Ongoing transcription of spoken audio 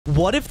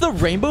What if the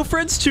Rainbow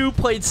Friends 2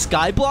 played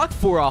Skyblock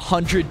for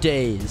 100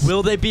 days?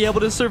 Will they be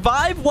able to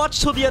survive? Watch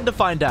till the end to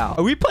find out.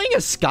 Are we playing a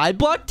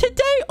Skyblock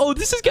today? Oh,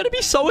 this is gonna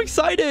be so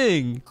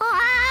exciting.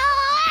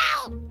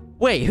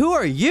 Wait, who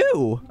are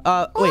you? Wait.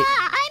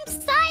 I'm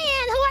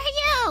Cyan. Who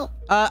are you?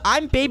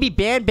 I'm Baby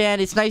Ban Ban.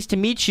 It's nice to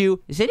meet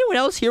you. Is anyone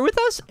else here with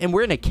us? And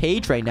we're in a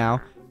cage right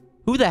now.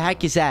 Who the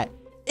heck is that?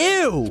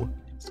 Ew!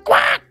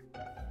 Squawk!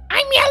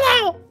 I'm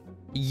Yellow.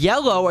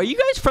 Yellow? Are you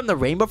guys from the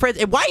Rainbow Friends?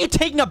 And why are you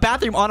taking a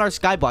bathroom on our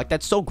Skyblock?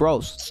 That's so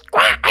gross.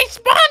 Squawk! I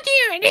spawned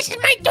here, and this is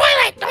my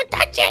toilet. Don't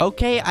touch it.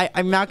 Okay,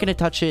 I'm not gonna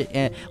touch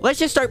it. Let's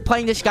just start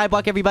playing this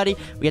Skyblock, everybody.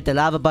 We got the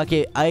lava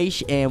bucket,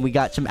 ice, and we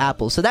got some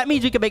apples. So that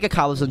means we can make a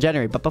cobblestone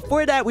generator. But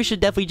before that, we should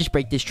definitely just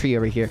break this tree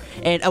over here.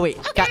 And, oh, wait.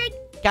 Okay.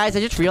 Guys,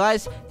 I just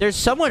realized there's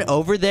someone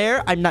over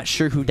there. I'm not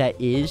sure who that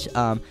is.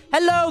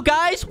 Hello,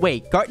 guys.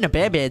 Wait, Garten of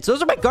Ban-Bans.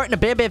 Those are my Garten of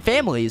Ban-Ban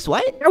families.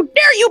 What? How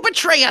dare you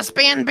betray us,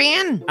 Ban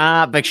Ban?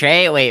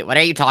 Betray? Wait, what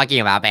are you talking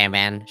about, Ban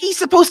Ban? He's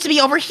supposed to be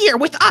over here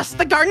with us,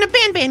 the Garden of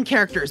Ban Ban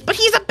characters, but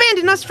he's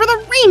abandoned us for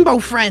the Rainbow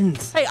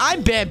Friends. Hey,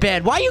 I'm Ban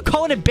Ban. Why are you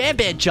calling him Ban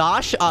Ban,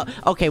 Josh?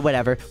 Okay,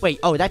 whatever. Wait,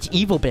 oh, that's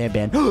Evil Ban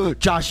Ban.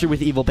 Josh, you're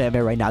with Evil Ban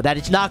Ban right now. That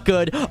is not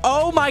good.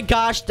 Oh my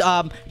gosh.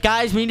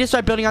 Guys, we need to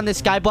start building on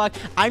this Skyblock.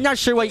 I'm not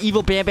sure why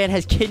Evil Ban Ban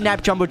has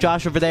kidnapped Jumbo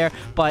Josh over there,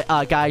 but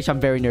guys, I'm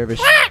very nervous.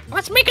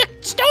 Let's make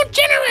a stone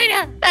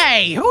generator.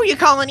 Hey, who are you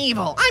calling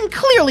evil? I'm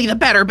clearly the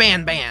better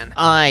Ban Ban.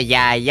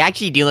 Yeah, you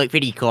actually do look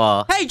pretty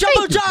cool. Hey,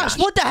 Jumbo Josh,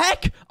 what the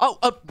heck? Oh,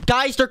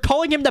 guys, they're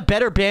calling him the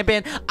better Ban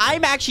Ban.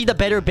 I'm actually the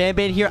better Ban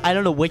Ban here. I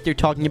don't know what they're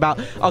talking about.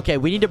 Okay,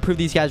 we need to prove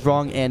these guys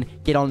wrong and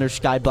get on their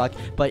Skyblock,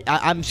 but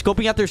I'm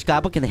scoping out their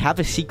Skyblock, and they have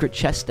a secret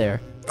chest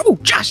there. Oh,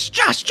 Josh!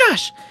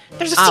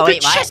 There's a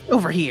secret chest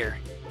over here.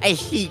 A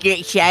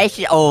secret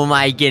chest? Oh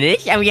my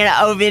goodness. I'm gonna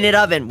open it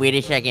up and wait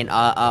a second.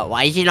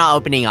 Why is it not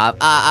opening up?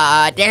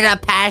 There's a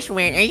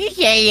password. Are you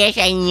serious?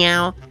 I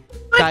know.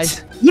 What?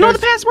 Guys, you know the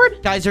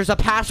password? Guys, there's a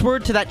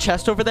password to that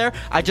chest over there.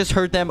 I just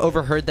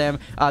overheard them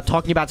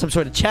talking about some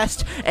sort of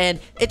chest, and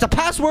it's a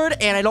password,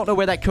 and I don't know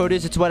where that code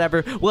is. It's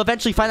whatever. We'll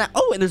eventually find out.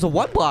 Oh, and there's a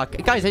 1 block.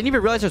 Guys, I didn't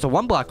even realize there's a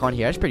 1 block on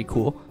here. That's pretty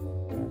cool.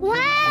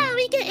 Wow,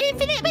 we get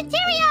infinite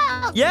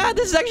material. Yeah,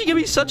 this is actually gonna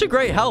be such a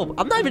great help.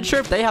 I'm not even sure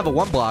if they have a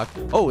 1 block.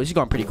 Oh, this is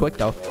going pretty quick,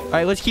 though. All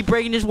right, let's keep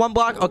breaking this 1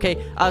 block.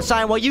 Okay,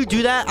 Cyan, while you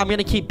do that, I'm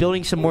gonna keep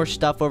building some more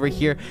stuff over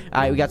here.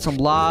 All right, we got some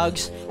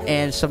logs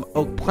and some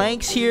oak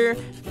planks here.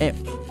 And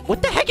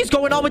what the heck is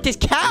going on with this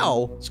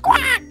cow?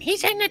 Squawk!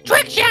 He's in the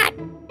trick shot.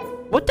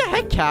 What the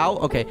heck, cow?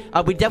 Okay,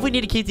 we definitely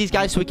need to keep these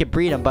guys so we can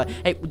breed them, but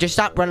hey, just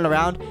stop running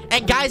around.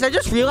 And guys, I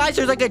just realized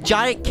there's like a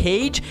giant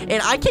cage,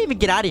 and I can't even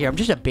get out of here. I'm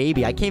just a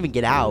baby. I can't even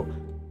get out.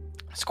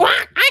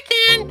 Squawk! I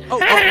can! Oh,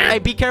 hey,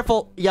 be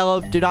careful, Yellow.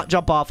 Do not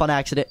jump off on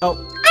accident. Oh.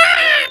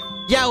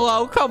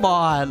 Yellow, come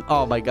on.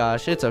 Oh my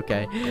gosh, it's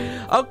okay.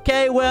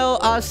 Okay,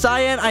 well,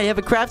 Cyan, I have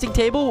a crafting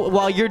table.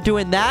 While you're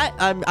doing that,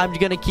 I'm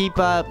gonna keep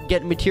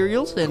getting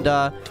materials, and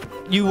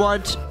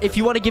if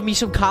you want to give me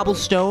some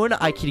cobblestone,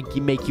 I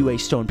can make you a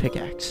stone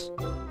pickaxe.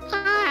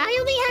 I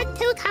only had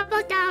 2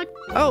 cobblestone.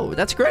 Oh,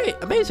 that's great.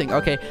 Amazing.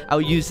 Okay,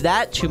 I'll use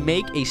that to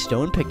make a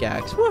stone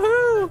pickaxe.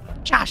 Woohoo!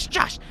 Josh,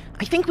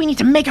 I think we need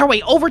to make our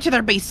way over to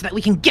their base so that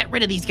we can get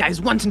rid of these guys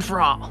once and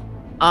for all.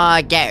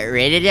 Get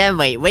rid of them?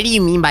 Wait, what do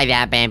you mean by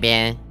that, Ban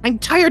Ban? I'm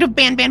tired of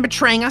Ban Ban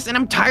betraying us, and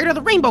I'm tired of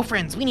the Rainbow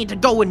Friends. We need to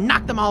go and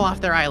knock them all off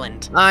their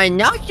island.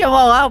 Knock them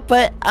all out,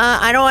 but,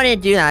 I don't want to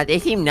do that. They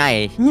seem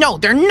nice. No,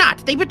 they're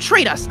not. They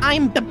betrayed us.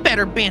 I'm the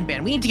better Ban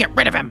Ban. We need to get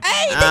rid of him.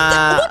 Hey,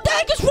 what the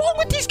heck is wrong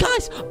with these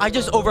guys? I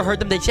just overheard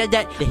them. They said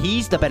that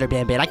he's the better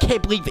Ban Ban. I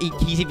can't believe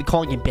he's even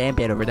calling him Ban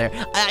Ban over there.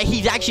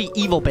 He's actually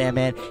evil Ban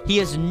Ban. He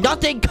is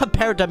nothing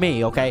compared to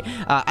me, okay?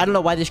 I don't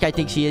know why this guy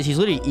thinks he is. He's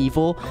literally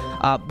evil.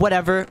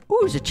 Whatever. Ooh,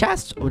 there's a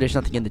chest. Oh, there's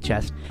nothing in the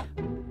chest.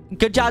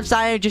 Good job,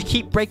 Cyan. Just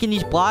keep breaking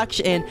these blocks.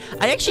 And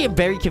I actually am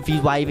very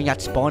confused why I even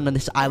got spawned on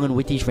this island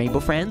with these Rainbow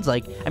Friends.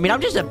 Like, I mean, I'm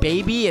just a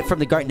baby from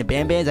the Garten of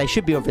Ban-Bans. I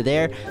should be over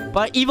there.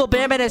 But Evil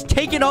Ban-Ban has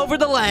taken over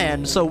the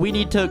land. So we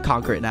need to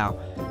conquer it now.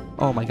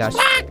 Oh, my gosh.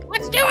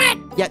 Let's do it.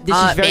 Yeah, this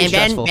is very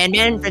stressful. Ban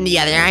Ban from the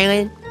other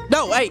island?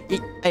 No, hey,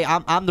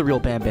 I'm the real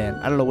Ban Ban.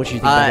 I don't know what you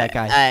think of that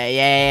guy.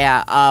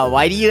 Yeah.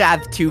 Why do you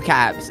have 2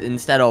 caps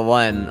instead of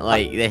 1,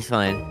 like this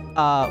one?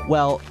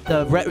 Well,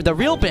 the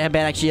real Ban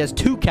Ban actually has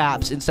 2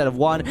 caps instead of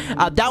 1.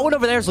 That one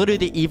over there is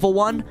literally the evil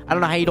one. I don't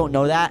know how you don't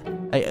know that.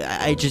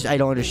 I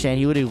don't understand.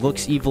 He literally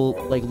looks evil,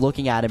 like,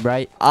 looking at him,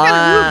 right?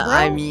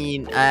 I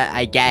mean,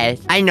 I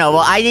guess. I know.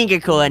 Well, I think you're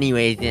cool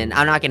anyways, and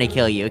I'm not gonna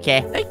kill you,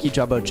 okay? Thank you,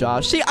 Jumbo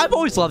Josh. See, I've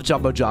always loved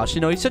Jumbo Josh.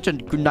 You know, he's such a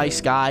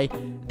nice guy.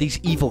 These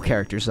evil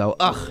characters, though.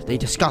 Ugh, they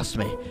disgust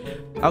me.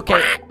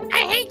 Okay. I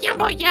hate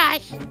Jumbo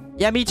Josh.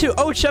 Yeah, me too.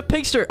 Oh, Chef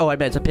Pigster. Oh, I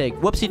meant it's a pig.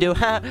 Whoopsie-doo.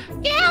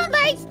 Yeah,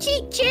 my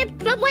cheap chip.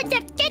 But what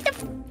the? Get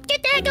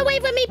the heck away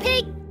from me,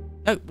 pig.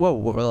 Oh,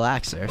 whoa,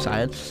 relax there,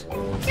 Cyan. No,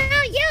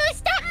 you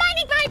stop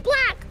mining my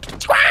block.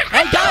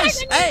 Hey,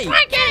 guys. Hey.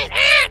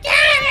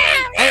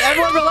 Hey,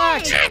 everyone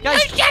relax.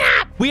 Guys. Shut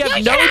up. We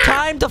have no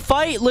time to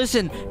fight.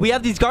 Listen, we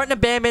have these Garten of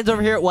Banbans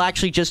over here. Well,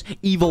 actually, just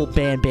evil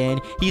Banban.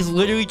 He's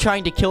literally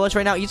trying to kill us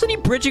right now. He's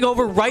literally bridging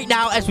over right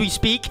now as we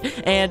speak.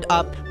 And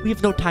we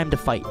have no time to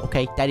fight,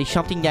 okay? That is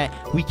something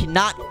that we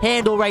cannot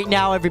handle right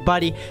now,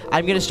 everybody.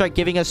 I'm going to start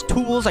giving us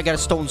tools. I got a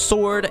stone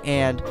sword,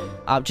 and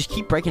just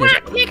keep breaking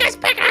it. Nico's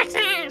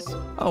pickaxes!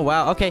 Oh,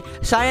 wow. Okay.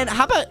 Cyan,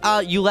 how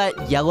about you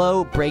let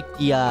Yellow break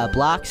the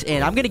blocks,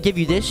 and I'm going to give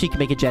you this so you can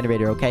make a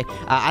generator, okay?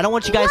 I don't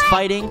want you guys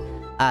fighting.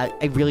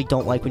 I really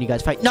don't like when you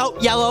guys fight. No,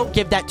 Yellow,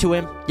 give that to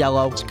him.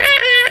 Yellow.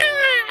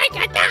 I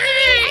got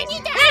that! I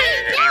need that!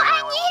 No,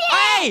 I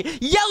need it!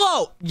 Hey,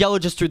 Yellow! Yellow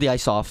just threw the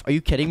ice off. Are you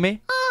kidding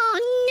me?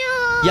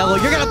 Oh, no! Yellow,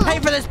 you're going to pay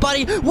for this,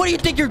 buddy. What do you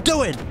think you're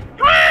doing?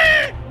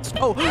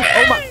 Oh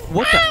my.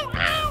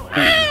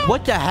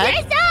 What the heck?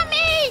 You're so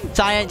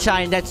mean!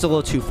 Cyan, that's a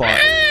little too far.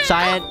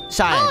 Cyan.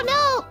 Oh, no!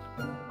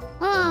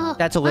 Oh,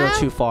 That's a little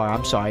too far.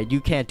 I'm sorry.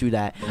 You can't do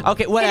that.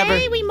 Okay, whatever.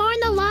 Today we mourn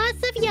the loss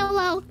of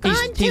Yellow.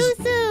 Gone too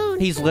soon.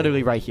 He's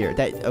literally right here.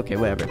 Okay,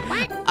 whatever.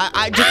 What?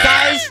 I just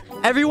guys,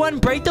 everyone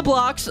break the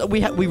blocks.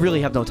 We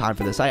really have no time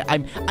for this.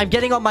 I'm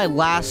getting on my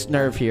last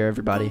nerve here,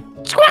 everybody.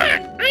 Squawk!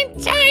 I'm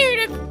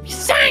tired of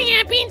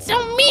Cyan being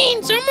so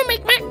mean, so I'm gonna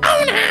make my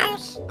own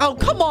house. Oh,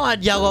 come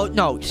on, Yellow.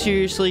 No,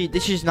 seriously,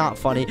 this is not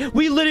funny.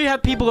 We literally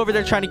have people over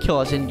there trying to kill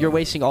us, and you're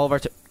wasting all of our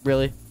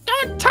really?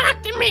 Don't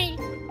talk to me.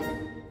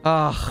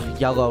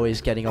 Ugh, Yellow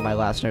is getting on my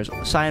last nerves.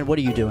 Cyan, what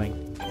are you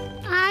doing?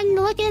 I'm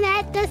looking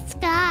at the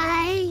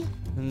sky.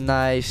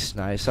 Nice.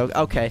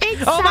 Okay.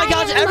 It's Oh my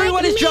gosh, Cyan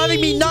everyone like is driving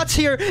me me. nuts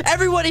here.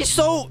 Everyone is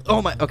so...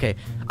 Oh my... Okay.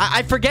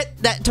 I forget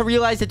that to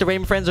realize that the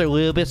Rainbow Friends are a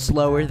little bit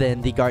slower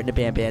than the Garten of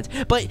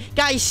Banbans. But,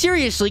 guys,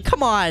 seriously,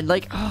 come on.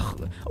 Like,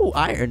 oh,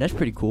 iron. That's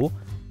pretty cool.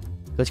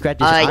 Let's grab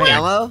this iron.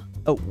 Yellow?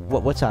 Oh,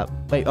 what's up?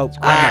 Wait, I'm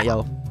not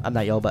yellow. I'm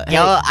not yellow, but hey.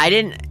 Yellow, I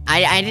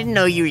didn't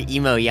know you were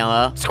emo,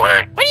 Yellow.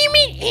 Squawk! What do you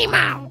mean,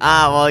 emo?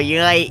 Well,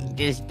 you're like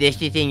just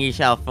distancing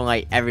yourself from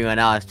like everyone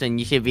else, and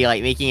you should be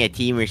like making a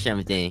team or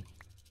something.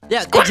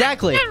 Yeah,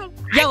 exactly. No,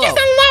 Yellow. I'm just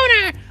a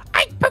loner.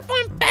 I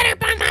perform better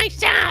by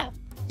myself.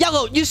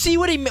 Yellow, you see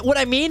what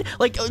I mean?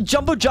 Like,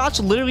 Jumbo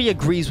Josh literally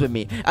agrees with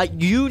me.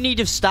 You need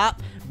to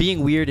stop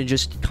being weird and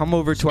just come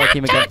over to our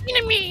team again. Stop talking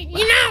to me,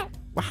 you know?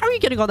 How are you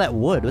getting all that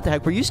wood? What the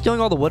heck? Were you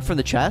stealing all the wood from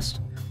the chest?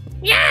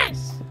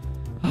 Yes.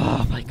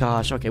 Oh my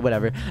gosh. Okay,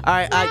 whatever. All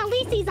right. Well, at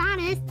least he's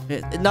honest.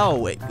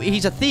 No,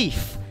 he's a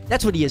thief.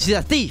 That's what he is. He's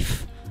a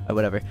thief.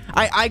 Whatever.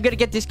 I'm gonna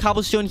get this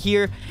cobblestone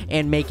here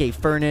and make a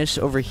furnace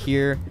over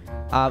here.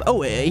 He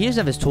doesn't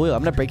have his toilet.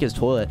 I'm gonna break his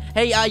toilet.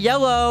 Hey,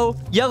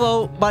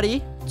 Yellow,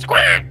 buddy.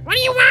 Squawk! What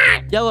do you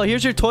want? Yellow,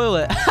 here's your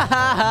toilet.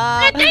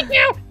 Thank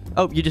you.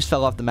 Oh, you just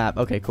fell off the map.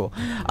 Okay, cool.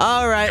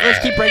 All right, let's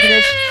keep breaking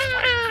this.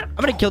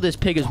 I'm gonna kill this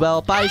pig as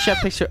well. Bye, Chef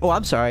Pixar. Oh,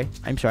 I'm sorry.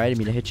 I didn't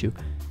mean to hit you.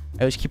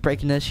 I just keep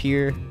breaking this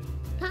here.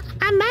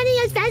 I'm mining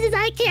as fast as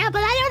I can,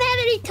 but I don't have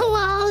any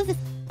tools.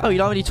 Oh, you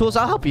don't have any tools?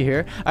 I'll help you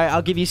here. All right,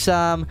 I'll give you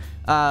some.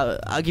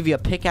 I'll give you a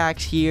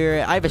pickaxe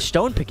here. I have a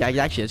stone pickaxe.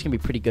 Actually, it's gonna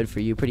be pretty good for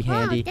you. Pretty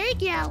handy. Oh,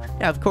 thank you.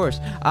 Yeah, of course.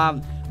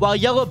 While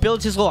Yellow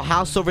builds his little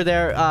house over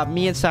there,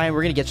 me and Cyan,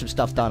 we're gonna get some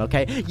stuff done,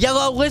 okay?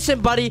 Yellow,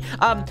 listen, buddy.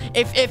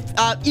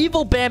 If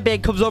evil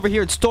Banban comes over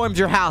here and storms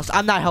your house,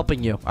 I'm not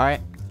helping you. All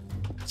right?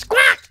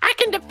 Squawk! I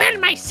can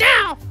defend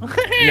myself.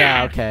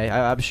 Yeah, okay.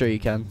 I'm sure you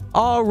can.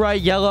 All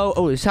right, Yellow.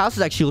 Oh, this house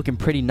is actually looking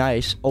pretty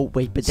nice. Oh,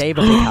 wait, but they have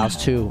a big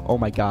house, too. Oh,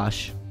 my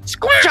gosh.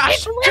 Squawk!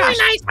 It's really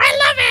nice. I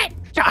love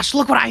it. Josh,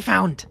 look what I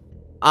found.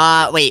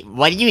 Wait,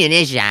 what even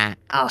is that?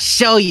 I'll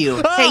show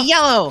you. Hey,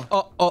 Yellow.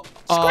 Squawk!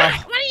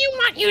 What do you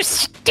want, you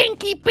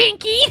stinky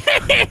binky?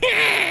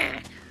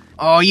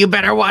 Oh, you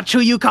better watch who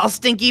you call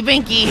Stinky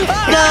Binky. No,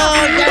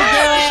 don't do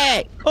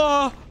it!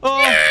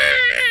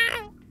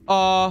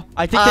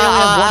 I think they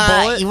only have one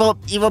bullet.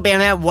 Evil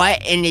Banban,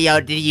 what in the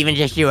did you even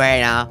just do right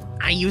now?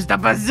 I used a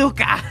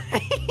bazooka.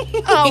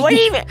 Oh, what do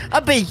you mean? A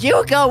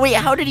bazooka? Wait,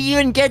 how did you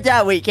even get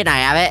that? Wait, can I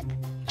have it?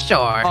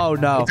 Sure. Oh,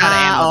 no. It's out of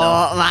ammo,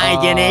 though. Oh, my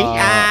goodness.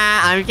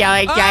 I'm so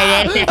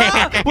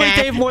excited. Wait,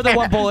 they have more than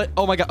one bullet.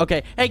 Oh, my God.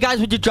 Okay. Hey, guys,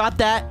 would you drop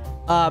that?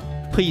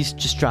 Please,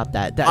 just drop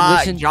that.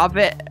 Listen. Drop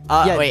it?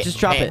 Yeah, wait, just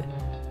drop it.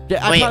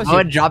 Yeah, Wait,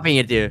 what dropping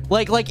it do?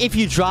 Like, if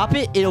you drop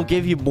it, it'll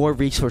give you more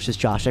resources,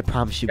 Josh. I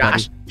promise you,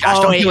 buddy. Josh,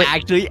 Oh, don't wait, do it.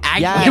 actually,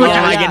 Yeah,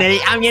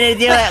 I'm gonna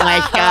do it.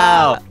 Let's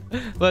go.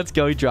 Let's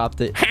go. He dropped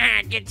it.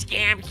 Get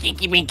scammed,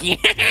 stinky binky.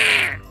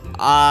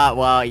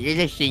 Well, you're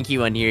the stinky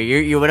one here.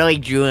 You're literally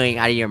drooling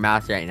out of your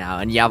mouth right now,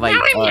 and you have like.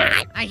 No, I'm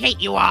not. I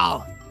hate you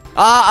all.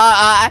 Whoa,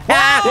 how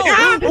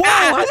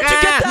did you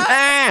get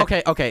that?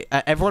 Okay,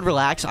 everyone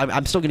relax.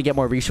 I'm still gonna get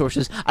more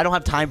resources. I don't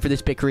have time for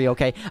this bickery,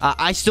 okay?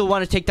 I still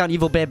want to take down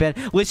Evil Banban.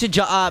 Listen,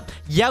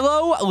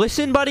 Yellow,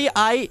 listen, buddy.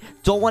 I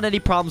don't want any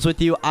problems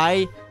with you.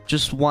 I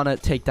just want to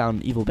take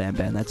down Evil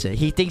Banban. That's it.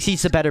 He thinks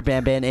he's the better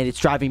Banban, and it's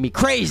driving me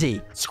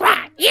crazy.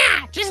 Squawk!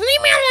 Yeah, just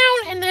leave me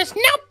alone, and there's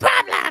no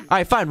problem. All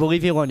right, fine. We'll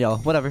leave you alone, Yellow.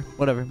 Whatever.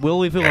 We'll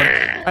leave you alone.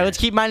 All right, let's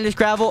keep mining this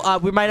gravel.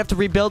 We might have to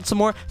rebuild some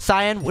more.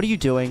 Cyan, what are you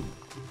doing?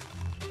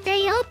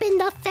 They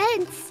opened the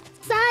fence.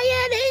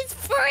 Cyan is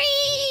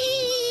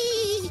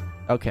free.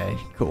 Okay,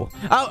 cool.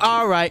 Oh,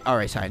 all right,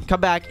 Cyan.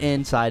 Come back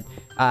inside.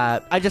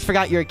 I just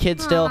forgot you're a kid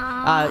still.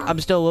 I'm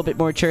still a little bit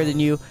more mature than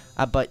you.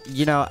 But,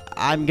 you know,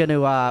 I'm going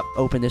to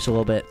open this a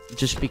little bit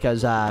just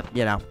because,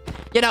 you know,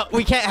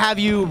 we can't have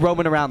you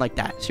roaming around like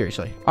that.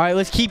 Seriously. All right,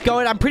 let's keep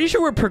going. I'm pretty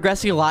sure we're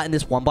progressing a lot in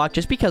this one block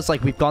just because,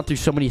 like, we've gone through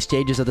so many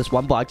stages of this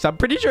one block. So I'm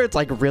pretty sure it's,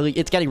 like,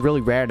 it's getting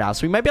really rare now.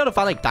 So we might be able to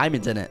find, like,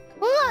 diamonds in it.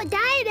 Ooh,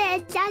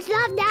 diamonds.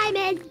 I love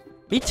diamonds.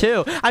 Me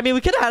too. I mean,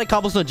 we could have had a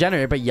cobblestone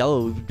generator, but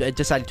Yellow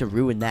decided to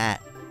ruin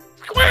that.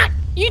 Squawk!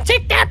 You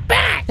take that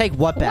back! Take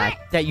what back?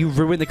 What? That you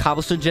ruined the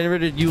cobblestone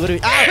generator? You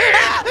literally...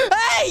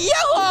 Hey,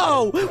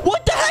 Yellow!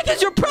 What the heck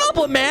is your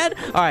problem, man?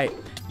 All right.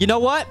 You know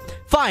what?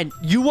 Fine.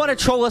 You want to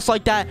troll us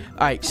like that? All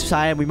right,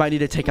 Cyan, we might need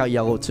to take out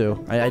Yellow,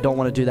 too. I don't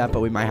want to do that, but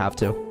we might have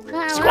to.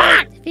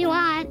 Squawk! If you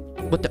want.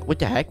 What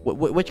the heck?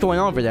 What's going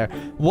on over there?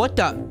 What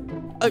the...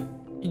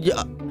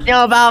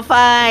 Snowball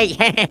fight!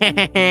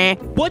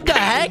 What the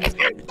heck?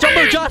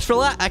 Jumbo Josh,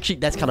 relax. Actually,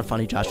 that's kind of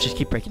funny, Josh. Just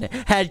keep breaking it.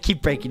 Head,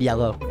 keep breaking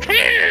Yellow.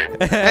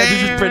 This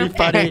is pretty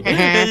funny.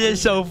 This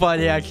is so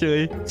funny,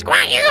 actually.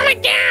 Squawk, you're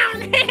going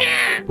down!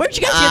 Where'd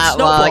you guys get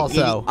snowballs,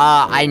 though?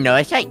 I know.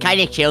 It's like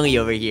kind of chilly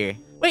over here.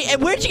 Wait,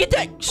 and where'd you get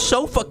that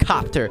sofa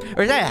copter?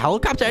 Or is that a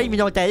helicopter? I don't even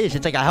know what that is.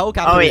 It's like a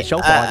helicopter with a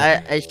sofa on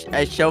it.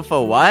 A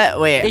sofa what?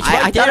 Wait, It's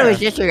I thought it was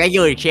just a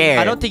regular chair.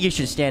 I don't think you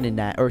should stand in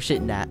that or sit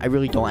in that. I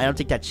really don't. I don't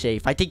think that's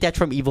safe. I think that's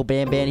from Evil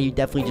Bam Bam. He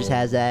definitely just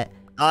has that.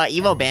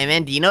 Evil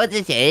Batman, do you know what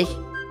this is?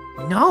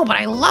 No, but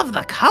I love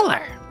the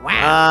color.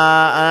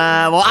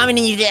 Wow. Well, I'm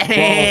gonna use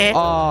it.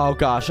 Oh,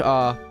 gosh.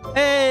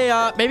 Hey,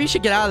 maybe you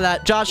should get out of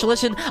that. Josh,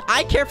 listen,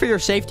 I care for your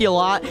safety a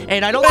lot,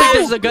 and I don't think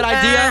this is a good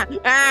idea.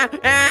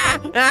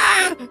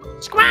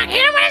 Squawk,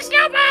 hit him with a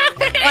snowball!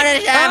 What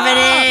is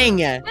happening?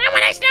 Hit him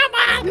with a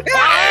snowball!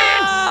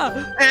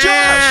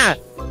 Josh!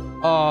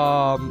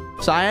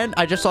 Cyan,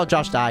 I just saw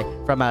Josh die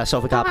from a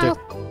sofa copter.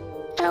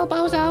 Hello,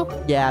 Bozo.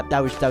 Yeah, that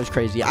was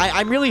crazy.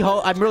 I'm really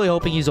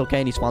hoping he's okay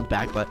and he spawns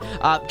back. But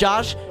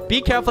Josh,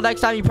 be careful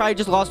next time. You probably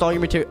just lost all your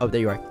material. Oh, there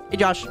you are. Hey,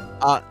 Josh.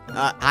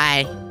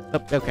 Hi. Oh,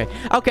 okay.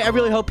 I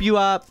really hope you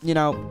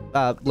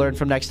learn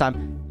from next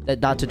time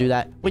not to do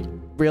that. Wait,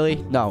 really?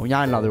 No,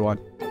 not another one.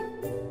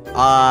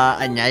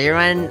 Another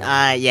one?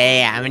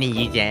 Yeah, I'm gonna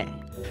use it.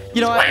 You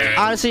know what?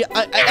 Honestly,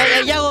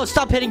 Yellow,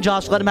 stop hitting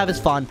Josh. Let him have his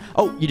fun.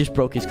 Oh, you just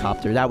broke his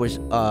copter. That was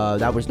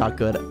not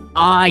good.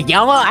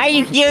 Yellow, are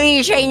you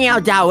serious right now?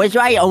 That was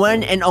my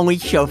one and only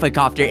sofa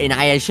copter, and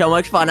I had so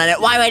much fun on it.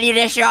 Why would you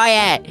destroy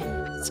it?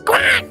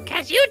 Squawk,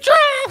 cause you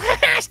troll!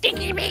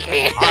 Stinky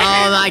Mickey!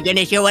 Oh my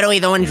goodness, you're literally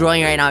the one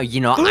drawing right now. You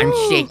know, I'm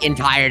sick and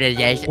tired of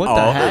this. What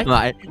the heck?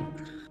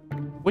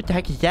 What the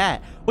heck is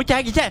that? What the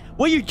heck is that?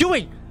 What are you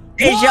doing?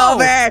 It's Whoa!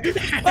 over!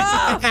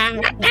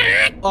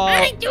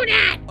 I didn't do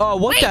that! Oh,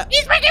 what Wait, the?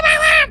 he's breaking my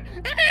lamp!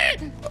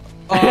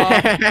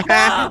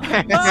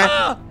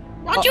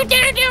 Don't you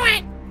dare do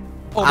it!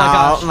 Oh my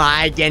gosh. Oh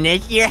my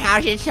goodness, your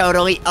house is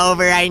totally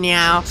over right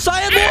now.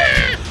 Cyan,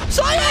 look!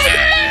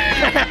 Cyan!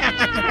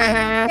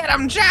 Get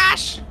him,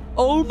 Josh!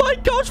 Oh my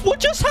gosh, what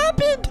just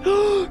happened?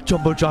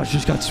 Jumbo Josh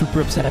just got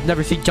super upset. I've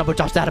never seen Jumbo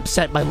Josh that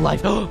upset in my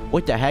life.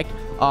 What the heck?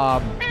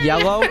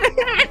 Yellow?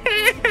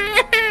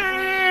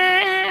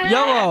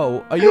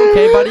 Yellow, are you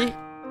okay, buddy?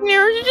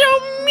 You're so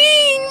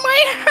mean!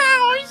 My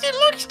house, it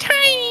looks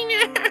tiny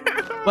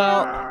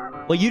now!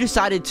 Well, you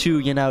decided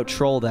to,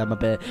 troll them a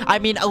bit. I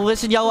mean,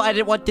 listen, Yellow, I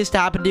didn't want this to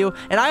happen to you,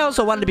 and I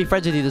also wanted to be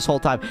friends with you this whole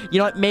time. You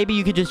know what? Maybe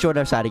you could just join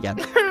our side again.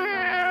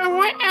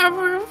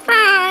 Whatever,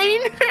 fine.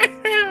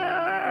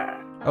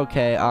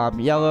 Okay,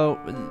 Yellow,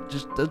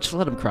 just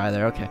let him cry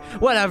there. Okay,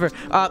 whatever.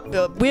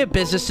 We have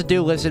business to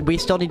do. Listen, we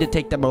still need to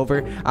take them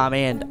over.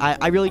 And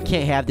I really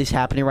can't have this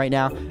happening right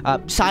now.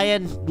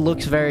 Cyan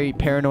looks very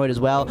paranoid as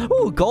well.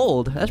 Ooh,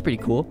 gold. That's pretty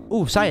cool.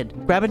 Ooh, Cyan,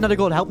 grab another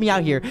gold. Help me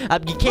out here.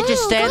 You can't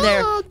just stand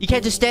there. You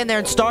can't just stand there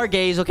and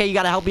stargaze. Okay, you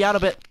gotta help me out a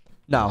bit.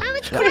 No,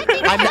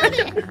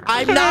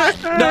 I'm not.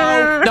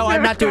 No,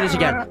 I'm not doing this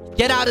again.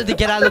 Get out of the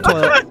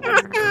toilet.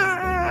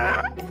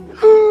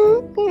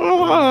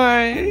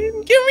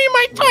 Give me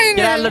my toilet.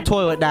 Get out of the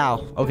toilet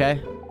now,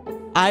 okay?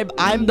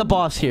 I'm the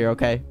boss here,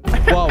 okay?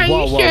 Whoa, Are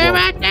you sure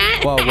about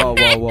that? Whoa.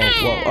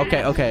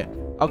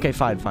 Okay,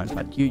 fine.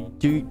 You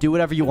do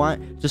whatever you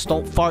want. Just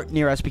don't fart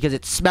near us because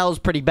it smells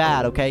pretty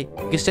bad, okay?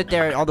 You can sit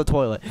there on the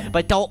toilet,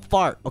 but don't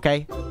fart,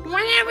 okay?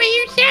 Whatever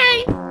you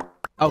say.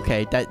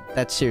 Okay,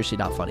 that's seriously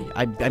not funny.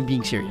 I'm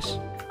being serious.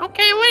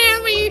 Okay,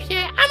 whatever you say.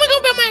 I'm gonna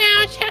go build my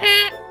house.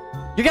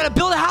 You're gonna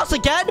build a house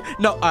again?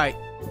 No, all right.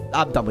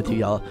 I'm done with you,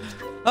 Yellow.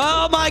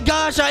 Oh my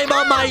gosh, I'm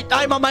on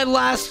my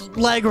last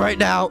leg right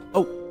now.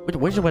 Oh,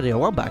 where's the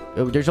one block?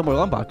 There's no more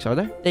one blocks, are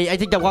there? I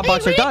think the one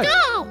blocks are done.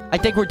 I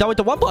think we're done with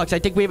the one blocks. I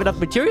think we have enough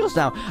materials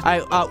now.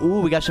 Ooh,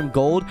 we got some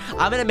gold.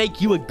 I'm gonna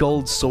make you a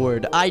gold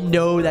sword. I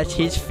know that's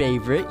his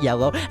favorite,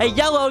 Yellow. Hey,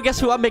 Yellow, guess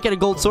who I'm making a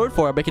gold sword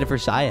for? I'm making it for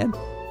Cyan.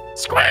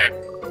 Squawk.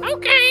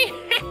 Okay.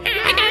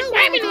 I got a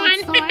diamond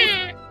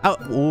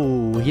one.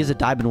 Ooh, he has a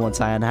diamond one,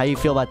 Cyan. How you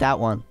feel about that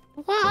one?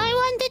 Well, I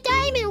want the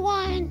diamond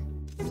one.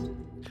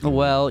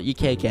 Well, you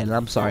can't get it.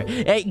 I'm sorry.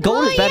 Hey,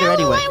 gold is better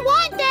anyway. I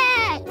want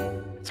that.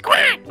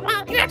 Squawk.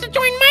 Well, you have to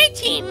join my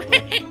team.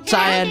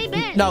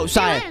 Cyan. No,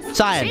 Cyan.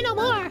 Say no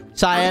more.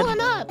 Cyan. Come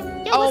on up.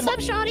 Yo, Oh what's my- up,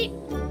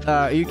 shawty?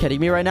 Are you kidding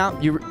me right now?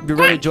 You're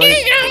really enjoying it?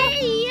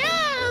 Hey,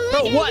 yeah,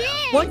 Bro, look what? at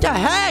this. What the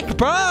heck,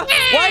 bruh?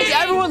 Why is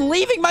everyone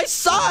leaving my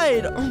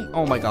side?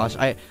 Oh my gosh,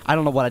 I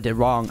don't know what I did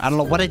wrong. I don't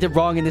know what I did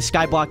wrong in this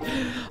Skyblock.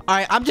 All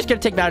right, I'm just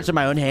gonna take matters in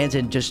my own hands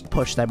and just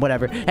push them.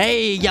 Whatever.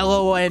 Hey,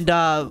 Yellow and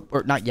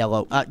or not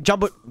Yellow.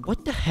 Jumbo.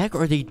 What the heck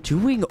are they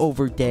doing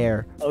over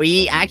there?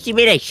 We actually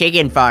made a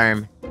chicken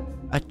farm.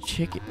 A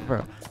chicken,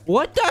 bro.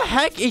 What the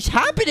heck is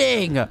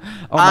happening? Oh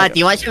my Do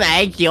you want some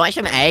eggs? Do you want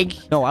some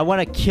eggs? No, I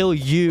want to kill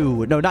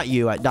you. No, not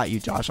you,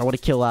 Josh. I want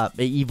to kill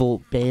the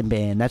evil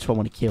Ban. That's what I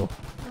want to kill.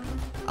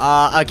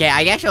 Okay,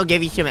 I guess I'll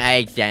give you some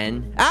eggs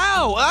then.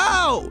 Ow!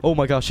 Ow! Oh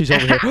my gosh, she's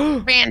over here.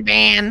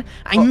 Ban,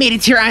 I made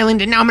it to your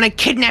island, and now I'm gonna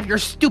kidnap your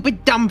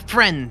stupid, dumb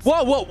friends.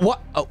 Whoa,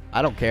 what? Oh,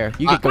 I don't care.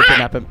 You can go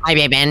kidnap him.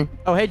 Hi, Ben.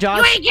 Oh, hey, You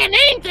Josh. ain't getting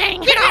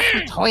anything. Get off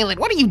the toilet.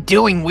 What are you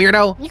doing,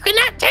 weirdo? You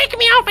cannot take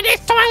me off of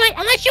this toilet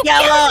unless you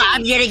Yellow, kill me.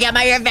 I'm gonna get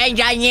my revenge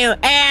on you.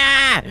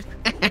 Ah!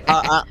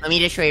 Let me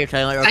destroy your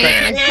toilet real quick.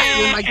 Diane, I'm cutting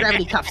you in my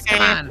gravity cuffs.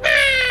 Come on.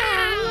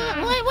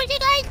 What you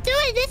guys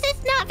doing? This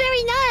is not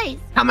very nice.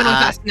 Coming with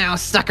us now,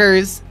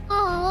 suckers.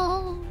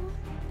 Oh.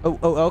 Oh,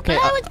 okay.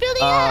 I was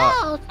building a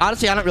house.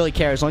 Honestly, I don't really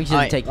care. As long as you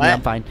Wait, didn't take me, what?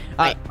 I'm fine.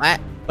 Wait, what?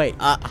 Wait.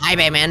 Hi,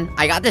 Ben.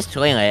 I got this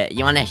toilet.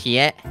 You wanna see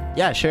it?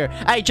 Yeah, sure.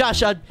 Hey,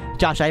 Josh, I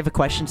have a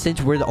question.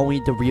 Since we're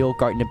the real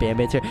Garten of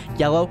Banbans here,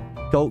 Yellow,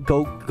 go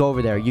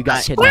over there. You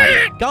got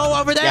kidnapped. Go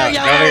over there, Go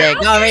Yellow. over there.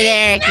 Go over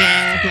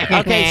there.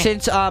 Okay,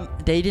 since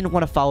they didn't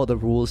want to follow the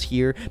rules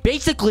here,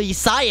 basically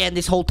Cyan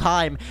this whole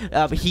time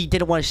he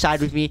didn't want to side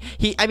with me.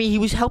 He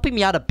was helping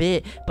me out a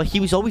bit, but he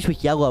was always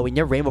with Yellow and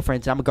they're Rainbow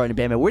Friends and I'm a Garten of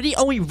Banban. We're the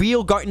only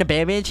real Garten of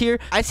Banbans here.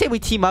 I say we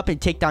team up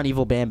and take down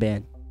evil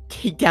Banban.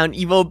 Take down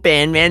evil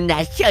Ben, man.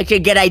 That's such a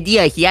good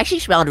idea. He actually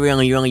smelled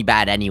really, really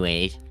bad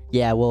anyways.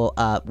 Yeah, well,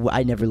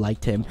 I never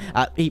liked him.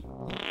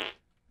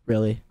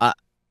 Really?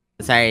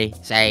 Sorry.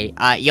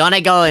 You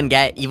wanna go and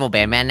get evil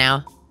Man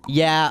now?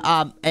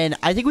 Yeah, and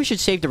I think we should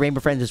save the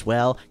Rainbow Friends as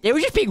well. They were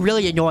just being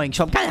really annoying,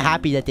 so I'm kind of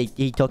happy that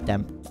he took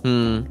them.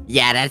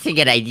 Yeah, that's a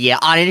good idea.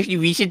 Honestly,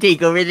 we should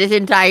take over this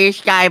entire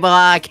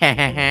Skyblock.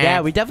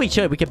 Yeah, we definitely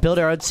should. We could build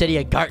our own city,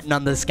 a garden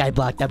on the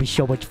Skyblock. That'd be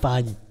so much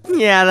fun.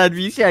 Yeah, that'd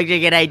be such a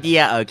good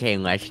idea. Okay,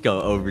 let's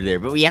go over there.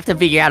 But we have to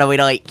figure out a way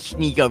to, like,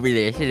 sneak over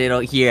there so they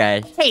don't hear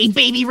us. Hey,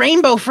 baby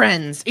rainbow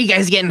friends. Are you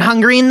guys getting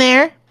hungry in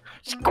there?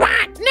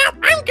 Squat. No,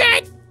 I'm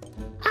good.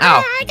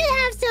 Oh. I can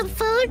have some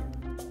food.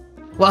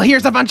 Well,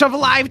 here's a bunch of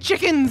live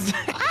chickens.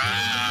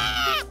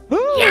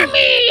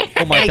 Yummy.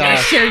 Oh my You gotta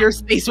gosh. share your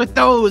space with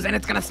those, and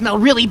it's gonna smell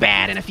really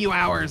bad in a few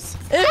hours.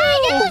 Yellow,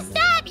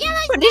 stop. Yellow,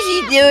 What is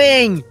he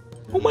doing?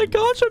 Oh my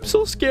gosh, I'm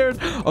so scared.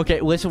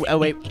 Okay, listen. Oh,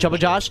 wait, Jumbo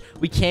Josh,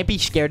 we can't be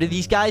scared of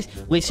these guys.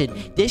 Listen,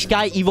 this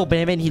guy, Evil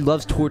Banban, he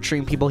loves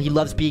torturing people. He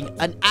loves being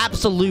an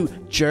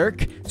absolute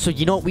jerk. So,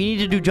 you know what we need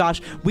to do, Josh?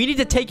 We need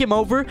to take him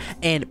over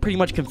and pretty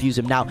much confuse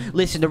him. Now,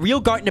 listen, the real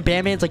Garten of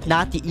Banban's, like,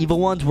 not the evil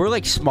ones. We're,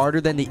 like, smarter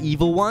than the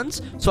evil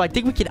ones. So, I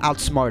think we can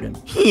outsmart him.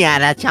 Yeah,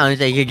 that sounds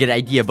like a good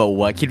idea, but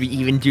what could we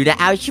even do to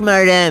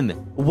outsmart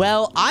him?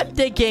 Well, I'm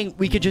thinking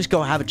we could just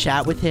go have a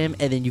chat with him,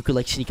 and then you could,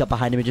 like, sneak up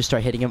behind him and just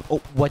start hitting him. Oh,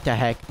 what the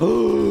heck? He's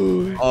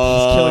killing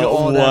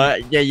all of them.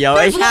 What? Yeah, yo,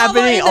 There's it's lava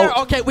happening. in there.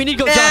 Okay, we need to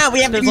go. Yeah, Josh.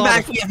 we have to There's be lava.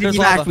 back. We have to There's be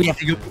back. lava. We have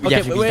to go. We Okay,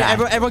 have to be wait, back.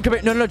 everyone come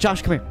here. No,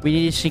 Josh, come here. We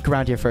need to sneak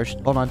around here first.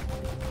 Hold on.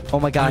 Oh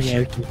my gosh.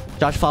 Okay, okay.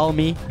 Josh, follow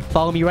me.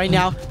 Follow me right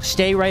now.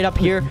 Stay right up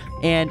here,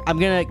 and I'm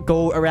gonna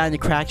go around the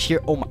cracks here.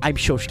 Oh, I'm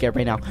so scared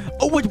right now.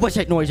 Oh, what's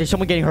that noise? Is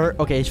someone getting hurt?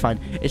 Okay, it's fine.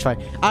 It's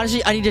fine.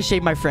 Honestly, I need to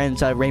save my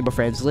friends, Rainbow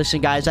Friends.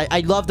 Listen, guys,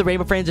 I love the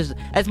Rainbow Friends.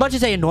 As much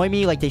as they annoy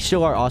me, like, they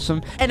still are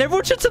awesome. And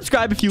everyone should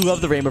subscribe if you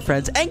love the Rainbow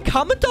Friends. And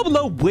comment down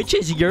below which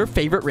is your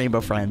favorite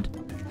Rainbow Friend.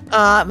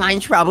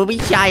 Mine's probably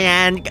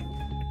Cheyenne.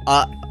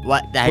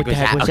 What the heck was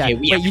that? Okay,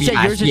 we have Wait, you to said be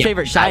back. yours is Yeah.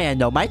 favorite Cheyenne,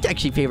 though. Mine's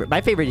actually favorite. My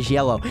favorite is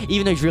Yellow,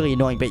 even though he's really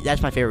annoying, but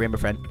that's my favorite Rainbow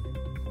Friend.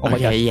 Oh my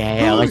Okay, god.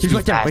 yeah, let's He's be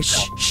right there. fast,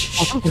 Wait, though.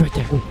 shh, he's right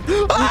there.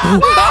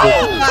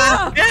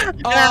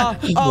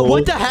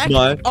 What the heck?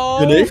 My Oh,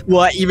 goodness,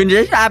 what even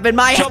just happened?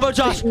 My Jumbo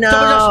Josh,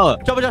 no.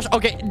 Jumbo Josh.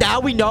 Okay, now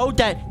we know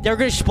that they're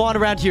gonna spawn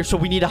around here, so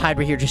we need to hide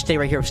right here. Just stay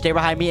right here. Stay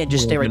behind me and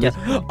just stay right there.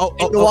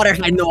 In the water,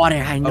 hide in the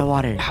water, hide in the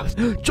water.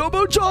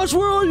 Jumbo Josh,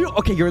 where are you?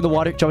 Okay, you're in the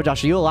water. Jumbo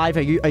Josh, are you alive?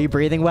 Are you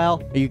breathing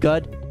well? Are you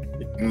good?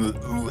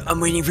 I'm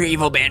waiting for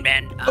evil Ben.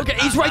 Okay,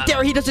 he's right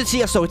there. He doesn't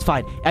see us, so it's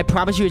fine. I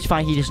promise you it's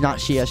fine. He does not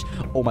see us.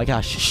 Oh my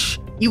gosh. Shh.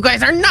 You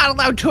guys are not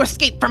allowed to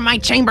escape from my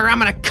chamber. I'm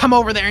gonna come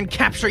over there and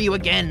capture you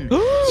again.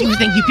 So you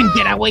think you can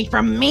get away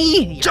from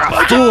me? You're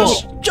a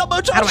fool.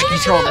 Jumbo Josh. How do I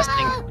control this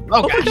thing?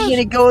 Oh, I'm gosh.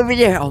 gonna go over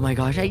there. Oh my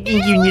gosh, I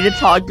think you need to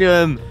talk to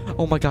him.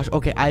 Oh my gosh.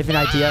 Okay, I have an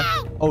idea.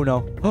 Oh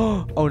no.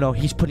 Oh no,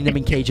 he's putting them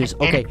in cages.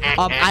 Okay.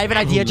 I have an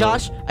idea,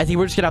 Josh. I think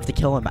we're just gonna have to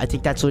kill him. I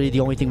think that's literally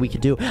the only thing we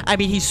can do. I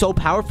mean, he's so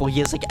powerful. He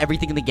has like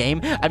everything in the game.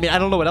 I mean, I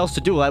don't know what else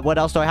to do. What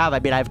else do I have? I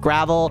mean, I have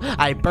gravel,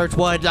 I have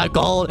birchwood,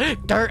 gold,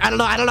 dirt. I don't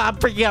know. I'm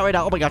freaking out right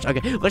now. Oh my gosh.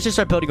 Okay, let's just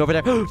start building over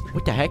there.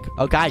 What the heck?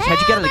 Oh guys,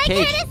 how'd you get out of the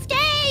cage? I can't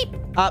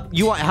escape.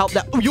 You want help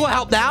now? You want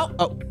help now?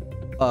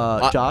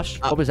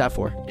 Josh, what was that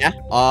for? Yeah.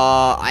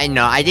 I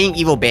know. I think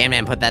Evil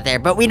Bandman put that there,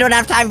 but we don't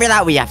have time for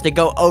that. We have to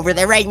go over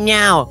there right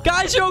now.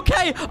 Guys, you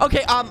okay?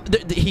 Okay,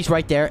 he's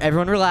right there.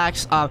 Everyone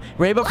relax.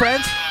 Rainbow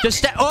friends, just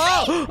stay.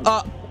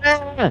 Oh!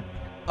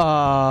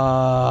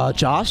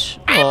 Josh?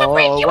 Oh,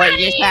 what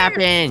just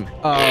happened?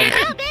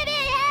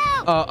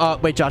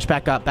 Wait, Josh,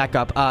 back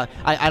up.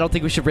 I don't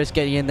think we should risk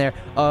getting in there.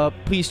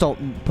 Please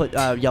don't put,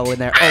 yellow in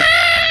there.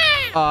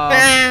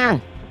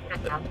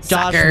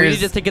 Josh, we need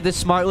to think of this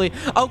smartly.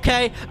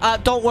 Okay,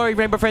 don't worry,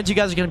 Rainbow friends. You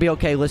guys are gonna be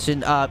okay.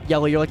 Listen,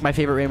 Yellow, you're like my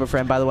favorite Rainbow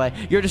friend, by the way.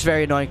 You're just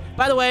very annoying.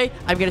 By the way,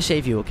 I'm gonna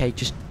save you, okay?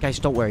 Just, guys,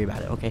 don't worry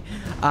about it, okay?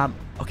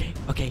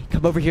 Okay.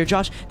 Come over here,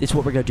 Josh. This is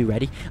what we're gonna do.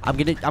 Ready? I'm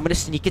gonna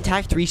sneak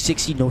attack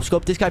 360 no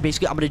scope this guy.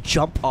 Basically, I'm gonna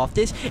jump off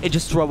this and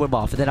just throw him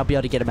off, and then I'll be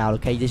able to get him out,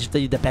 okay? This is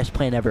the best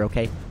plan ever,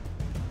 okay?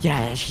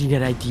 Yeah, that's a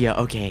good idea.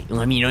 Okay,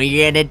 let me know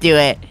you're gonna do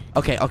it.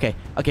 Okay,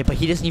 but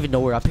he doesn't even know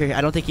we're up here.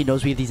 I don't think he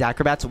knows we have these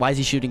acrobats. Why is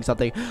he shooting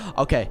something?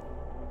 Okay.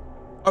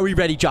 Are we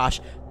ready, Josh?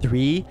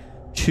 3,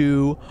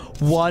 2,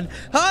 1.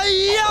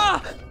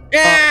 Hiya!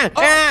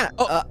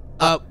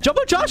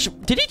 Jumbo Josh,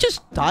 did he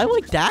just die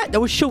like that? That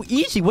was so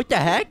easy. What the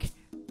heck?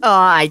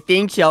 I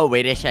think so.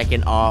 Wait a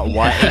second.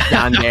 What is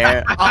down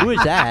there? Who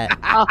is that?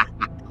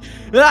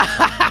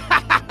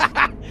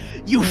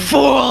 You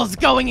fools!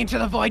 Going into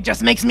the void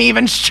just makes me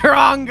even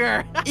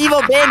stronger!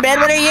 Evil Bandman,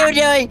 what are you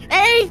doing?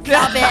 Hey,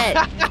 stop it!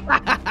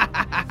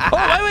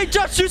 Oh, wait,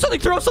 Josh, do something.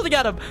 Throw something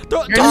at him.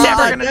 You're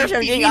never gonna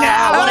defeat me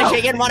now!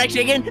 Want a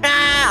chicken?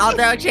 Ah, I'll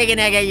throw a chicken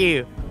egg at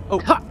you. Oh,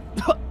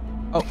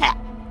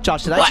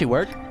 Josh, did that actually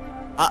work?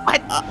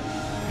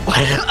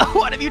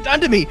 What have you done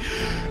to me?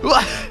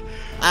 What?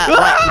 You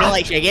don't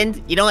like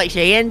chickens? You don't like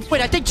chickens?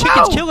 Wait, I think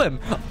chickens kill him.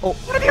 Oh,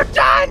 What have you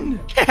done?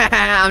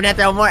 I'm gonna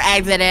throw more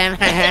eggs at him.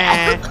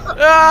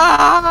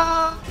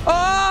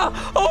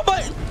 oh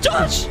my,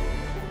 Josh!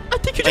 I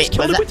think you just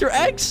killed him with your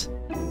eggs.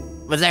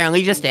 Was that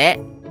only just it?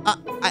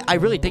 I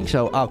really think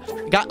so.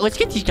 Let's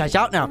get these guys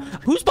out now.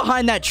 Who's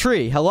behind that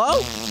tree?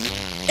 Hello?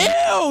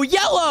 Ew,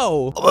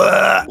 Yellow!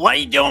 What are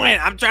you doing?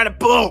 I'm trying to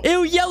poop.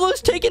 Ew,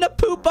 Yellow's taking a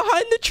poop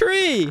behind the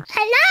tree.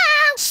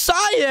 Hello?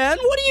 Cyan,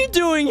 what are you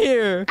doing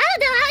here? I don't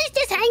know. I was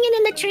just hanging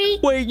in the tree.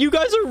 Wait, you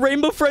guys are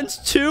Rainbow Friends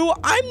too?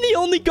 I'm the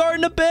only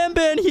Garden of Bam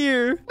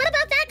here. What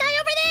about that guy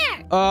over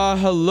there?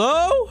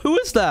 Hello? Who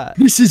is that?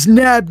 This is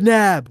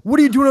Nab. What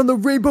are you doing on the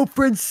Rainbow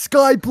Friends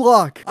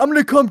Skyblock? I'm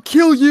gonna come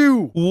kill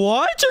you.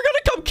 What? You're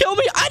gonna come kill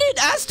me? I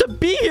didn't ask to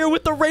be here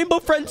with the Rainbow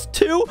Friends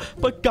too.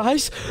 But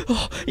guys,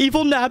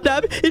 evil Nab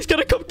is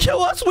gonna come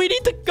kill us. We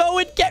need to go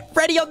and get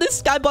ready on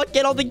this Skyblock.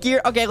 Get all the gear.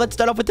 Okay, let's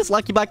start off with this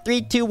lucky block.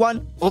 3, 2, 1.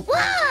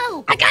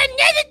 Whoa! I got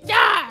another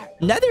star.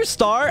 Nether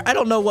star? I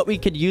don't know what we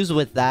could use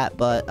with that,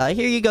 but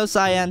here you go,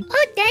 Cyan.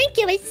 Oh, thank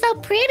you. It's so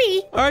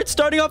pretty. All right,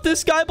 starting off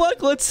this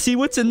Skyblock, let's see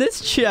what's in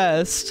this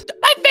chest.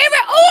 My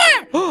favorite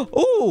ore.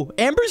 Oh,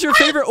 Amber's your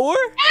favorite ore?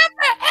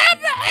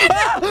 Amber.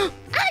 Ah!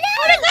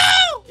 Oh,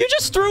 no. You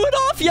just threw it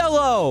off,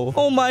 Yellow.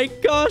 Oh my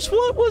gosh,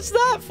 what was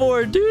that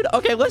for, dude?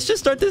 Okay, let's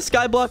just start this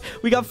Skyblock.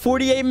 We got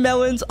 48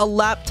 melons, a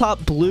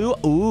laptop blue.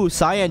 Ooh,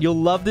 Cyan, you'll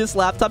love this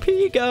laptop. Here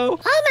you go.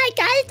 Oh my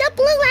God, it's the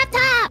blue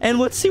laptop. And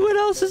let's see what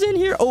else is in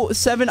here. Oh,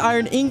 7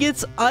 iron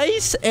ingots,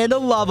 ice, and a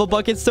lava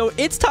bucket. So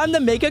it's time to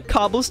make a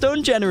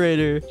cobblestone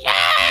generator. Yeah.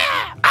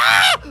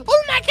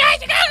 Oh my gosh,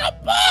 I gotta go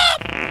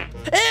poop.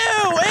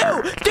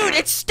 Ew. Dude,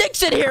 it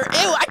stinks in here.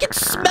 Ew, I can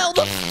smell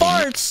the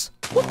farts.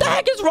 What the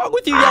heck is wrong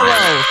with you, Yellow?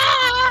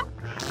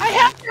 I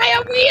have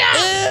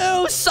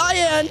diarrhea. Ew,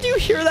 Cyan, do you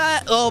hear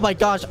that? Oh my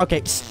gosh.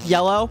 Okay,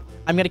 Yellow,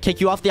 I'm gonna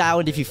kick you off the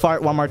island if you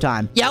fart one more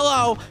time.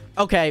 Yellow.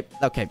 Okay,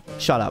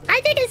 shut up.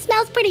 I think it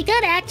smells pretty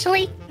good,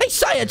 actually. Hey,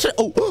 Cyan,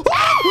 oh.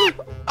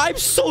 I'm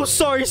so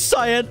sorry,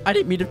 Cyan. I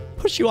didn't mean to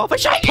push you off. I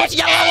should have pushed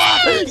Yellow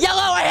off.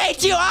 Yellow, I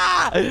hate you.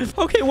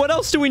 Okay, what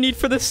else do we need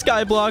for this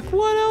Skyblock?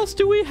 What else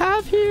do we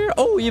have here?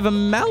 Oh, we have a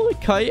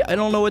malachite. I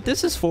don't know what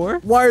this is for.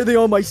 Why are they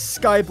on my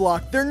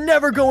Skyblock? They're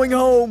never going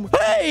home.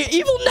 Hey,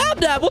 evil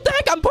Nab, what the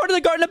heck? I'm part of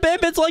the Garden of Bam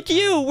like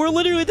you. We're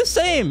literally the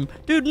same.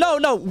 Dude,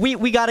 no.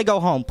 We gotta go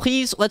home.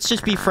 Please, let's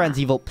just be friends,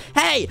 evil.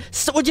 Hey,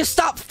 so would you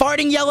stop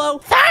farting, Yellow?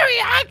 Sorry,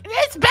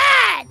 it's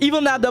bad.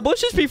 Evil Nab,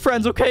 let's just be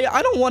friends, okay?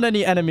 I don't want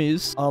any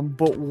enemies.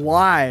 But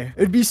why?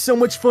 It'd be so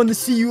much fun to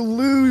see you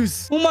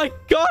lose. Oh my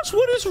gosh,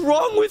 what is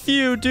wrong with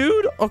you,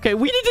 dude? Okay,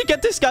 we need to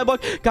get this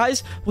Skyblock.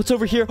 Guys, what's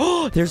over here?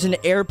 Oh, there's an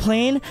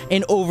airplane.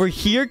 And over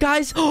here,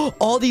 guys,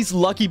 all these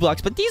lucky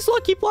blocks. But these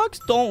lucky blocks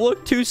don't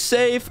look too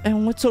safe.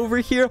 And what's over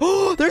here?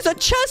 Oh, there's a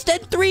chest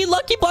and 3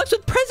 lucky blocks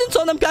with presents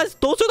on them, guys.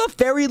 Those are the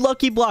very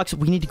lucky blocks.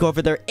 We need to go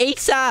over there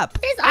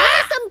ASAP. There's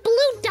awesome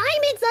blue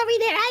diamonds over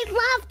there. I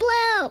love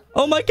blue.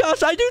 Oh my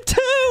gosh, I do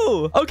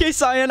too. Okay,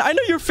 Cyan, I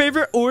know your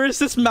favorite ore is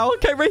this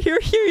malachite right here.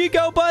 Here you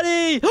go,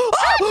 buddy. Oh,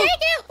 thank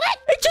you. What?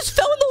 It just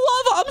fell in the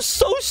lava. I'm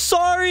so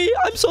sorry.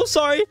 No.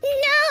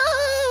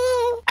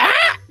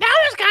 That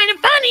was kind of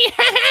funny.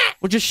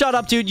 Well, just shut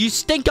up, dude. You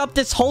stink up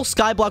this whole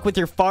Skyblock with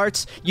your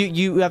farts.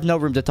 You have no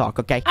room to talk,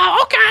 okay? Oh,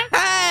 okay.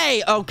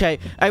 Hey, okay.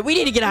 All right, we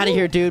need to get out of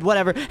here, dude.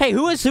 Whatever. Hey,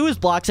 who is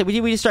blocks? We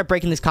need to start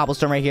breaking this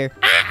cobblestone right here.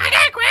 I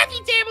got a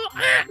crafting table.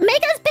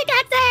 Make us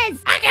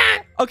pickaxes. I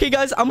Okay,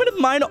 guys, I'm gonna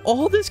mine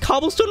all this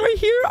cobblestone right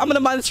here. I'm gonna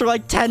mine this for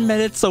like 10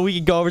 minutes so we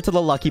can go over to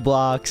the lucky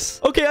blocks.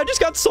 Okay, I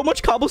just got so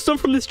much cobblestone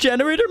from this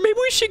generator. Maybe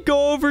we should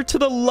go over to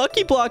the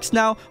lucky blocks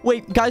now.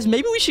 Wait, guys,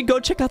 maybe we should go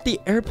check out the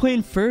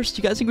airplane first.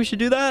 You guys think we should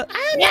do that?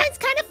 I don't know, it's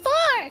kind of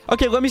far.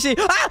 Okay, let me see.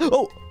 Ah!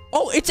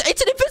 Oh, it's an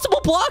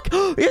invisible block.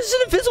 It's an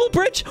invisible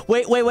bridge.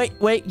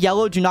 Wait.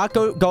 Yellow, do not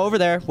go over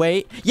there.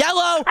 Wait.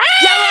 Yellow!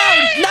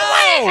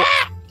 No!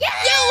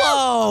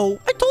 Yellow!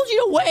 I told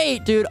you to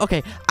wait, dude.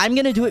 Okay, I'm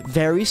gonna do it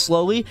very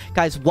slowly.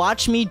 Guys,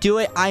 watch me do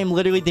it. I am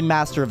literally the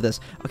master of this.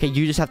 Okay,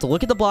 you just have to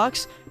look at the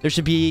blocks. There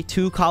should be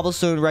 2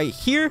 cobblestone right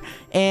here.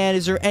 And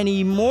is there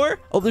any more?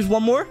 Oh, there's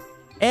one more.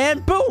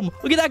 And boom!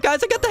 Look at that,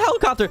 guys. I got the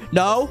helicopter.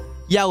 No,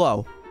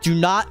 Yellow. Do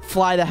not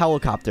fly the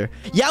helicopter.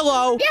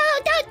 Yellow! No,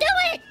 don't do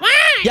it.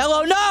 Why?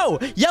 Yellow, no!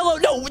 Yellow,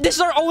 no! This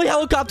is our only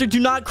helicopter.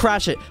 Do not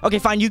crash it. Okay,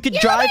 fine. You can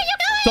drive.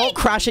 Don't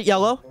crash it,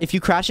 Yellow. If you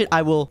crash it,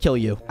 I will kill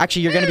you.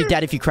 Actually, you're gonna be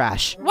dead if you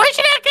crash. Where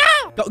should I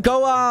go?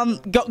 Go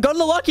to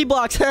the lucky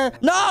blocks.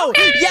 No!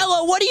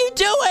 Yellow, what are you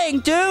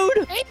doing,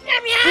 dude? Hey,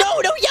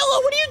 Yellow. No,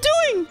 Yellow, what are you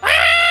doing?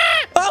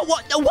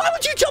 Why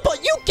would you jump on?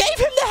 You gave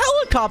him the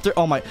helicopter.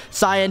 Oh my,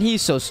 Cyan,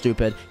 he's so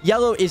stupid.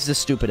 Yellow is the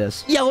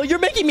stupidest. Yellow, you're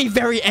making me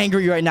very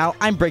angry right now.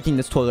 I'm breaking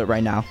this toilet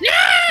right now. No!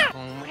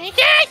 Oh my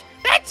gosh!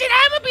 That's it.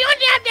 I'm gonna be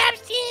on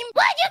Dab's team.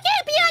 What? You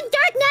can't be on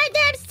Dark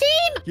Nadab's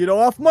team. Get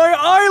off my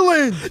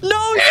island!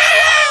 No,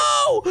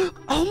 Yellow!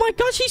 Oh my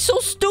gosh, he's so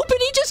stupid.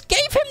 He just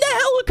gave him the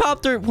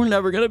helicopter. We're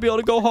never gonna be able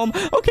to go home.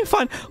 Okay,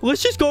 fine.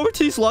 Let's just go over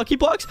to these lucky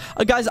blocks.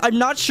 Guys, I'm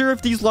not sure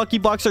if these lucky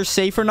blocks are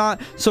safe or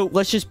not, so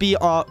let's just be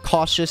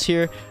cautious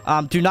here.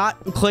 Do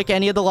not click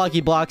any of the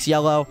lucky blocks,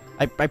 Yellow.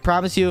 I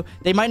promise you,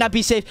 they might not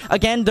be safe.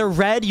 Again, they're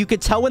red. You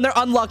could tell when they're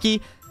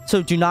unlucky,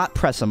 so do not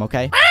press them,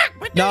 okay?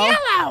 But they're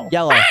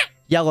yellow.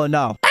 Yellow,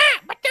 no.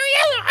 But they're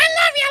yellow. I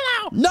love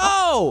yellow.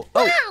 No!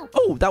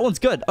 Oh, that one's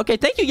good. Okay,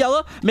 thank you,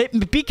 Yellow.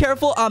 Be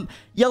careful.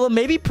 Yellow,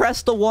 maybe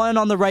press the one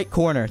on the right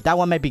corner. That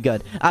one might be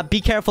good.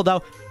 Be careful,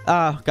 though.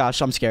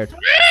 Gosh, I'm scared.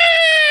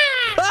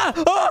 I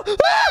want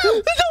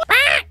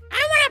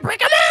to break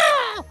them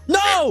all.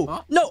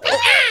 No!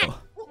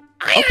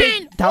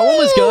 Okay, that one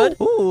was good.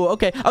 Ooh,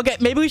 okay. Okay,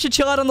 maybe we should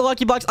chill out on the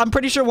lucky blocks. I'm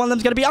pretty sure one of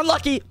them's gonna be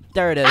unlucky.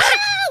 There it is.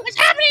 What's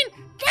happening?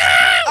 Go!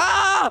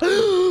 Ah!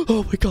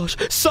 Oh my gosh.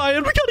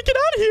 Cyan, we gotta get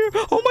out of here.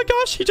 Oh my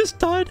gosh, he just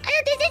died.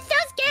 This is so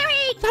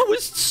scary. That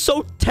was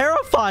so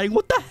terrifying.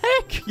 What the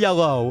heck,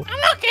 Yellow?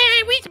 I'm okay.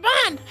 I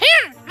respawned.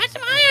 Here, have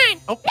some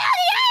iron. No, the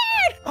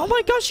iron. Oh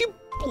my gosh, you...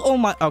 Oh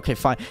my... Okay,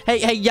 fine.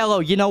 Hey, Yellow,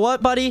 you know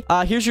what, buddy?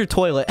 Here's your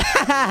toilet.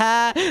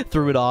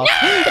 Threw it off.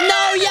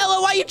 No,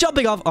 Yellow, why are you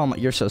jumping off? Oh my...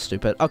 You're so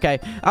stupid. Okay,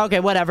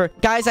 whatever.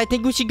 Guys, I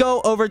think we should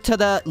go over to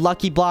the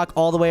lucky block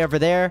all the way over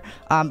there.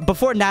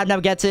 Before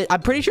Nab gets it,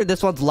 I'm pretty sure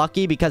this one's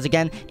lucky because,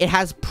 again, it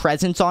has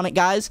presents on it,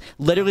 guys.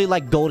 Literally,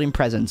 like, golden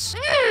presents.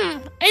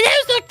 And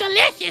those look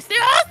delicious.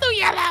 They're also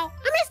yellow. I'm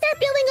gonna start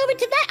building over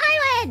to that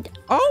island.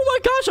 Oh my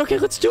gosh. Okay,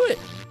 let's do it.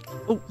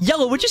 Oh,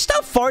 Yellow, would you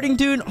stop farting,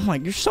 dude? Oh my...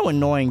 You're so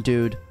annoying,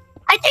 dude.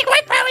 I think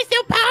my power is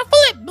so powerful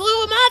it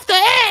blew him off the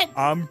head.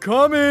 I'm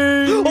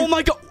coming! Oh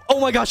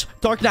my gosh.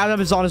 Dark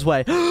Adam is on his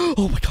way.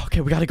 Oh my god.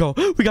 Okay, we gotta go.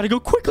 We gotta go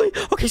quickly.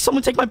 Okay,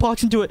 someone take my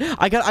box and do it.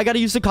 I gotta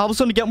use the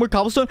cobblestone to get more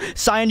cobblestone.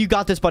 Cyan, you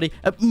got this, buddy.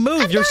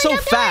 Move. You're so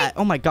fat.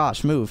 Oh my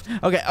gosh, move.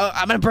 Okay,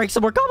 I'm gonna break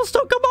some more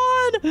cobblestone. Come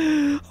on.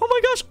 Oh my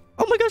gosh.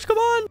 Come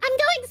on. I'm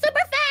going super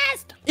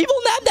fast. Evil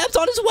Nab's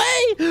on his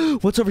way.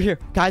 What's over here?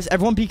 Guys,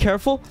 everyone be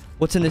careful.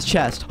 What's in this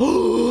chest?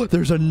 Oh,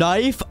 there's a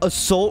knife,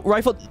 assault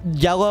rifle.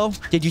 Yellow,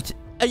 did you...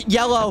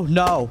 Yellow,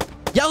 no.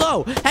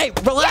 Yellow, hey,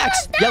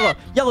 relax.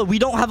 Yellow, we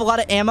don't have a lot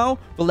of ammo.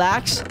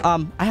 Relax.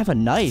 I have a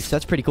knife.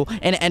 That's pretty cool.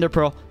 And an ender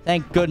pearl.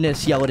 Thank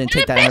goodness Yellow didn't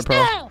take that ender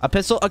pearl. A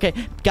pistol? Okay,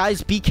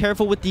 guys, be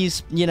careful with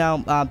these, you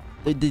know,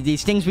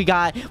 these things we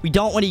got. We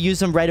don't want to use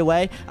them right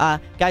away.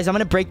 Guys, I'm going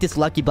to break this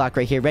lucky block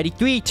right here. Ready?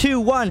 3, 2,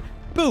 1.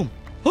 Boom.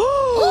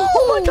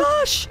 Oh my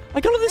gosh. I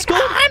got all this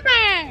gold.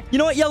 Armor. You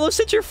know what, Yellow?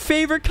 Since your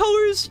favorite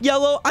color is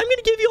yellow, I'm going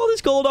to give you all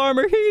this gold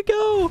armor. Here you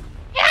go.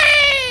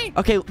 Yay!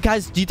 Okay,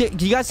 guys, do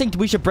you guys think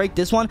we should break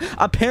this one?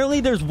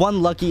 Apparently, there's one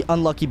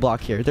unlucky block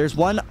here. There's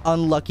one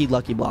unlucky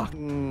block.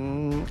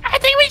 I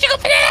think we should go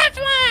for the last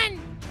one.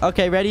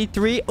 Okay, ready?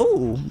 3.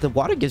 Oh, the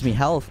water gives me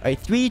health. All right,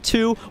 3,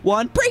 2,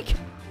 1, break.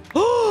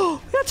 Oh,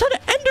 we got a ton of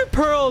ender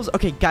pearls.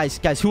 Okay, guys,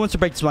 who wants to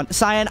break this one?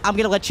 Cyan, I'm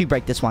going to let you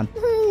break this one.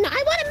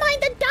 I want to mine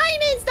the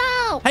diamonds,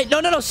 though. Hey,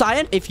 no,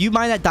 Cyan. If you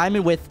mine that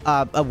diamond with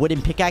a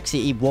wooden pickaxe,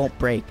 it won't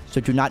break.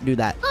 So do not do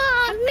that.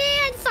 Oh,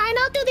 man. Fine,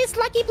 I'll do this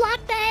lucky block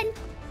then.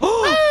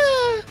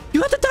 Oh,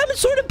 you got the diamond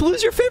sword and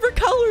blue's your favorite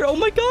color. Oh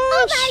my gosh.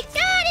 Oh my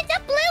god, it's a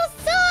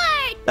blue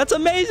sword. That's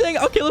amazing.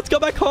 Okay, let's go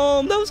back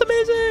home. That was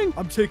amazing.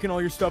 I'm taking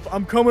all your stuff.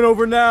 I'm coming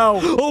over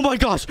now. Oh my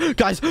gosh.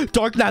 Guys,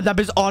 Dark Nab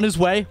is on his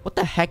way. What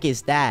the heck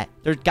is that?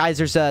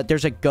 There's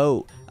a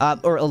goat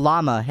or a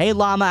llama. Hey,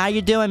 llama, how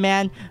you doing,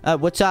 man?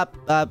 What's up?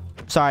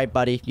 Sorry,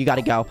 buddy. You got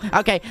to go.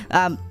 Okay,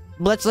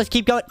 let's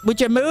keep going. Would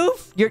you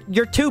move?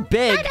 You're too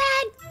big. My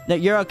bad. No,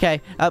 you're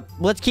okay.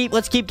 Let's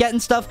keep getting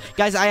stuff.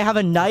 Guys, I have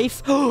a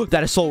knife.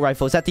 That assault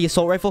rifle. Is that the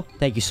assault rifle?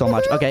 Thank you so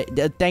much. Okay,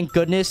 thank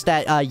goodness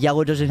that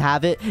Yellow doesn't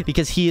have it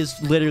because he is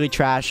literally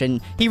trash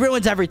and he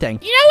ruins everything.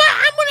 You know what?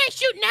 I'm gonna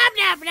shoot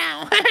Nab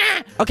now.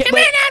 Okay, Come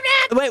wait. here,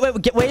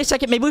 Nab. Wait a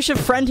second. Maybe we should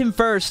friend him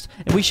first.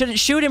 And we shouldn't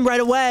shoot him right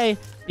away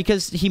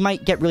because he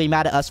might get really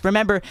mad at us.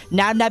 Remember,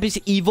 Nab is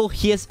evil.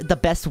 He has the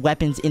best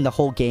weapons in the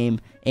whole game,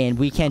 and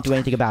we can't do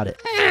anything about it.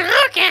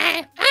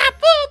 Okay.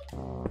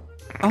 Boop.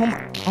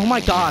 Oh my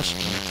gosh.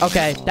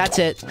 Okay, that's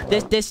it.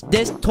 This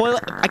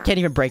toilet, I can't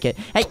even break it.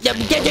 Hey,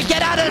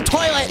 get out of the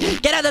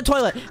toilet! Get out of the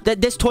toilet!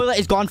 This toilet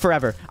is gone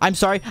forever. I'm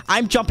sorry.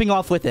 I'm jumping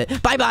off with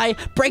it. Bye-bye.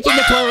 Breaking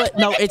the toilet.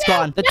 No, it's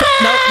gone.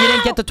 No, you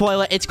didn't get the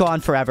toilet. It's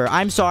gone forever.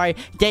 I'm sorry.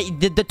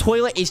 The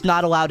toilet is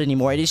not allowed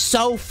anymore. It is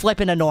so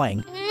flippin'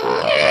 annoying.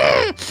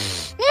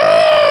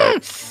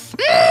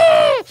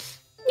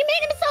 You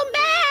made him so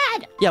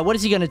mad! Yeah, what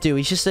is he gonna do?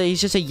 He's just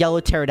a yellow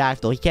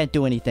pterodactyl. He can't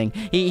do anything.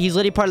 He's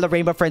literally part of the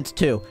Rainbow Friends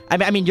too.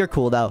 I mean, you're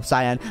cool though,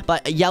 Cyan.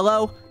 But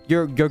Yellow,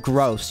 you're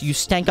gross. You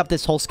stank up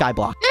this whole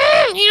Skyblock.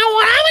 You know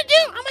what I'm gonna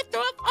do? I'm gonna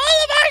throw up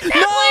all of our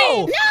saplings.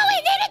 No! No, he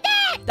needed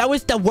that! That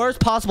was the worst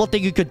possible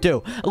thing you could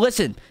do.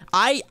 Listen,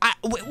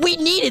 we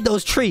needed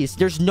those trees.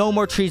 There's no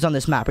more trees on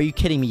this map. Are you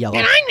kidding me, Yellow?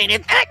 And I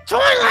needed that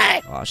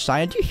toilet. Oh,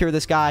 Cyan, do you hear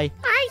this guy?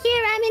 I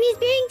hear him and he's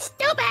being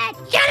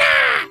stupid! Shut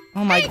up.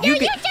 Oh my, Hey, no, you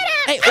shut up!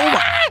 Hey,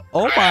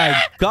 oh my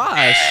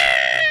gosh.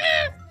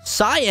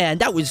 Cyan,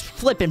 that was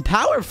flippin'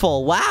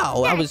 powerful.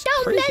 Wow, that was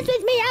Don't crazy. mess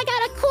with me! I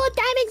got a cool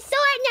diamond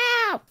sword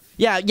now!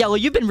 Yeah, Yellow,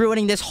 you've been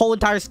ruining this whole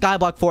entire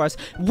Skyblock for us.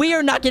 We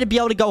are not going to be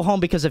able to go home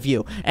because of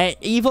you. And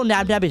Evil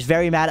Nab is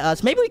very mad at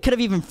us. Maybe we could have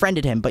even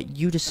friended him, but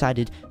you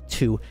decided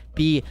to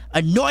be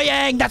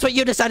annoying. That's what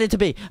you decided to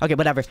be. Okay,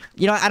 whatever.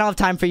 You know what? I don't have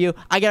time for you.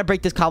 I got to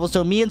break this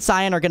cobblestone. Me and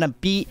Cyan are going to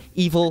beat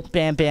Evil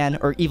Ban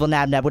or Evil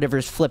Nab, whatever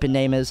his flipping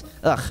name is.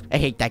 Ugh, I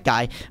hate that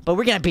guy. But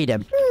we're going to beat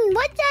him.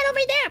 What's that over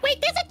there? Wait,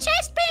 there's a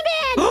chest,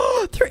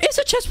 Ban! There is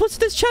a chest. What's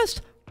this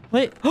chest?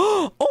 Wait.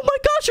 Oh my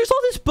gosh, there's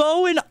all this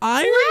bow and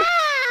iron. Wow!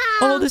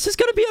 Oh, this is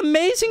gonna be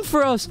amazing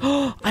for us.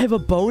 I have a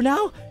bow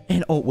now.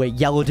 And oh wait,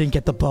 Yellow didn't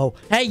get the bow.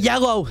 Hey,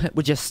 Yellow,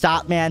 would you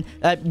stop, man?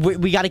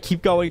 We gotta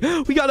keep going.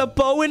 We got a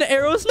bow and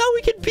arrows. Now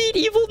we can beat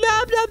Evil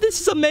Nab.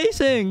 This is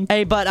amazing.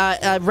 Hey,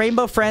 but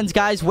Rainbow friends,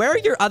 guys, where are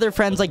your other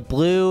friends like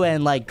Blue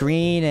and like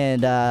Green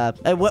and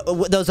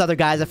those other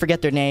guys? I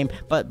forget their name.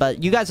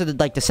 But you guys are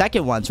like the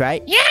second ones,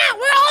 right? Yeah,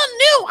 we're all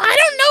new. I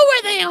don't know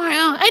where they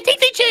are. I think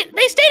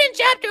they stayed in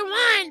chapter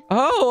 1.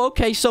 Oh,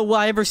 okay. So will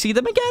I ever see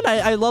them again?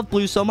 I love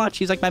Blue so much.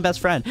 He's like my best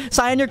friend.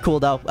 Cyan, you're cool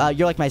though.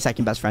 You're like my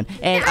second best friend.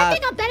 And I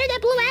think I'm better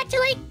than Blue,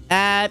 actually.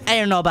 I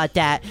don't know about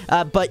that.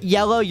 But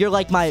Yellow, you're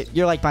like my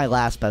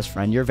last best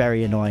friend. You're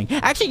very annoying.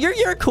 Actually,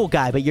 you're a cool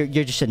guy, but you're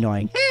just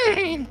annoying.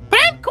 But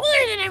I'm cooler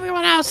than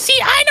everyone else. See,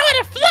 I know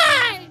how to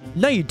fly.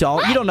 No, you don't.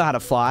 What? You don't know how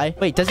to fly.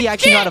 Wait, does he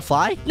actually know how to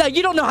fly? No,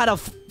 you don't know how to.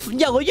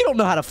 Yellow, you don't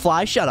know how to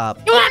fly. Shut up.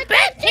 You want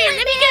bet? Here,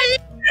 let me get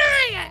it.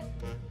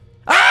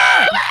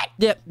 Ah!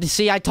 Yeah,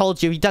 see, I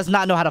told you. He does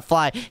not know how to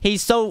fly.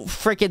 He's so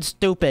freaking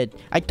stupid.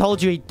 I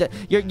told you.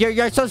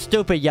 You're so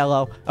stupid,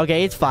 Yellow.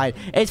 Okay, it's fine.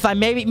 It's fine.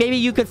 Maybe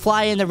you could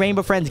fly in the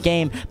Rainbow Friends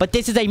game, but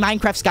this is a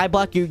Minecraft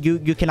Skyblock.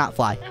 You cannot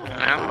fly.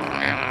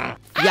 Yeah.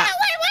 Why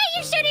are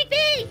you shooting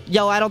me?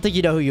 Yo, I don't think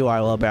you know who you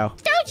are, little bro.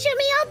 Don't shoot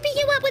me. I'll beat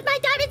you up with my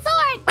diamond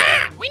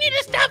sword. We need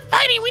to stop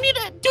fighting. We need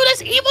to do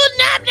this evil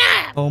Nab.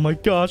 Oh my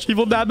gosh,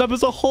 Evil Nab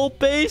is a whole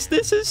base.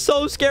 This is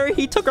so scary.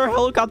 He took our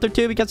helicopter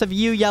too because of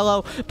you,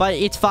 Yellow. But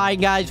it's fine,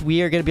 guys.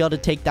 We are gonna be able to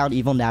take down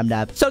Evil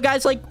Nab. So,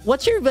 guys, like,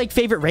 what's your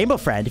favorite Rainbow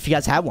friend if you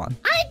guys have one?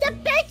 I'm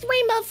the best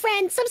rainbow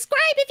friend. Subscribe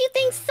if you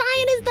think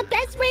Cyan is the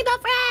best rainbow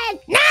friend.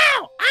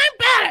 No, I'm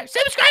better.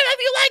 Subscribe if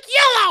you like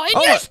Yellow, and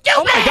you're stupid.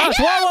 Oh my gosh!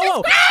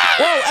 Whoa!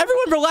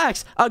 Everyone,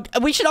 relax.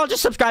 We should all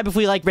just subscribe if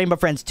we like Rainbow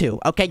Friends 2.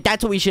 Okay,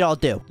 that's what we should all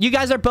do. You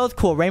guys are both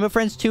cool. Rainbow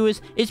Friends 2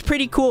 is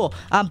pretty cool.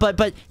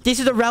 But this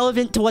is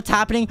irrelevant to what's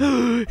happening.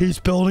 He's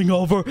building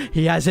over.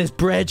 He has his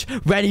bridge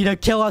ready to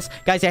kill us,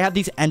 guys. I have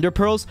these Ender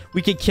pearls.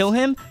 We could kill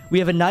him. We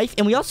have a knife,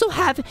 and we also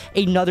have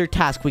another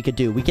task we could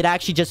do. We could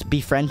actually just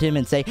befriend him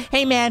and say,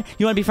 "Hey, man,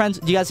 you want to be friends?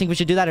 Do you guys think we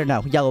should do that or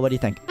no?" Yellow, what do you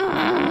think?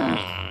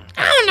 I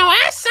don't know.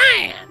 Ask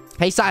Cyan.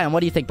 Hey, Cyan,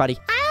 what do you think, buddy?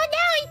 I don't know.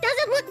 He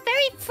doesn't look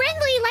very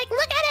friendly. Like,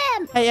 look at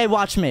him. Hey,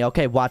 watch me.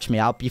 Okay, watch me.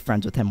 I'll be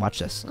friends with him. Watch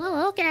this.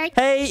 Oh, okay.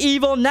 Hey,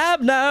 Evil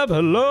Nab,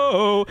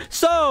 hello.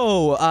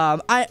 So,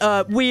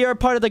 we are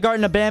part of the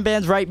Garden of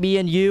Banbans, right? Me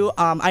and you.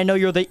 I know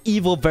you're the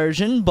evil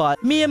version,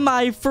 but me and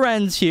my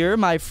friends here,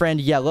 my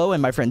friend Yellow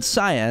and my friend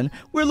Cyan,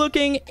 we're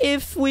looking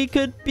if we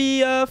could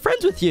be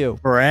friends with you.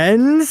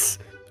 Friends?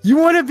 You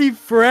want to be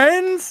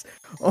friends?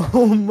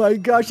 Oh my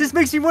gosh, this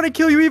makes me want to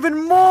kill you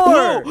even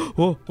more!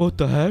 Whoa, what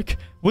the heck?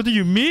 What do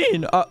you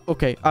mean?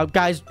 Okay,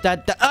 guys,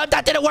 that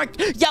didn't work.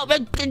 Yo,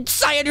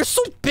 Cyan, you're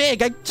so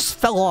big. I just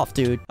fell off,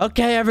 dude.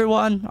 Okay,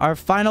 everyone, our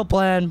final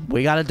plan.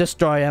 We gotta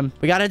destroy him.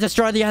 We gotta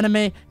destroy the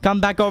enemy. Come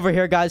back over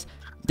here, guys.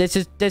 This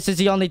is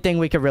the only thing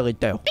we could really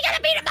do. We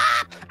gotta beat him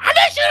up. I'm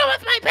gonna shoot him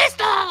with my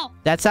pistol.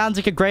 That sounds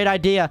like a great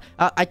idea.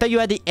 I thought you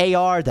had the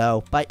AR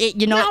though, but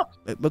you know.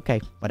 No. Okay,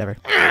 whatever.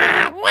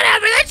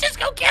 Whatever. Let's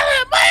Go kill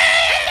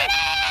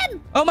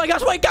him! Oh my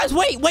gosh, wait, guys,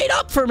 wait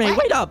up for me.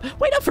 Wait up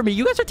for me.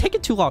 You guys are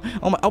taking too long.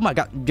 Oh my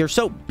god, you're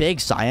so big,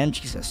 Cyan.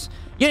 Jesus.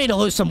 You need to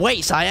lose some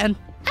weight, Cyan.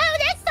 Oh,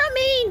 that's so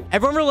mean.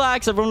 Everyone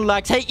relax,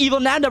 Hey, Evil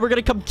Nanda, we're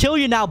gonna come kill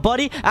you now,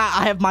 buddy.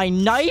 I have my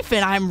knife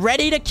and I'm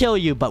ready to kill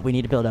you, but we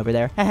need to build over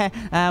there.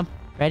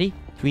 Ready?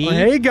 3,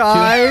 Hey,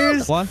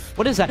 guys. 2, 1.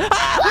 What is that?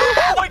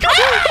 Oh my god!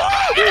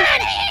 Get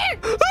out of here!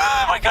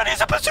 Oh my god,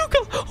 he's a bazooka!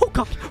 Oh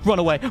god, run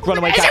away, Is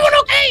guys. everyone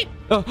okay?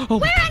 Oh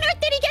Where on earth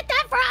did he get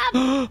that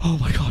from? Oh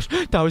my gosh,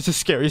 that was the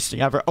scariest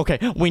thing ever. Okay,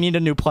 we need a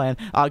new plan.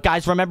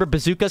 Guys, remember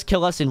bazookas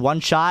kill us in one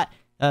shot?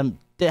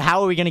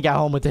 How are we gonna get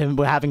home with him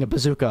having a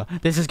bazooka?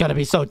 This is gonna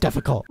be so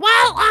difficult.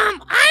 Well,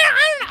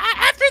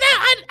 after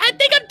that, I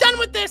think I'm done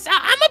with this.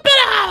 I'm a build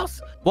a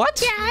house.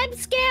 What? Yeah, I'm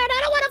scared. I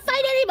don't want to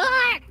fight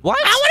anymore. What?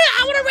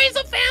 I wanna raise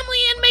a family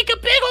and make a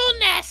big old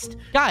nest.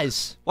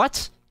 Guys,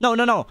 what?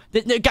 No.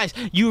 Guys,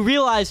 you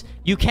realize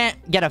you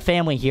can't get a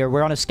family here.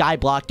 We're on a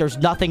skyblock. There's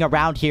nothing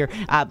around here.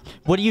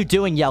 What are you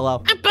doing,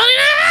 Yellow? I'm building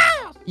a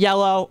house.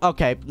 Yellow,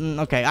 okay.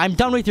 I'm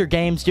done with your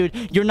games, dude.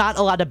 You're not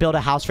allowed to build a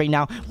house right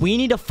now. We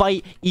need to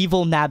fight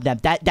Evil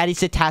Nabnab. That is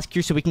the task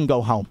here, so we can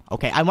go home.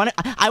 Okay, I want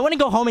to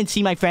go home and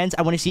see my friends.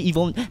 I want to see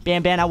Evil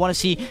Ban. I want to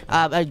see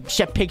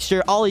Chef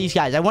Pigster, all of these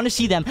guys. I want to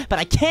see them, but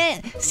I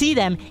can't see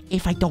them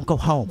if I don't go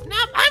home. No,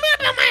 I'm gonna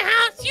build my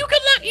house. You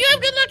good luck. You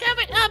have good luck. Have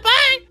it.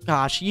 Bye.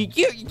 Gosh,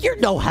 you're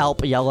no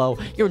help, Yellow.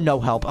 You're no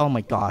help. Oh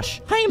my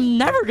gosh. I am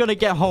never gonna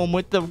get home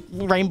with the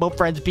rainbow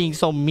friends being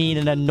so mean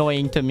and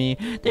annoying to me.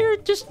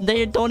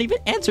 They don't even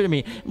answer to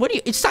me.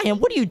 Cyan,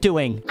 what are you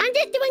doing? I'm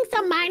just doing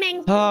some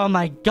mining. Oh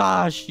my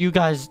gosh, you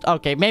guys.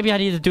 Okay, maybe I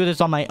need to do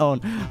this on my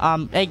own.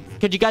 Hey,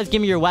 could you guys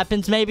give me your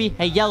weapons maybe?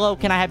 Hey, Yellow,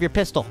 can I have your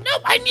pistol?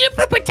 Nope, I need it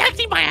for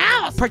protecting my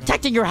house.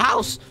 Protecting your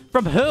house?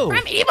 From who?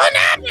 From Evil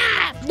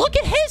Nabnab. Look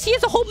at his. He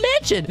has a whole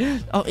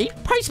mansion. Oh, he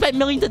probably spent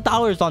millions of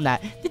dollars on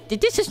that.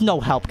 This is no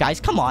help,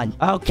 guys. Come on.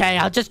 Okay,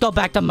 I'll just go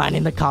back to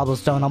mining the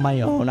cobblestone on my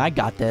own. I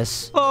got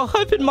this. Oh,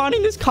 I've been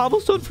mining this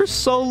cobblestone for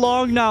so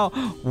long now.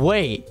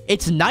 Wait,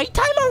 it's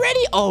nighttime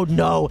already? Oh,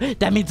 no.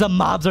 That means the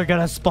mobs are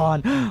gonna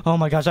spawn. Oh,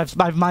 my gosh.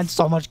 I've mined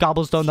so much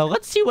cobblestone, though.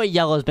 Let's see what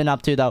Yellow's been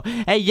up to, though.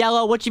 Hey,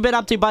 Yellow, what you been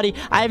up to, buddy?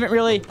 I haven't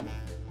really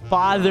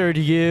bothered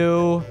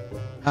you.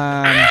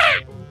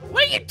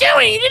 What are you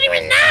doing? You didn't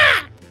even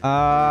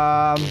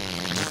knock.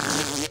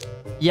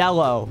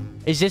 Yellow,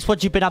 is this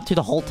what you've been up to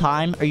the whole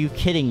time? Are you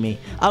kidding me?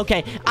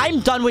 Okay,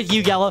 I'm done with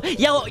you, Yellow.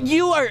 Yellow,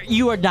 you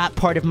are not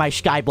part of my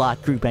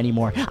Skyblock group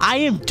anymore. I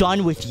am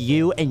done with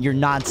you and your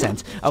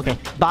nonsense. Okay,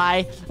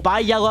 bye.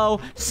 Bye,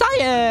 Yellow.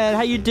 Cyan,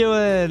 how you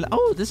doing?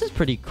 Oh, this is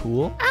pretty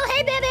cool. Oh,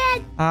 hey, baby.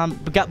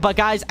 But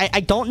guys,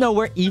 I don't know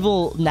where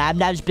Evil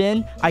Nabnab's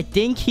been. I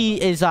think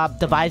he is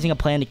devising a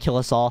plan to kill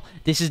us all.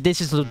 This is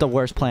the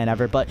worst plan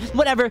ever, but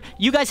whatever.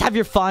 You guys have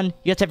your fun.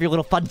 You guys have your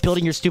little fun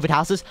building your stupid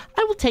houses.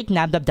 I will take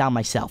Nabnab down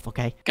myself,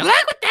 okay? Good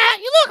luck with that.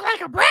 You look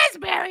like a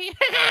raspberry.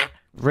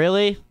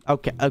 Really?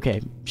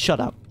 Okay. Shut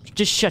up.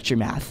 Just shut your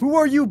mouth. Who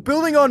are you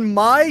building on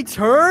my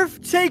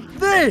turf? Take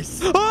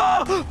this!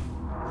 Oh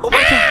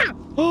my god!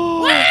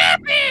 What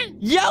happened?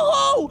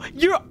 Yellow!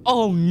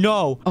 Oh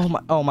no!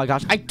 Oh my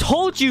gosh! I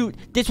told you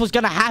this was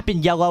gonna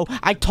happen, Yellow.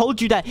 I told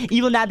you that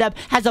Evil Nabnab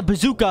has a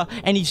bazooka,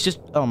 and he's just.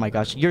 Oh my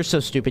gosh! You're so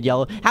stupid,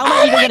 Yellow. How am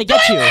I even gonna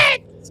get you?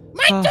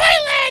 My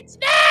toilets!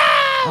 No!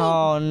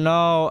 Oh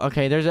no.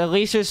 Okay,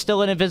 there's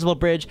still an invisible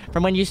bridge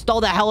from when you stole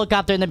that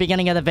helicopter in the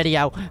beginning of the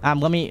video.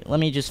 Let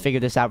me just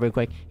figure this out real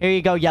quick. Here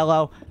you go,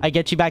 Yellow. I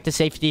get you back to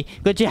safety.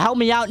 Could you help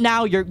me out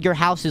now? Your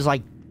house is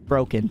like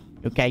broken.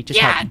 Okay, just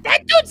help me.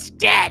 That dude's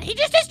dead. He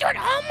just destroyed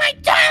all my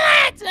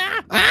toilets.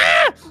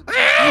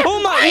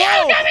 Oh my!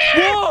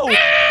 Whoa!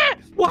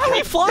 Why are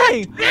we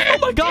flying? Oh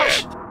my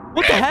gosh!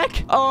 What the heck?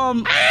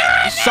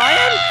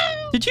 Cyan?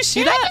 Did you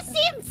see that? Did I just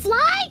see him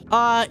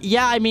fly?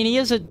 Yeah, I mean, he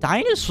is a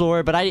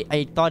dinosaur, but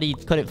I thought he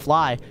couldn't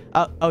fly.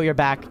 Oh, you're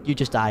back. You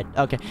just died.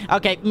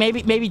 Okay,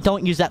 maybe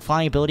don't use that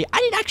flying ability. I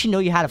didn't actually know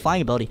you had a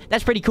flying ability.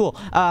 That's pretty cool.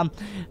 I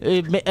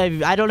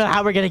don't know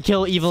how we're gonna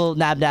kill Evil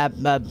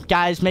Nabnab.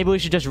 Guys, maybe we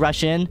should just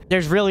rush in.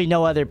 There's really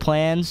no other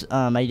plans.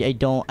 I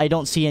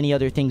don't see any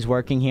other things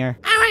working here.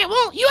 All right,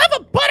 well, you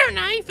have a butter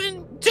knife,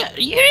 and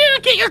you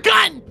get your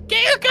gun.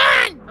 Get your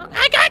gun.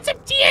 I got some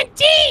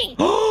TNT.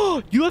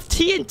 Oh, you have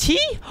TNT?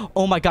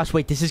 Oh my gosh,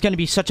 wait, this is gonna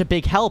be such a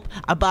big help.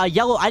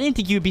 Yellow, I didn't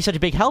think you would be such a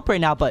big help right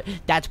now, but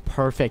that's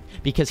perfect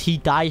because he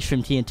dies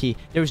from TNT.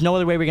 There was no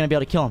other way we're gonna be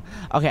able to kill him.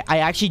 Okay, I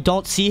actually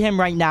don't see him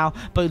right now,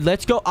 but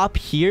let's go up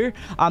here.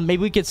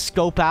 Maybe we could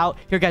scope out.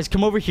 Here, guys,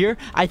 come over here.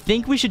 I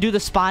think we should do the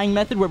spying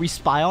method where we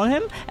spy on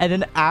him, and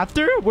then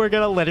after, we're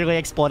gonna literally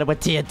explode it with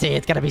TNT.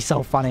 It's gonna be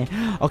so funny.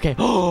 Okay,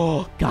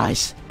 oh,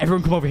 guys,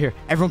 everyone come over here.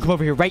 Everyone come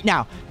over here right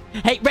now.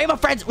 Hey, Rainbow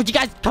friends, would you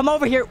guys come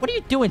over here? What are you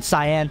doing,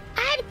 Cyan?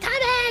 I'm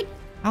coming.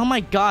 Oh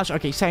my gosh.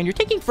 Okay, Cyan, you're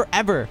taking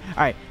forever.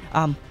 All right,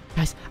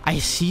 guys, I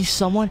see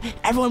someone.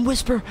 Everyone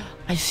whisper.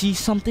 I see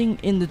something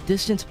in the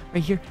distance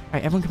right here. All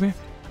right, everyone come here.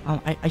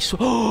 I saw.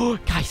 Oh,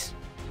 guys.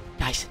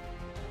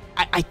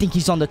 I think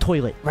he's on the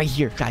toilet right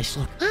here, guys.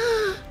 Look.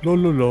 La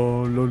la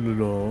la la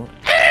la la.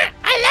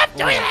 I left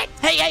toilet.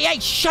 Hey,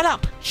 shut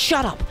up.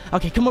 Shut up.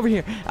 Okay, come over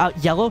here.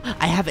 Yellow,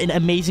 I have an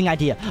amazing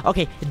idea.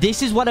 Okay,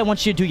 this is what I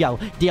want you to do, Yellow.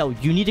 Yellow,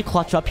 you need to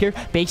clutch up here.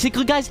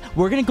 Basically, guys,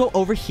 we're going to go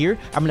over here.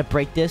 I'm going to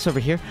break this over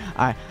here.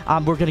 All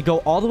right, we're going to go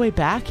all the way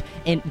back.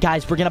 And,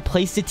 guys, we're going to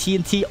place the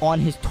TNT on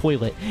his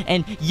toilet.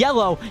 And,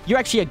 Yellow, you're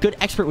actually a good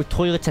expert with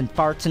toilets and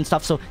farts and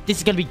stuff, so this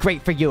is going to be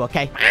great for you,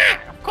 okay?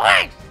 Of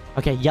course.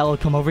 Okay, Yellow,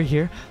 come over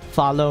here.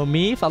 Follow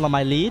me. Follow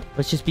my lead.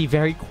 Let's just be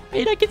very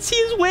quiet. I can see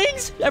his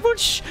wings. Everyone,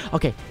 shh.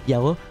 Okay,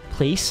 Yellow,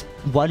 place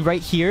one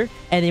right here,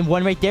 and then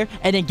one right there,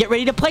 and then get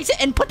ready to place it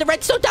and put the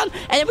redstone down,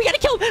 and then we gotta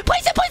kill him.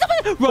 Place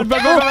it. Run.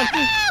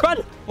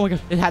 Run. Oh my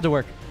god, it had to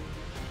work.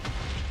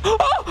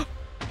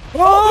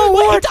 Oh,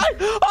 wait, he died.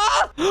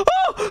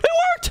 Oh, it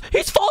worked.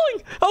 He's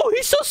falling. Oh,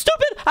 he's so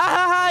stupid.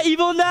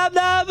 Evil Nab.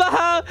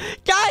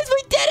 Guys,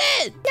 we did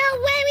it.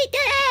 No way we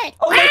did it!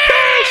 Oh my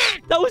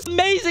gosh! That was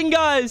amazing,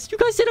 guys! You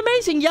guys did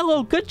amazing!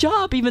 Yellow, good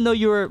job, even though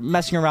you were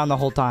messing around the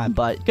whole time,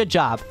 but good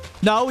job.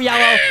 No,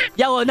 Yellow!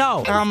 Yellow,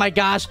 no! Oh my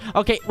gosh.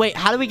 Okay, wait,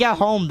 how do we get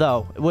home,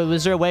 though?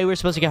 Was there a way we were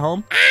supposed to get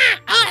home?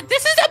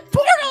 This is a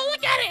portal!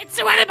 Look at it! It's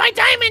surrounded by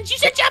diamonds! You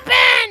should jump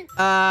in!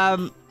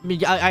 All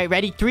right,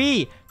 ready?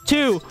 3,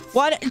 2,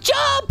 1,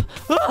 jump!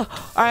 All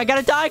right, I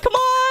gotta die. Come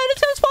on!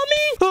 It's gonna spawn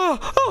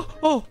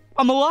me!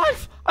 I'm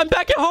alive! I'm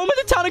back at home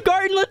in the town of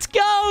Garden. Let's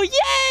go!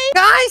 Yay!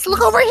 Guys,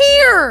 look over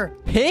here.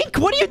 Pink,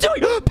 what are you doing?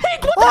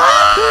 Pink, what the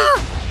heck?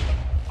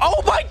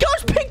 Oh my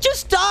gosh, Pink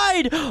just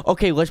died.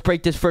 Okay, let's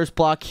break this first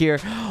block here.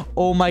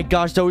 Oh my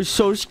gosh, that was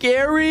so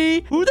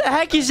scary. Who the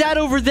heck is that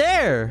over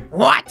there?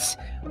 What?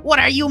 What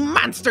are you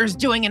monsters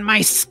doing in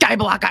my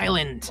Skyblock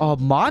island?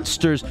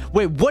 Monsters?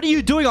 Wait, what are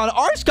you doing on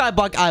our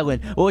Skyblock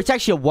island? Well, it's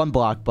actually a 1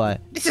 block,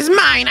 but... This is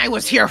mine. I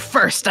was here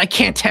first. I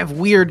can't have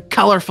weird,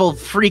 colorful,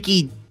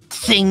 freaky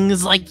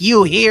things like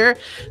you here.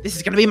 This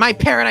is gonna be my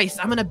paradise.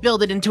 I'm gonna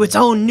build it into its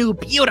own new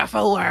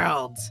beautiful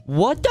world.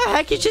 What the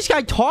heck is this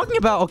guy talking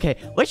about? Okay,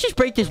 let's just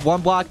break this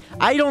 1 block.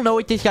 I don't know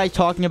what this guy's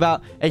talking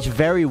about. It's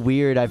very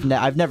weird.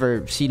 I've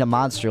never seen a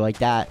monster like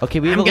that. Okay,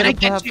 we have a little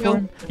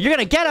platform. You're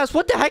gonna get us?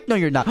 What the heck? No,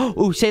 you're not.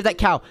 Oh, save that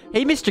cow.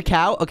 Hey, Mr.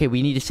 Cow. Okay,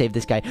 we need to save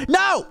this guy.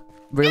 No!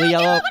 Really,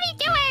 Yellow? What are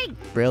you doing?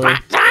 Really?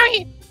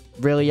 Sorry.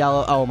 Really,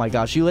 Yellow? Oh my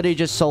gosh, you literally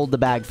just sold the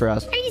bag for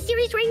us. Are you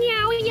serious right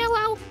now,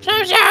 Yellow?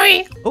 So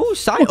sorry. Oh,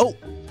 sorry. Oh,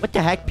 what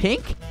the heck,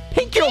 Pink?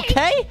 Pink, you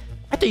okay?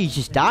 I thought you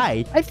just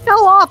died. I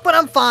fell off, but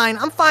I'm fine.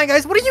 I'm fine,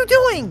 guys. What are you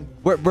doing?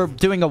 We're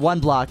doing a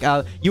 1 block.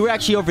 You were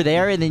actually over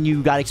there, and then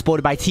you got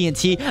exploded by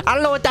TNT. I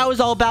don't know what that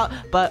was all about,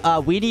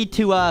 but we need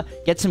to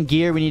get some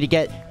gear. We need to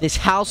get this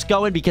house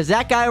going, because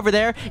that guy over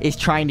there is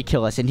trying to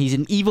kill us, and he's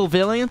an evil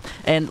villain.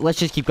 And let's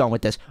just keep going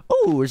with this.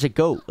 Oh, there's a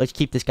goat. Let's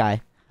keep this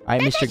guy. All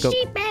right, That's Mr. a Goat.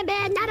 sheep, man,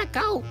 not a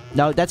goat.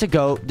 No, that's a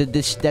goat.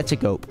 That's a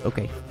goat.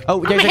 Okay.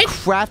 Oh, there's a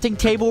crafting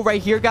table right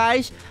here,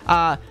 guys.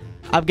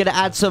 I'm gonna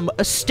add some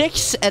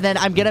sticks, and then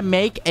I'm gonna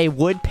make a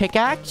wood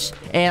pickaxe,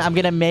 and I'm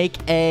gonna make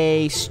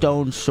a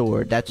stone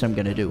sword. That's what I'm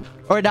gonna do.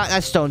 Or not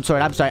a stone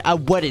sword. I'm sorry, a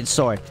wooden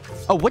sword.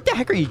 Oh, what the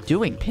heck are you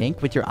doing,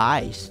 Pink, with your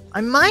eyes?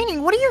 I'm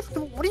mining. What are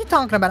you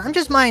talking about? I'm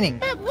just mining.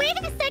 Wait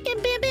a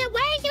second, Bam.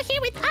 Why are you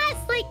here with us?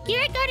 Like,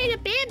 you're a Garden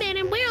of Bam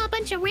and we're all a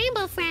bunch of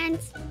rainbow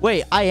friends.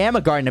 Wait, I am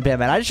a Garden of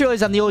Bam. I just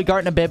realized I'm the only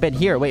Garden of Bam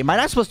here. Wait, am I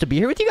not supposed to be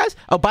here with you guys?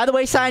 Oh, by the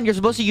way, Cyan, you're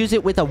supposed to use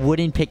it with a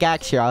wooden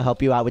pickaxe. Here, I'll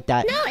help you out with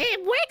that. No,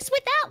 it works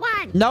without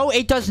one. No,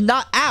 it does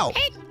not. Ow!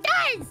 It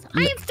does.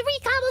 I have 3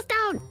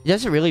 cobblestone.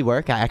 Does it really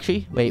work,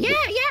 actually? Wait. Yeah.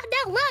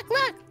 No,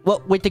 look.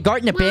 Well, with the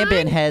Garden of Bam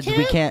 1, heads, 2,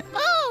 we can't...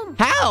 Boom.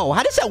 How?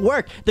 How does that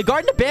work? The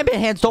Garden of Bam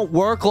hands don't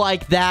work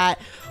like that.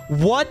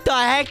 What the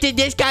heck did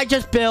this guy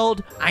just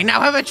build? I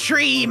now have a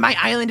tree. My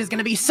island is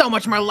gonna be so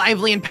much more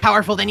lively and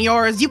powerful than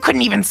yours. You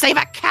couldn't even save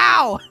a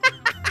cow.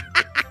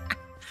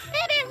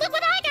 Bam, look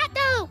what I got,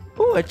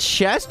 though. Ooh, a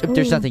chest?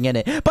 There's nothing in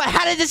it. But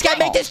how did this guy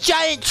make this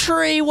giant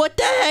tree? What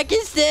the heck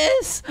is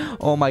this?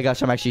 Oh my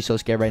gosh, I'm actually so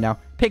scared right now.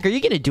 Pink, are you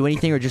gonna do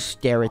anything or just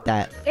stare at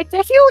that? It's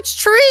a huge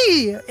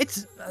tree.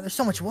 It's there's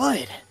so much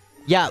wood.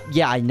 Yeah,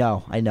 I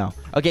know.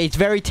 Okay, it's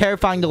very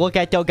terrifying to look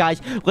at, though,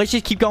 guys. Let's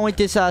just keep going with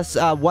this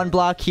 1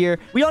 block here.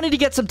 We all need to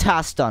get some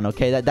tasks done,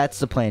 okay? That's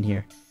the plan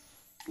here.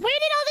 Where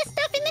did all this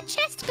stuff in the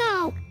chest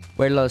go?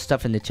 Where did all the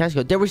stuff in the chest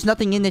go? There was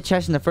nothing in the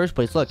chest in the first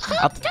place. Look. Who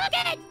took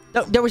it?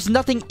 No, there was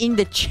nothing in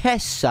the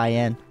chest,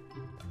 Cyan.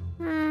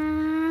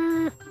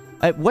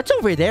 What's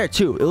over there,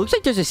 too? It looks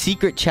like there's a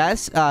secret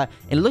chest, and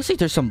it looks like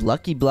there's some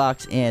lucky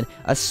blocks and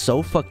a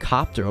sofa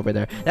copter over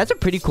there. That's a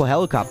pretty cool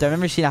helicopter. I've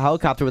never seen a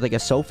helicopter with, like, a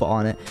sofa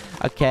on it.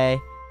 Okay.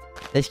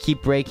 Let's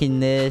keep breaking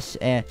this.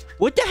 And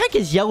what the heck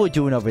is Yellow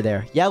doing over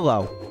there?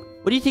 Yellow,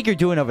 what do you think you're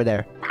doing over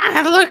there?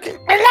 Look, it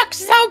looks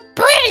so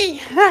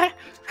pretty.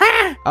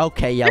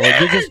 Okay, Yellow,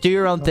 you just do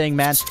your own thing,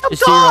 man.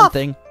 Just do your own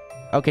thing.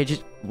 Okay,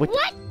 just...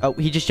 What? Oh,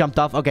 he just jumped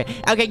off. Okay,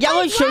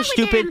 Yellow's so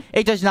stupid.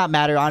 It does not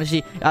matter,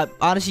 honestly.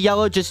 Honestly,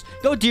 Yellow, just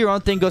go do your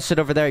own thing. Go sit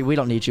over there. We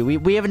don't need you.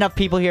 We have enough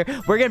people here.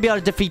 We're gonna be able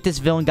to defeat this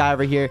villain guy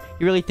over here.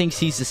 He really thinks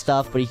he's the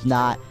stuff, but he's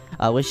not.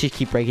 Let's just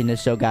keep breaking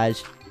this,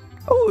 guys.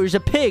 Oh, there's a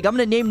pig. I'm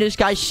gonna name this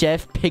guy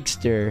Chef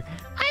Pigster.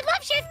 I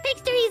love Chef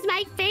Pigster. He's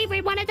my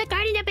favorite. One of the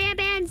Garden of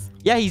Bam.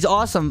 Yeah, he's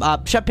awesome.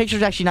 Chef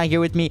Picture's actually not here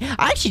with me.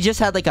 I actually just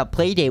had like a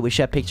play date with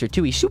Chef Picture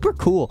too. He's super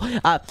cool.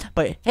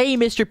 But hey,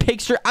 Mr.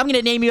 Pigster, I'm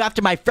gonna name you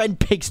after my friend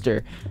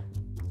Pigster.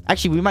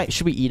 Actually,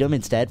 should we eat him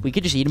instead? We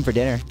could just eat him for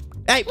dinner.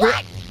 Hey,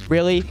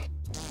 really?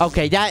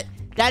 Okay, that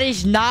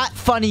is not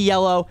funny,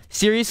 Yellow.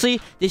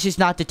 Seriously, this is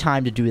not the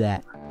time to do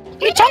that.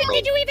 Where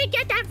did you even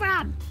get that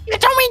from? You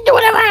told me to do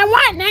whatever I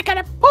want, and I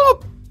gotta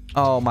poop.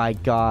 Oh my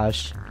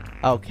gosh.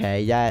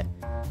 Okay, that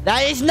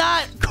is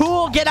not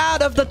cool. Get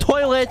out of the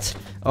toilet.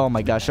 Oh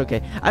my gosh.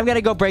 Okay, I'm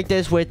gonna go break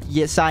this with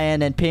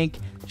Cyan and Pink.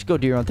 Just go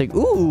do your own thing.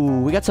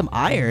 Ooh, we got some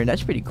iron.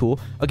 That's pretty cool.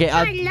 Okay.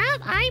 I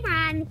love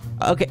iron.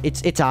 Okay,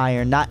 it's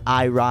iron, not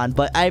iron.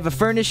 But I have a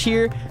furnace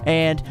here,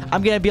 and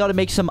I'm gonna be able to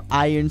make some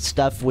iron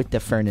stuff with the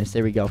furnace.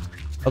 There we go.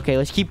 Okay,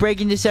 let's keep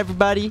breaking this,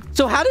 everybody.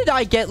 So how did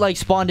I get, like,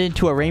 spawned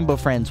into a Rainbow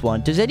Friends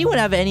one? Does anyone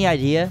have any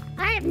idea?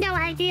 I have no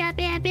idea,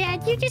 Bam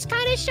Bam. You just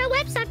kind of show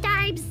up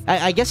sometimes.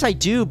 I guess I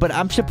do, but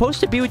I'm supposed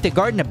to be with the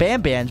Garden of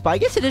Bam Bams. But I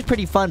guess it is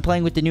pretty fun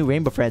playing with the new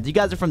Rainbow Friends. You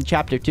guys are from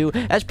Chapter 2.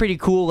 That's pretty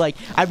cool. Like,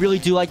 I really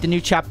do like the new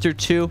Chapter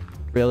 2.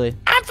 Really?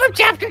 I'm from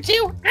Chapter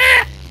 2.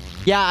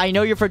 Yeah, I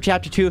know you're from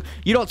Chapter 2.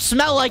 You don't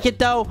smell like it,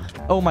 though.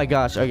 Oh, my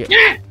gosh.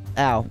 Okay.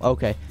 Ow.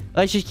 Okay.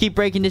 Let's just keep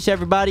breaking this,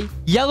 everybody.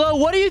 Yellow,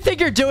 what do you think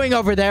you're doing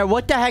over there?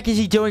 What the heck is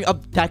he doing? Oh,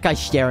 that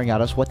guy's staring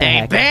at us. What the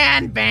Hey,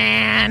 heck?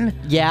 Ban!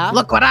 Yeah?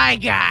 Look what I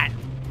got!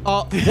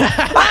 Oh.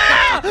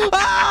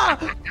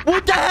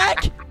 What the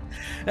heck?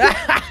 Where did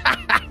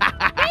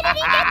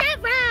he get that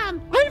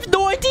from? I have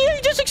no idea.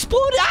 He just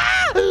exploded.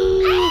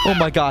 Oh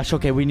my gosh.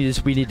 Okay, we need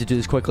to do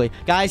this quickly.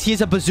 Guys, he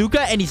has a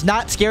bazooka and he's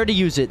not scared to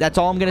use it. That's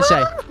all I'm going to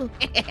say.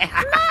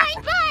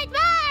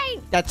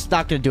 Mine! That's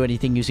not going to do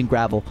anything using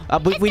gravel.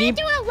 We need...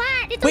 do a lot.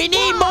 It's We a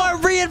need wall.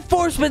 more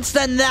reinforcements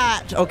than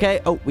that.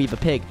 Okay. Oh, we have a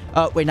pig.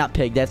 Wait, not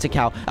pig. That's a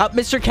cow.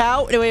 Mr.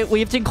 Cow. Wait, we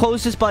have to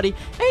enclose this buddy.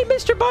 Hey,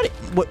 Mr. Buddy.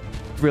 What?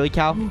 Really,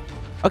 cow?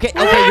 Okay.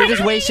 You're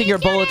just wasting your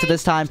bullets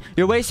this time.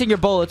 You're wasting your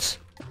bullets.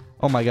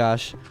 Oh my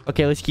gosh.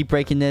 Okay, let's keep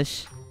breaking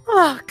this.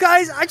 Oh,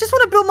 guys, I just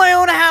want to build my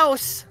own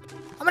house.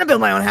 I'm gonna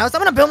build my own house.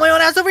 I'm gonna build my own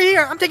house over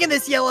here. I'm taking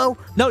this Yellow.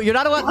 No, you're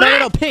not allowed.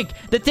 No, Pink.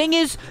 The thing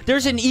is,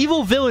 there's an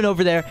evil villain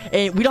over there,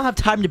 and we don't have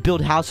time to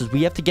build houses.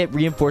 We have to get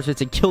reinforcements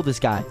and kill this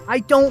guy. I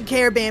don't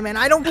care, Batman.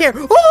 I don't care.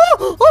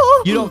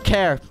 You don't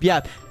care.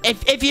 Yeah.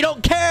 If you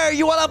don't care,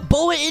 you want a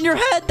bullet in your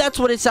head. That's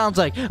what it sounds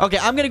like. Okay,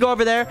 I'm gonna go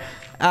over there,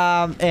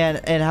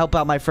 and help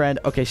out my friend.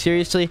 Okay,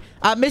 seriously,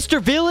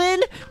 Mr.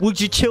 Villain, would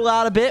you chill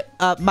out a bit?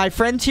 My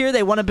friends here,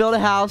 they want to build a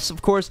house.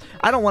 Of course,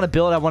 I don't want to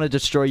build. I want to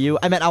destroy you.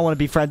 I meant I want to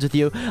be friends with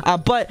you.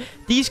 But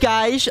these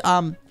guys,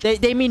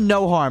 they mean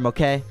no harm.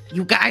 Okay.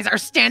 You guys are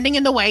standing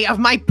in the way of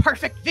my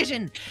perfect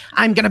vision.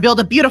 I'm gonna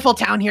build a beautiful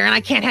town here, and I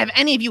can't have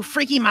any of you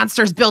freaky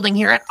monsters building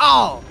here at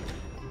all.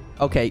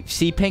 Okay,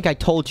 see, Pink, I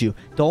told you,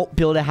 don't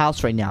build a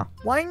house right now.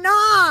 Why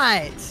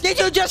not? Did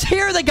you just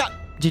hear the guy?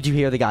 Did you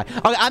hear the guy?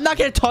 Okay, I'm not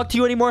going to talk to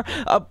you anymore.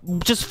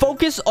 Just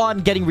focus on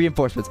getting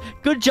reinforcements.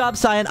 Good job,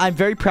 Cyan. I'm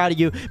very proud of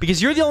you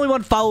because you're the only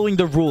one following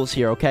the rules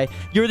here, okay?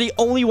 You're the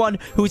only one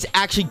who's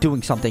actually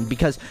doing something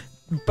because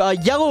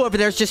Yellow over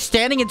there is just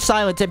standing in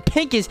silence and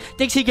Pink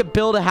thinks he could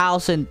build a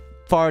house and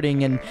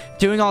farting and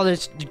doing all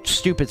this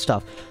stupid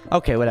stuff.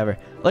 Okay, whatever.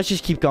 Let's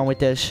just keep going with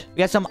this. We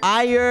got some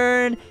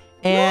iron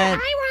and...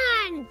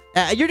 Iron!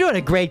 you're doing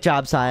a great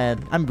job,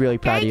 Cyan. I'm really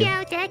proud of you.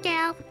 Thank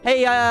you.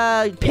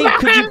 Hey,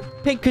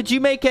 Pink, could you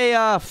make a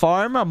mob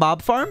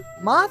farm?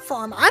 Mob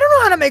farm? I don't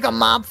know how to make a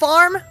mob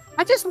farm.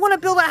 I just want to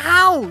build a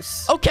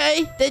house.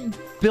 Okay, then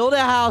build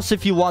a house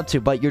if you want to,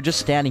 but you're just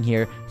standing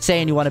here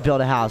saying you want to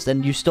build a house,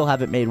 and you still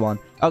haven't made one.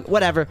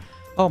 Whatever.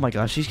 Oh my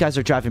gosh, these guys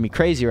are driving me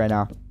crazy right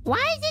now.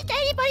 Why isn't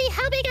anybody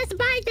helping us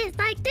buy this?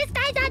 Like, this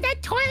guy's on the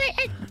toilet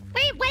and...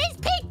 Wait, what is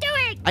Pink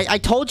doing? I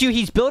told you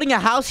he's building a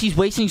house. He's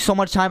wasting so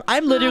much time.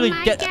 I'm literally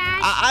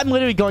I'm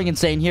literally going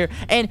insane here.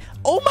 And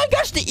oh my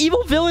gosh, the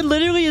evil villain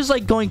literally is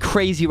like going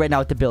crazy right now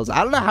with the builds.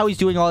 I don't know how he's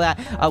doing all that.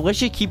 Let's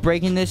just keep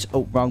breaking this.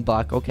 Oh, wrong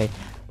block. Okay.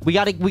 We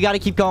gotta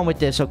keep going with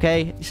this,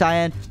 okay,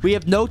 Cyan? We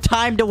have no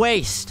time to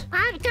waste.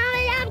 I'm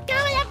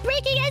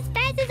breaking as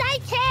fast as I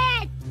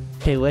can.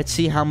 Okay, let's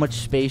see how much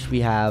space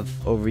we have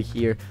over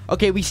here.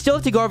 Okay, we still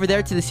have to go over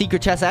there to the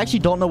secret chest. I actually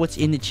don't know what's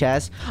in the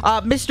chest.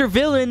 Mr.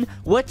 Villain,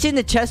 what's in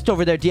the chest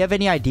over there? Do you have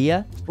any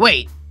idea?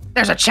 Wait,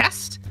 there's a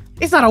chest?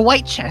 It's not a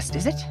white chest,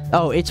 is it?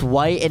 Oh, it's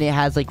white and it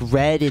has like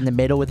red in the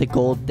middle with a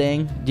gold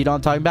thing. Do you know what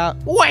I'm talking about?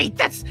 Wait,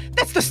 that's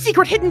the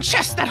secret hidden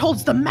chest that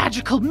holds the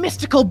magical,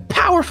 mystical,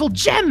 powerful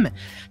gem.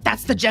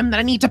 That's the gem that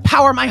I need to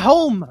power my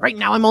home. Right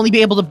now, I'm only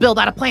be able to build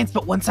out of plants,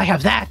 but once I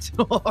have that,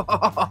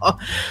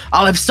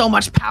 I'll have so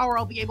much power,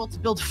 I'll be able to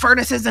build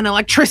furnaces and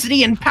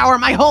electricity and power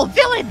my whole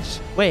village.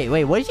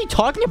 Wait, what is he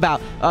talking about?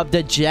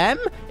 The gem?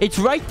 It's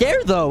right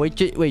there, though. Wait,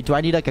 do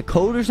I need like a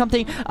code or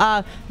something?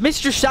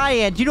 Mr.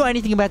 Cyan, do you know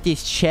anything about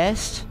this chest?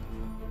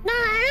 No,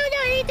 I don't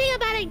know anything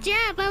about a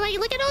gem, but like,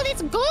 look at all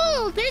this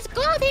gold. There's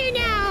gold here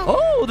now.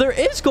 Oh, there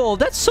is gold.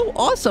 That's so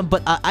awesome.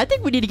 But I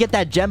think we need to get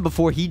that gem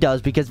before he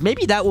does, because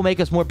maybe that will make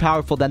us more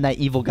powerful than that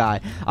evil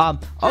guy.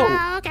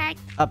 Okay.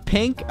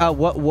 Pink,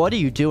 what are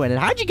you doing? And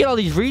how'd you get all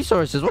these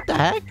resources? What the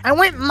heck? I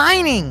went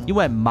mining. You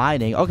went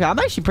mining. Okay, I'm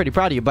actually pretty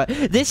proud of you, but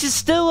this is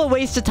still a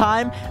waste of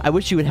time. I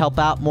wish you would help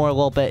out more a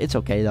little bit. It's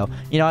okay, though.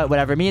 You know what?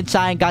 Whatever. Me and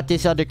Cyan got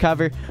this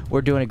undercover.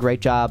 We're doing a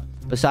great job.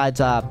 Besides,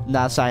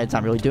 Cyan's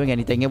not really doing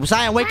anything.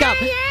 Cyan, wake up!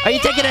 Are you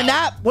taking a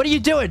nap? What are you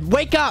doing?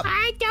 Wake up!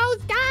 I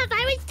don't stop.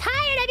 I was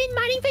tired. I've been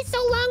mining for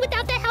so long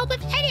without the help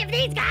of any of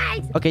these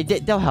guys. Okay,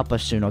 they'll help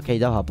us soon, okay?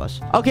 They'll help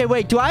us. Okay,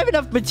 wait. Do I have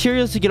enough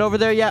materials to get over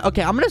there yet?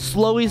 Okay, I'm gonna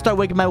slowly start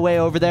making my way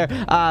over there.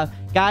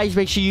 Guys,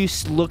 make sure you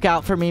look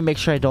out for me. Make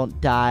sure I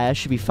don't die. I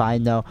should be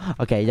fine, though.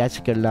 Okay, that's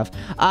good enough.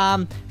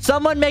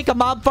 Someone make a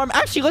mob farm.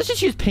 Actually, let's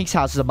just use Pink's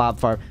house as a mob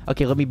farm.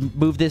 Okay, let me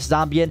move this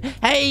zombie in.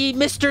 Hey,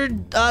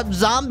 Mr.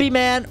 Zombie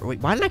Man. Wait,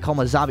 why did I call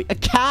him a zombie? A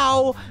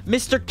cow.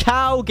 Mr.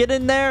 Cow, get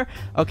in there.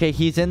 Okay,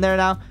 he's in there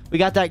now. We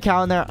got that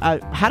cow in there.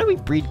 How do we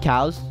breed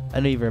cows? I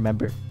don't even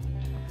remember.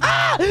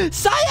 Ah!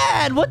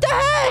 Cyan! What the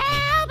heck?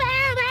 Help,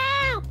 help,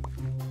 help.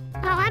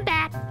 Oh, I'm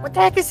back. What the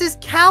heck is this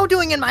cow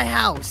doing in my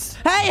house?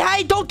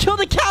 Hey, don't kill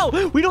the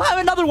cow. We don't have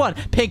another one.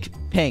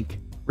 Pink.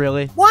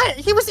 Really? What?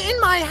 He was in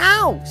my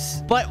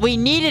house. But we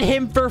needed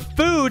him for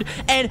food,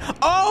 and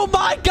oh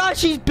my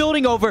gosh, he's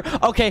building over.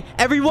 Okay,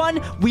 everyone,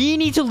 we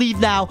need to leave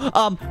now.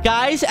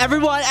 Guys,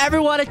 everyone,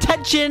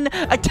 attention,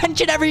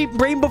 every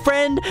rainbow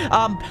friend.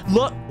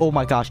 Look, oh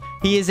my gosh,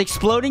 he is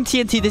exploding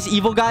TNT, this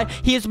evil guy.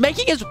 He is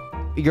making his...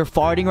 You're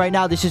farting right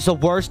now. This is the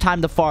worst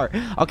time to fart.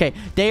 Okay,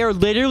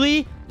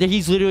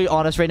 he's literally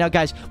on us right now.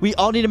 Guys, we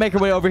all need to make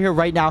our way over here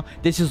right now.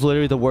 This is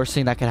literally the worst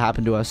thing that could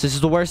happen to us. This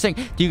is the worst thing.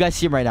 Do you guys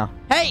see him right now?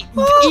 Hey,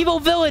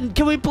 evil villain,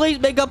 can we please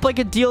make up like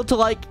a deal to,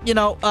 like, you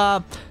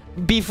know,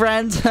 be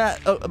friends?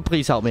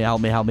 Please help me.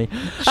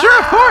 Sure,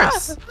 of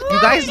course. You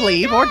guys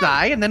leave or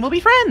die, and then we'll be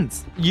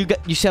friends. You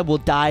said we'll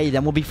die,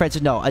 then we'll be friends.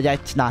 No,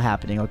 that's not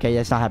happening. Okay,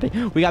 that's not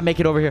happening. We gotta make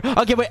it over here.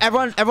 Okay, wait,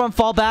 everyone,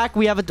 fall back.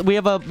 We have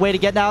a way to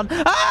get down.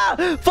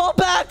 Ah, fall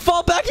back.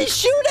 He's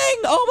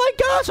shooting. Oh my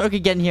gosh. Okay,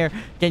 get in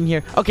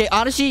here. Okay,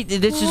 honestly,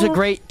 this is a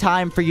great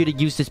time for you to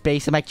use this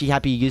base. I'm actually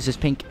happy you use this,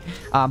 Pink.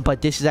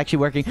 But this is actually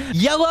working.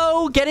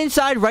 Yellow, get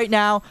inside right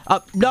now.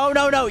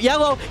 No.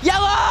 Yellow.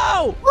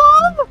 Yellow!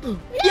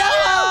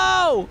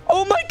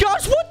 Oh my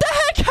gosh, what the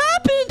heck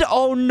happened?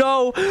 Oh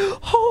no.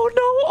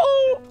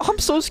 Oh, I'm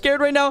so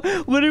scared right now.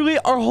 Literally,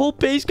 our whole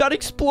base got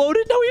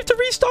exploded. Now we have to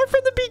restart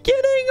from the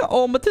beginning.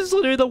 Oh, but this is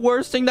literally the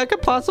worst thing that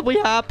could possibly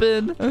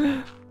happen.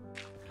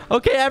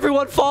 Okay,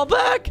 everyone fall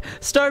back.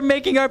 Start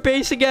making our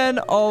base again.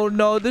 Oh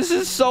no, this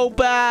is so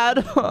bad.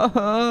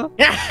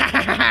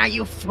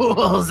 You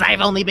fools,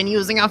 I've only been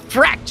using a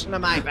fraction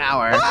of my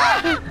power.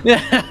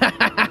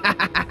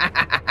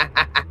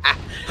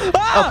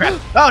 Oh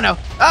crap. Oh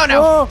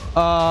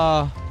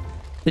no.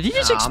 Did he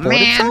just explode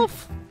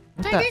himself?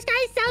 This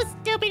guy's so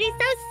stupid. He's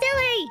so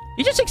silly.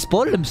 He just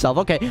exploded himself.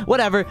 Okay,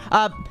 whatever.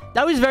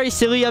 That was very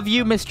silly of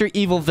you, Mr.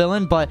 Evil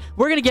Villain, but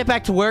we're gonna get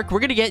back to work. We're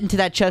gonna get into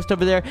that chest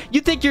over there.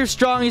 You think you're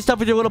strong and stuff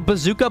with your little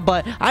bazooka,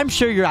 but I'm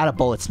sure you're out of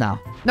bullets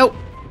now. Nope.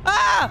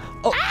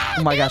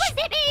 Oh my gosh.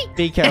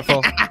 Be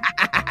careful.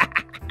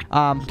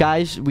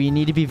 Guys, we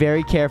need to be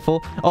very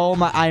careful. Oh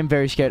my, I am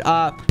very scared.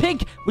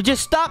 Pink, would you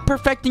stop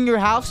perfecting your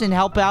house and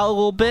help out a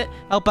little bit?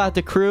 Help out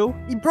the crew?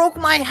 He broke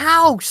my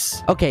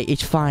house. Okay,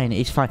 it's fine.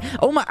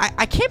 Oh my,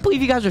 I can't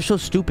believe you guys are so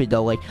stupid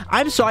though. Like,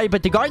 I'm sorry,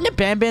 but the Garden of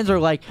Banbans are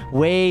like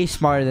way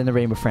smarter than the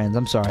Rainbow Friends.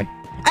 I'm sorry.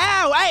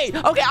 Ow, hey,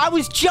 okay, I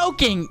was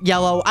joking,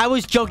 Yellow. I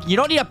was joking. You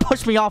don't need to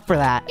push me off for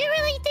that. You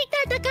really think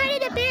that the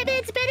Garden of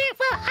Banbans better?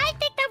 Well, I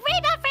think the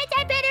Rainbow Friends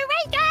are better,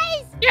 right,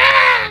 guys?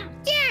 Yeah!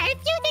 Yeah, if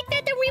you think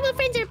that the Rainbow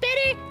Friends are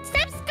better,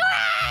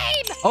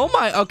 subscribe! Oh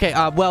my, okay,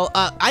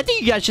 I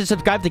think you guys should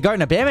subscribe to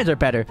Garden of Banbans are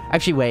better.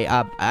 Actually, wait,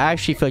 I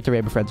actually feel like the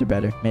Rainbow Friends are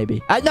better,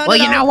 maybe. No,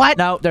 you know what?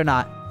 No, they're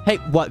not. Hey,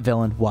 what,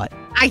 villain? What?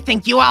 I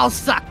think you all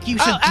suck. You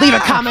should leave a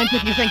comment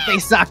if you think they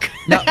suck.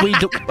 No, we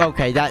do.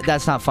 Okay,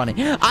 that's not funny.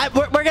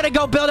 We're gonna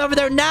go build over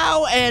there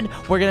now, and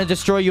we're gonna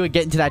destroy you and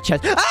get into that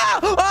chest.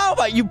 Oh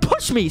my! You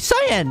pushed me,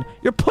 Cyan.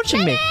 You're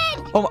pushing me.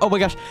 Oh my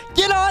gosh!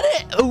 Get on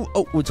it!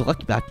 Oh, it's a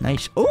lucky block.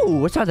 Nice. Oh,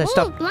 what's all that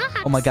stuff?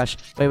 Blocks. Oh my gosh!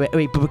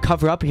 Wait! But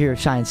cover up here,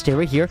 Cyan. Stay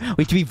right here.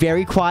 We have to be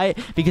very quiet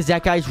because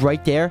that guy's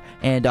right there,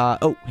 and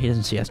oh, he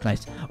doesn't see us.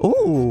 Nice.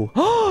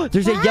 Oh,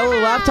 there's a yellow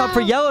laptop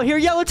for Yellow. Here,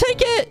 Yellow,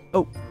 take it.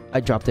 Oh. I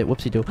dropped it.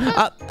 Whoopsie-doo.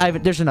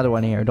 There's another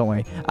one here. Don't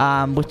worry.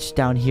 What's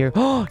down here?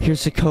 Oh,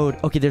 here's the code.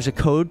 Okay, there's a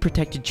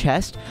code-protected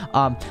chest.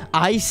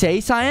 I say,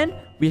 Cyan,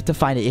 we have to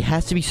find it. It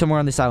has to be somewhere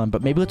on this island,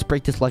 but maybe let's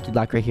break this lucky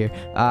lock right here.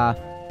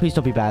 Please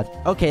don't be bad.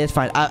 Okay, that's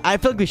fine. I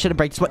feel like we shouldn't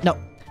break this one. No.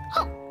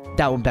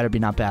 That one better be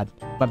not bad.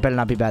 One better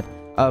not be bad.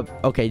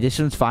 Okay, this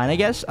one's fine, I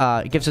guess.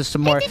 It gives us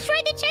some more... It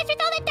destroyed the chest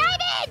with all the diamonds!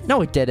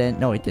 No, it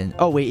didn't.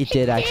 Oh, wait, it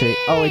did, actually.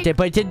 Oh, it did.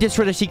 But it did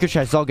destroy the secret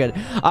chest. It's all good.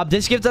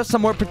 This gives us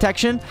some more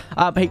protection.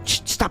 Hey,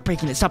 stop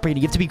breaking it. Stop breaking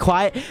it. You have to be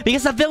quiet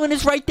because the villain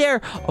is right there.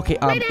 Okay,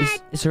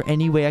 is there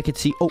any way I could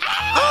see? Oh,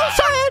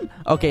 Cyan!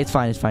 Okay, it's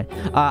fine.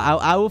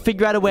 I will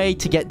figure out a way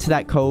to get to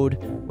that code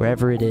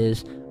wherever it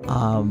is.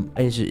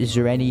 Is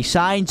there any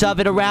signs of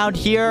it around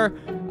here?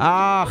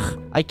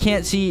 I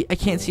can't see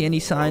any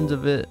signs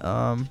of it.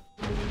 Wow!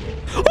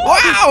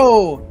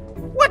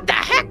 What the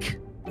heck?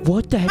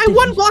 What the heck? My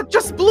one block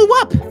just blew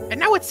up, and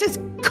now it says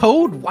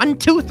code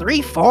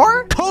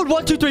 1234. Code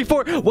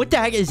 1234. What the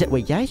heck is it?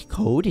 Wait, yeah,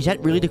 code? Is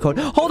that really the code?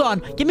 Hold on,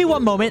 give me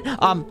one moment.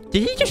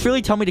 Did he just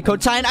really tell me the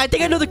code? Cyan, I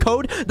think I know the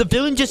code. The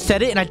villain just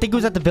said it, and I think it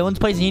was at the villain's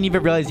place, and he didn't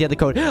even realize he had the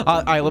code.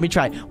 All right, let me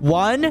try.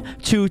 1,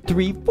 2,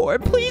 3, 4.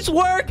 Please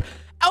work.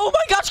 Oh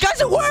my gosh,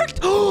 guys, it worked!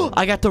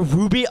 I got the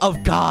Ruby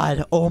of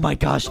God. Oh my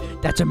gosh,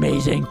 that's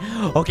amazing.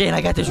 Okay, and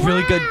I got this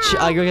really good.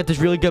 I got this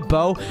really good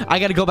bow. I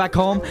gotta go back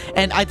home,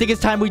 and I think it's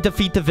time we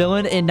defeat the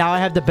villain. And now I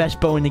have the best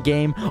bow in the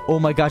game. Oh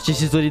my gosh,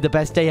 this is literally the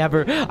best day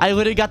ever. I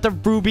literally got the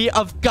Ruby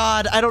of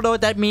God. I don't know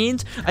what that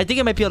means. I think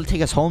it might be able to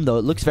take us home though.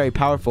 It looks very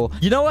powerful.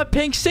 You know what,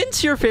 Pink?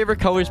 Since your favorite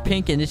color is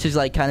pink, and this is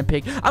like kind of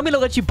pink, I'm gonna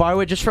let you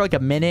borrow it just for like a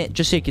minute,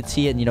 just so you can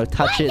see it and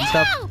touch it and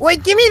stuff.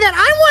 Wait, give me that.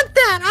 I want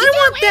that. I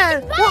want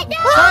that.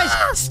 Guys,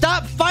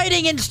 stop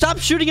fighting and stop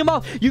shooting him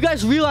off. You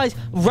guys realize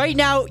right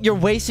now you're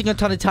wasting a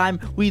ton of time.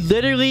 We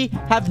literally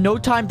have no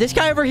time. This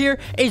guy over here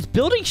is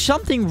building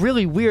something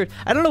really weird.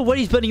 I don't know what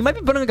he's building. He might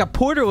be building like a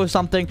portal or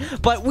something,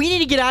 but we need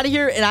to get out of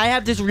here. And I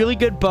have this really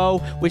good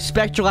bow with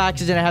spectral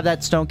axes, and I have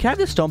that stone. Can I have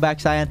this stone back,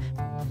 Cyan?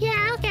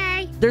 Yeah,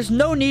 okay. There's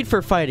no need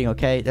for fighting,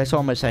 okay? That's all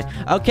I'm gonna say.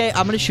 Okay,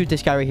 I'm gonna shoot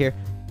this guy right here.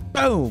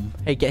 Boom.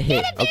 Hey, get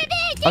hit.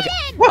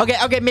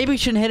 Okay, maybe we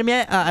shouldn't hit him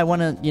yet. I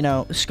want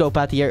to, scope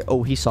out the air.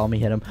 Oh, he saw me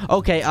hit him.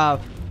 Okay,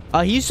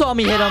 he saw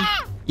me hit him.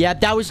 Yeah,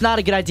 that was not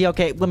a good idea.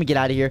 Okay, let me get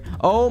out of here.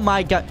 Oh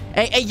my god.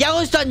 Hey,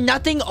 Yellow's done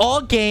nothing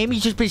all game.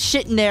 He's just been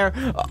sitting there.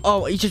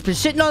 He's just been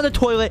sitting on the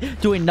toilet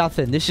doing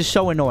nothing. This is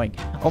so annoying.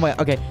 Oh my,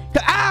 okay.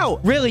 Ow!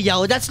 Really,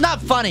 Yellow? That's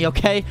not funny,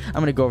 okay? I'm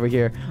gonna go over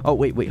here. Oh,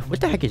 wait. What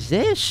the heck is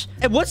this?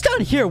 And what's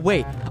down here?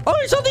 Wait. Oh,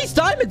 there's all these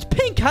diamonds.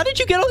 Pink, how did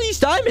you get all these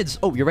diamonds?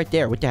 Oh, you're right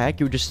there. What the heck?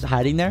 You were just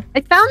hiding there?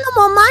 I found them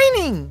while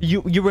mining.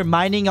 You were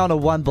mining on a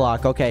 1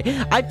 block.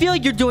 Okay. I feel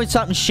like you're doing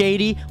something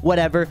shady.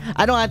 Whatever.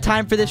 I don't have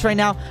time for this right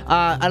now.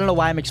 I don't know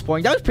why I'm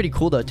exploring. That was pretty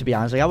cool, though, to be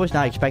honest. Like, I was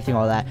not expecting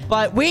all that.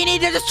 But we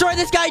need to destroy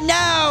this guy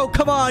now.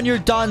 Come on, you're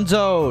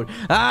donezoed.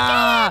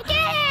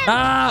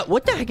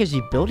 What the heck is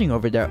he building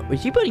over there?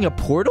 Is he building a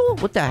portal?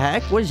 What the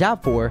heck? What is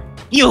that for?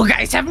 You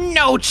guys have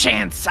no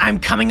chance. I'm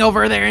coming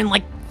over there in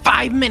like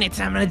 5 minutes.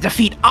 I'm gonna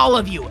defeat all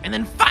of you, and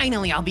then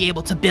finally I'll be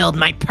able to build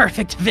my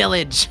perfect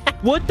village.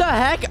 What the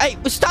heck?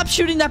 Stop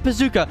shooting that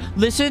bazooka.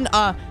 Listen,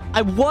 I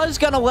was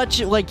gonna let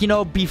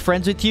you, be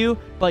friends with you,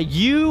 but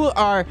you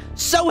are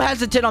so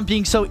hesitant on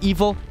being so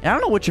evil. And I don't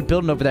know what you're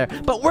building over there,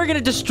 but we're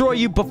gonna destroy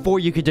you before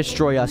you could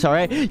destroy us, all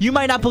right? You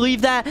might not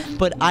believe that,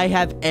 but I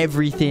have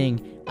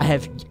everything. I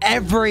have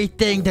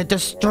everything to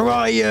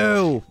destroy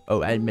you.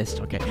 Oh, I missed.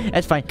 Okay,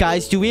 that's fine.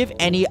 Guys, do we have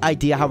any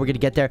idea how we're gonna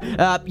get there?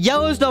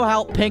 Yellow's no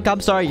help. Pink,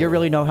 I'm sorry, you're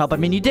really no help. I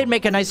mean, you did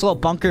make a nice little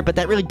bunker, but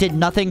that really did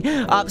nothing.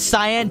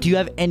 Cyan, do you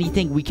have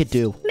anything we could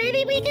do?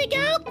 Maybe we could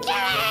go kill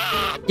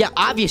him. Yeah,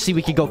 obviously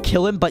we could go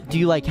kill him, but do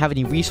you have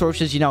any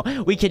resources,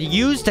 we could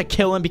use to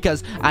kill him?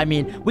 Because, I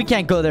mean, we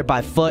can't go there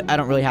by foot. I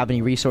don't really have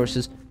any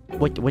resources.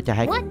 What the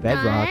heck? What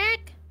bedrock? the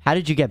heck? How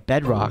did you get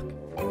bedrock?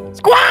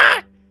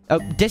 Squawk! Oh,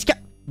 this guy.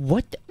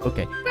 What?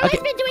 Okay. Bro,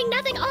 he's been doing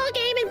nothing all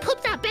game and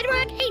poops out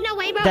bedrock. Ain't no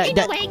way, bro. Ain't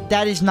no way.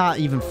 That is not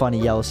even funny,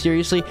 Yellow.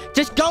 Seriously,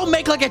 just go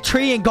make like a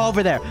tree and go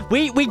over there.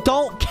 We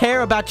don't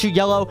care about you,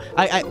 Yellow.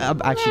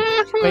 I'm actually.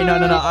 Wait,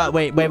 no.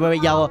 Wait,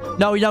 Yellow.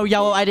 No,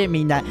 Yellow. I didn't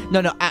mean that.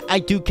 No. I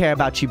do care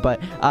about you,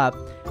 but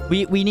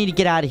we need to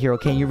get out of here,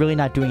 okay? You're really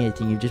not doing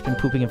anything. You've just been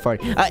pooping and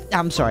farting.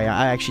 I'm sorry.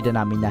 I actually did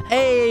not mean that.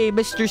 Hey,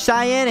 Mr.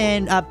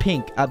 Cyan and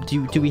Pink.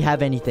 Do we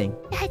have anything?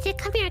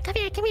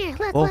 Come here.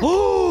 Look.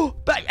 Oh,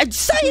 but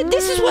Cyan,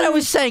 this is what I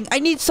was saying. I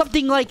need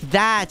something like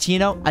that,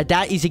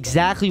 that is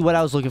exactly what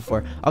I was looking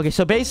for. Okay,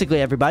 so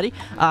basically, everybody,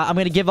 I'm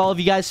going to give all of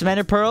you guys some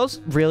ender pearls.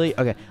 Really?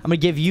 Okay, I'm going to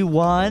give you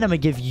one. I'm going to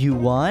give you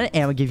one. And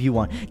I'm going to give you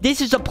one.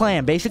 This is the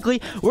plan.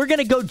 Basically, we're going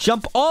to go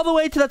jump all the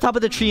way to the top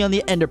of the tree on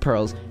the ender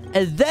pearls.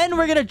 And then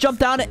we're going to jump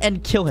down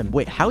and kill him.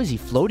 Wait, how is he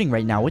floating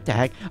right now? What the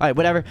heck? All right,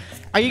 whatever.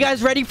 Are you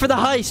guys ready for the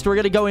heist? We're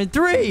going to go in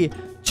 3,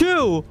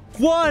 2,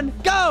 1,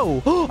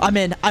 go! I'm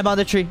in. I'm on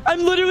the tree.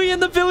 I'm literally in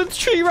the villain's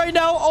tree right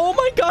now. Oh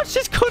my gosh,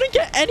 this couldn't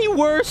get any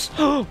worse.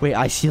 Wait,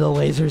 I see the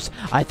lasers.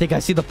 I think I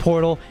see the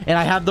portal. And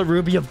I have the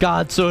Ruby of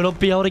God, so it'll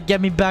be able to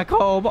get me back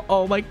home.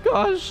 Oh my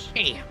gosh.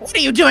 Hey, what are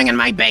you doing in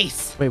my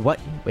base? Wait,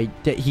 what? Wait,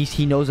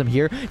 he knows I'm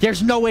here?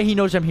 There's no way he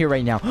knows I'm here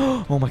right now.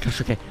 Oh my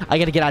gosh, okay. I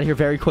gotta get out of here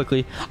very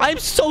quickly. I'm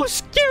so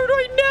scared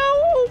right now.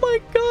 Oh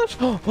my gosh.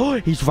 Oh,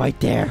 he's right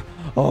there.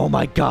 Oh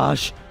my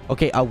gosh.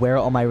 Okay, where are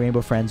all my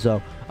rainbow friends,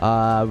 though?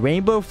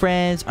 Rainbow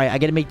friends. All right, I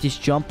gotta make this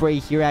jump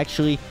right here,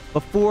 actually,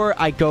 before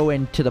I go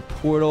into the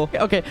portal.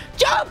 Okay,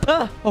 jump!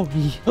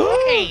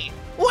 Hey,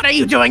 what are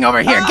you doing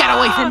over here? Get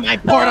away from my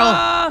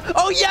portal!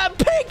 Oh, yeah,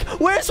 Pink!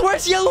 Where's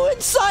Yellow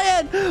and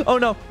Cyan? Oh,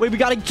 no. Wait, we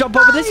gotta jump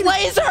over this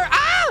laser!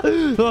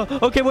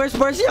 Okay,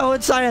 where's Yellow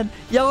and Cyan?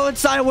 Yellow and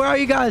Cyan, where are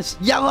you guys?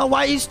 Yellow,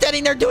 why are you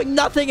standing there doing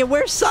nothing? And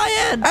where's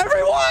Cyan?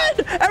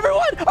 Everyone!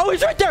 Oh,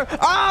 he's right there!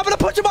 I'm gonna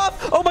push him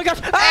off! Oh, my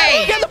gosh!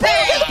 Hey, get the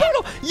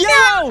portal!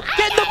 Yellow! No!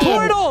 Get in the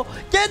portal!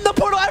 Get in the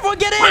portal! Everyone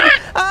get in!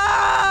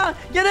 Ah!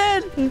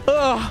 Get in!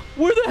 Ugh,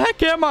 where the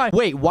heck am I?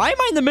 Wait, why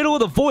am I in the middle of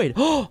the void?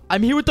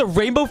 I'm here with the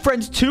Rainbow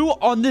Friends 2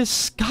 on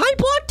this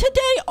Skyblock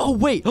today? Oh,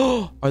 wait.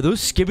 Are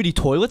those skibbity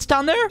toilets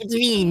down there? It's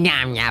me,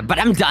 Nam, but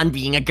I'm done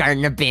being a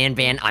gardener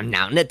Ban. I'm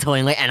now in the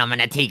toilet, and I'm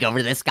gonna take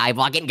over the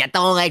Skyblock and get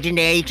the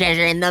legendary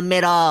treasure in the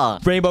middle.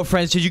 Rainbow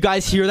Friends, did you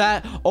guys hear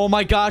that? Oh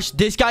my gosh,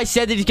 this guy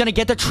said that he's gonna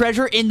get the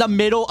treasure in the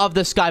middle of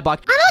the Skyblock.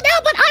 I don't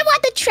know, but I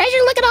want the treasure.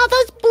 Look at all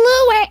those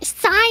blue or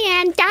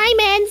cyan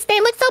diamonds. They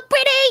look so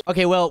pretty.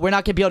 Okay, well, we're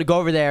not gonna be able to go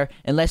over there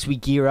unless we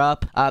gear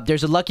up.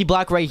 There's a lucky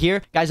block right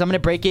here. Guys, I'm gonna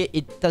break it.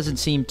 It doesn't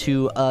seem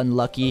too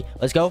unlucky.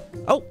 Let's go.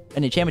 Oh,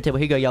 an enchantment table.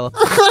 Here you go, Yellow.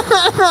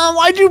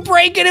 Why'd you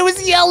break it? It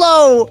was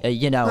yellow.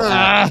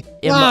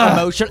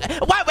 Emotional.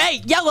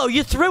 Wait, Yellow,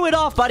 you threw it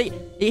off, buddy.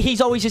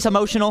 He's always just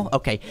emotional.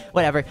 Okay,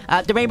 whatever.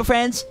 The Rainbow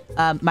Friends,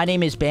 my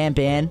name is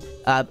Ban,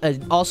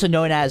 also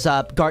known as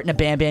Garten of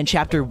Ban,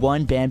 Chapter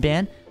 1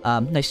 Ban.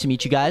 Nice to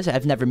meet you guys.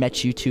 I've never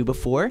met you two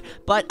before.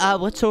 But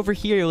what's over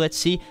here? Let's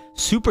see.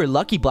 Super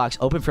lucky blocks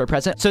open for a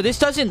present. So this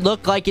doesn't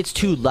look like it's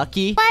too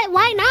lucky. But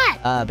why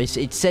not?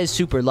 It says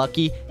super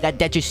lucky.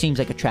 That just seems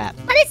like a trap.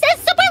 But it says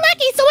super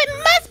lucky, so it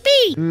must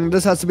be.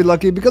 This has to be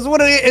lucky because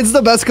it's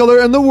the best color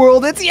in the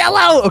world. It's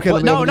yellow. Okay,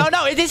 no.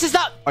 This is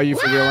not. Are you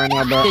for real right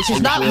now, bro? This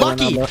is not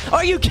lucky.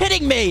 Are you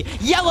kidding me?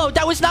 Yellow,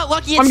 that was not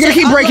lucky. I'm gonna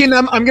keep breaking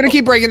them. I'm gonna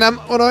keep breaking them.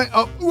 What do I?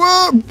 I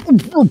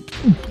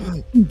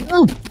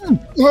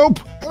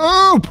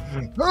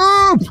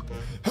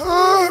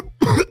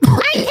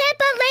can't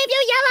believe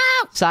you,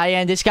 Yellow.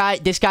 Cyan, this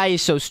guy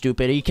is so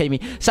stupid. Are you kidding me?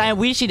 Cyan,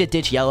 we just need to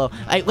ditch Yellow.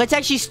 Let's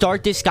actually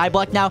start this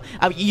Skyblock now.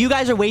 You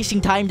guys are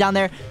wasting time down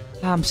there.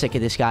 I'm sick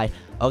of this guy.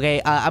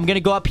 Okay, I'm gonna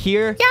go up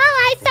here. Yo,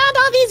 I found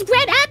all these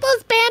red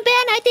apples, Ban.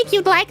 I think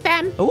you'd like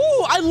them.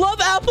 Ooh, I love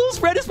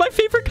apples. Red is my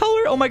favorite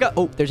color. Oh my god.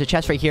 Oh, there's a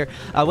chest right here.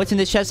 What's in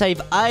this chest? I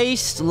have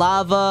ice,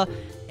 lava,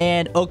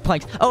 and oak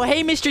planks. Oh,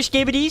 hey, Mr.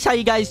 Skibbities. How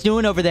you guys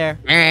doing over there?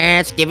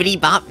 Skibbity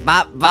bop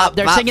bop bop.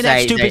 They're singing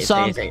that stupid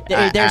song.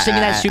 They're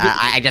singing that stupid.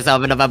 I just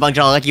opened up a bunch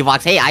of lucky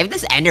blocks. Hey, I have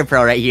this ender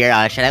pearl right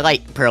here. Should I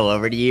pearl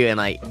over to you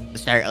and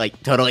start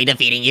totally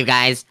defeating you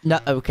guys? No,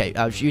 okay.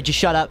 You just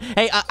shut up.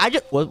 Hey,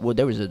 well,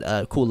 there was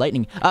a cool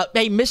lightning.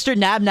 Hey, Mr.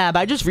 Nab,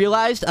 I just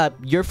realized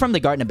you're from the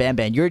Garden of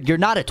Ban. You're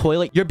not a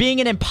toilet. You're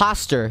being an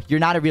imposter. You're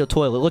not a real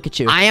toilet. Look at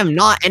you. I am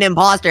not an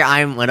imposter.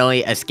 I'm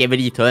literally a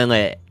skibbity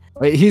toilet.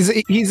 Wait, he's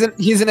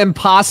an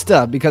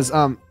imposter because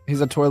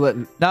he's a toilet.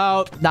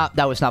 No,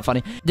 that was not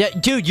funny.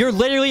 Dude, you're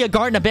literally a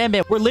Garden of Ban.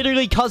 We're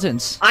literally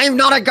cousins. I am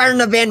not a Garden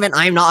of Ban.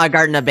 I am not a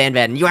Garden of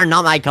Ban. You are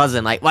not my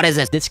cousin. What is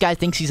this? This guy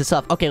thinks he's a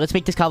sub. Okay, let's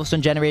make this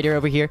cobblestone generator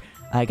over here.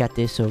 I got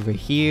this over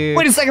here.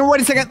 Wait a second.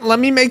 Let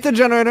me make the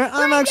generator.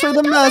 I'm actually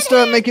the master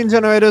at making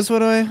generators. What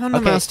do I? I'm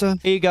the master.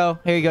 Here you go,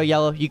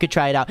 Yellow. You could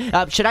try it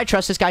out. Should I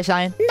trust this guy,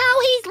 Cyan? No,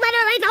 he's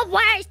literally the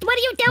worst. What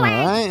are you doing?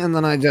 All right, and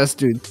then I just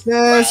do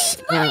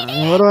this.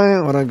 What do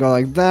I go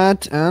like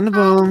that, and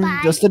boom.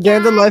 Just a day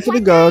in the life of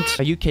the goat.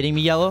 Are you kidding me,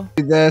 Yellow?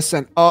 This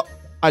and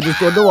I just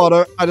stored the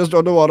water.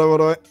 What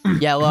do I?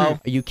 Yellow,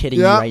 are you kidding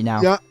me right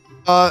now? Yeah.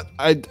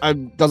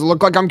 Does it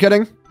look like I'm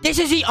kidding? This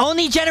is the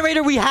only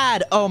generator we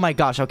had. Oh my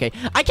gosh. Okay.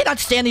 I cannot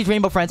stand these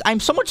Rainbow Friends. I'm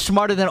so much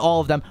smarter than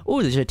all of them.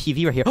 Oh, there's a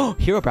TV right here. Oh,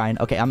 Herobrine.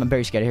 Okay, I'm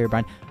very scared of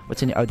Herobrine.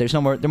 What's in here? Oh, there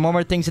are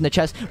more things in the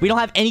chest. We don't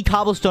have any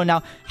cobblestone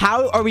now.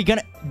 How are we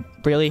gonna...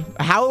 Really?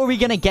 How are we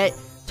gonna get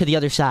to the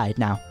other side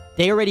now?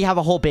 They already have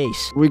a whole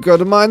base. We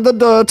gotta mine the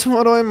dirt.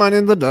 What do I mine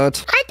in the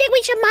dirt? I think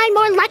we should mine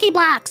more lucky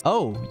blocks.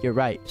 Oh, you're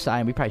right.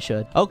 Cyan, we probably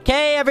should.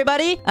 Okay,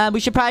 everybody.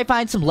 We should probably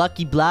find some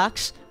lucky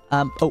blocks.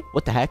 Oh,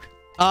 what the heck?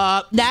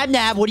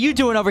 Nab, what are you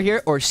doing over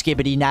here? Or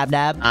Skibbity Nab.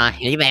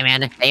 Hey,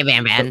 Ban.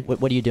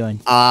 What are you doing?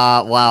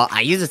 Well,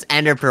 I use this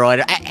ender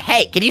pearl.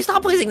 Hey, can you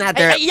stop placing that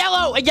there? Hey,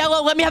 Yellow,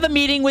 let me have a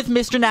meeting with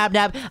Mr.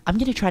 Nab. I'm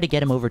gonna try to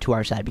get him over to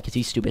our side because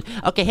he's stupid.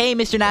 Okay, hey,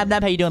 Mr. Nab,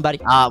 how you doing, buddy?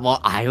 Well,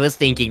 I was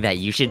thinking that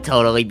you should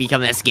totally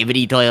become a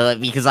skibbity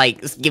toilet because,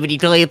 skibbity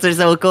toilets are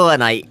so cool,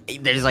 and,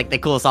 there's, the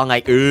cool song,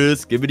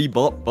 skibbity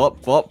bop, bop,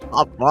 bop,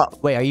 bop,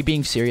 bop. Wait, are you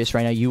being serious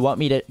right now? You want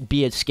me to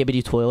be a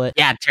skibbity toilet?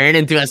 Yeah, turn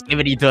into a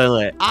skibbity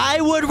toilet. I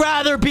would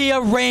rather be a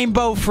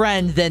Rainbow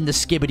Friend than the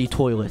skibbity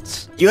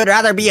toilets. You would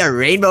rather be a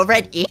Rainbow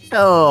Friend? Ew.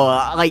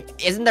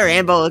 Isn't the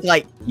rainbow look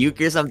like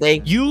Uke or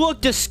something? You look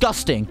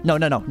disgusting. No.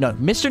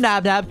 Mr.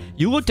 Nab,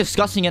 you look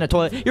disgusting in a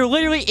toilet. You're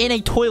literally in a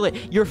toilet.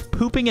 You're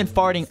pooping and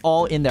farting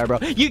all in there, bro.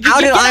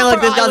 How do I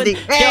look disgusting?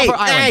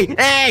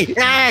 Hey!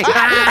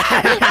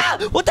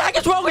 What the heck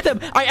is wrong with him?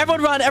 All right,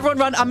 everyone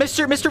run.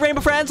 Mr.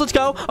 Rainbow Friends, let's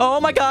go.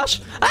 Oh my gosh.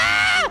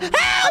 Help! There's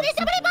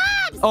so many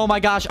mobs! Oh my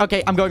gosh.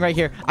 Okay, I'm going right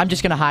here. I'm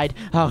just gonna hide.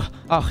 Oh,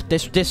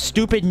 this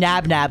stupid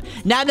Nab. Nab,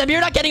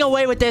 you're not getting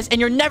away with this, and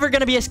you're never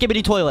gonna be a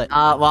skibbity toilet.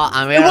 Well,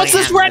 what's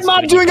this red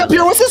mob doing up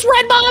here? What's this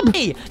red mob?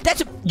 Hey,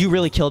 you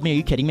really killed me. Are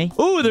you kidding me?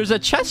 Ooh, there's a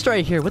chest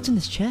right here. What's in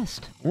this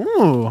chest?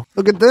 Ooh,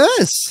 look at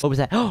this. What was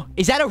that? Oh,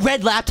 is that a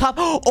red laptop?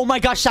 Oh my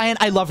gosh, Cyan,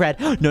 I love red.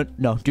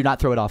 No, do not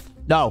throw it off.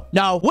 No.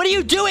 No. What are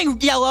you doing,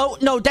 Yellow?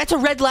 No, that's a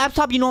red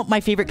laptop. You know what? My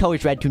favorite color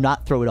is red. Do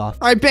not throw it off.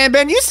 All right,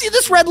 Ban, you see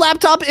this red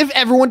laptop? If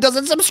everyone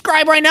doesn't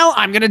subscribe right now,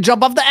 I'm gonna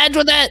jump off the edge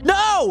with it.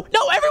 No.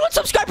 No, everyone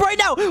subscribe right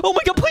now. Oh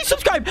my God, please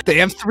subscribe. They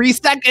have 3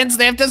 seconds.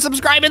 They have to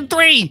subscribe in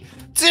 3,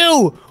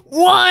 2,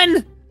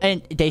 1.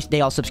 And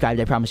they all subscribed,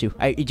 I promise you.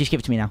 Just give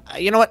it to me now.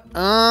 You know what?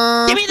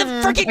 Give me the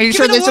freaking. Are you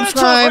sure they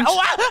subscribed?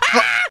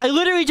 I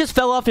literally just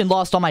fell off and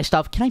lost all my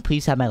stuff. Can I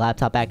please have my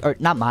laptop back? Or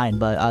not mine,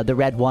 but the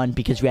red one,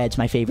 because red's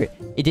my favorite.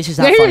 This is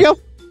not fun. There you go.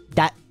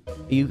 That.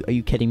 Are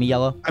you kidding me,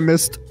 Yellow? I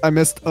missed.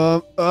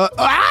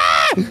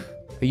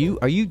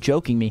 Are you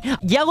joking me?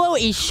 Yellow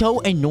is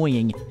so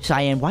annoying.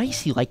 Cyan, why is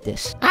he like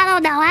this? I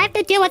don't know. I have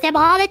to deal with him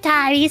all the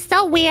time. He's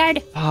so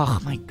weird. Oh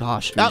my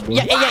gosh. Oh,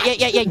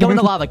 yeah. Go in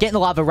the lava. Get in the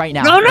lava right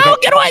now. No, okay.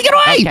 Get away.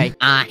 Okay.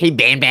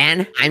 Hey,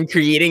 Ban, I'm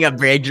creating a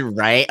bridge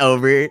right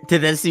over to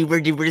the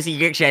super duper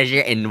secret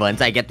treasure, and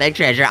once I get the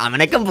treasure, I'm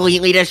gonna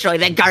completely destroy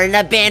the garden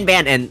of Ban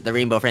and the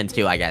Rainbow Friends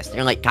too, I guess.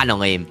 They're like kind of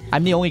lame.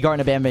 I'm the only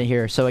garden of Ban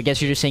here, so I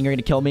guess you're just saying you're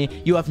gonna kill me.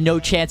 You have no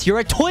chance. You're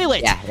a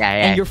toilet. Yeah.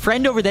 And your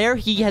friend over there,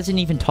 he hasn't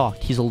even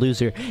talked. He's a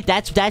loser.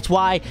 That's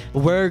why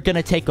we're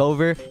gonna take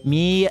over.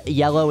 Me,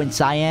 Yellow, and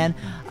Cyan.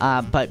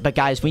 But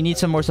guys, we need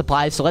some more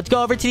supplies, so let's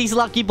go over to these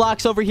lucky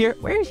blocks over here.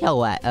 Where's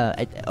Yellow at?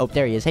 Oh,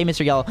 there he is. Hey,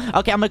 Mr. Yellow.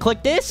 Okay, I'm gonna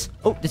click this.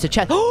 Oh, there's a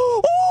chest.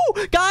 Oh,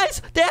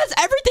 guys, that has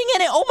everything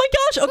in it. Oh my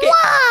gosh. Okay,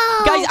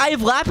 Whoa. guys, I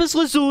have lapis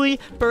lazuli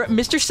for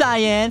Mr.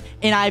 Cyan,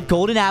 and I have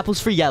golden apples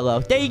for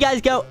Yellow. There you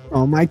guys go.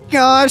 Oh my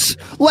gosh.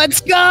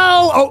 Let's go.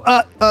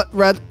 Oh,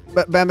 Red.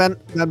 Ban,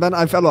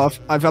 I fell off.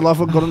 I fell off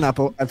a golden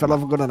apple.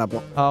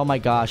 Oh my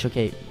gosh.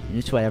 Okay,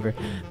 it's whatever.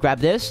 Grab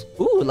this.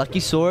 Ooh,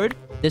 lucky sword.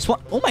 This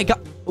one. Oh my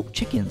god. Oh,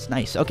 chickens.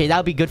 Nice. Okay,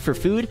 that'll be good for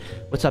food.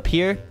 What's up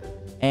here?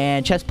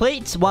 And chest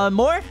plates. One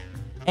more.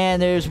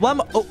 And there's one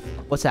more. Oh,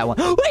 what's that one?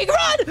 Wait,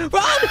 run!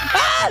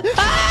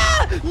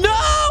 No!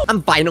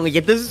 I'm finally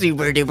get the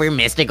super duper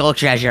mystical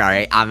treasure. All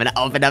right, I'm gonna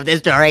open up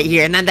this door right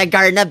here, and then the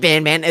garden of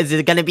Ban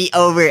is gonna be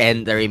over,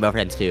 and the Rainbow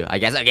Friends too, I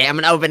guess. Okay, I'm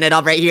gonna open it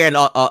up right here, and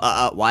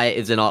why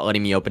is it not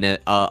letting me open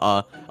it?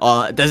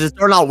 Does this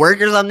door not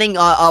work or something?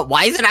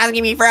 Why is it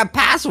asking me for a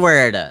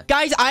password?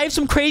 Guys, I have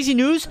some crazy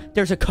news.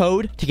 There's a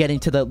code to get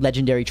into the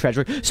legendary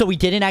treasure, so we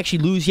didn't actually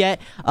lose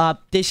yet.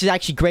 This is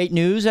actually great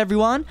news,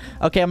 everyone.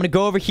 Okay, I'm gonna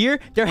go over here.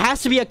 There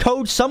has to be a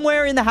code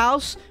somewhere in the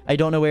house. I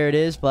don't know where it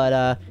is,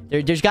 but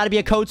there's got to be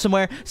a code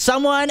somewhere.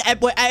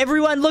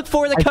 Everyone, look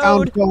for the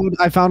code.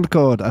 I found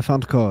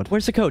code.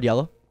 Where's the code,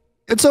 Yellow?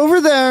 It's over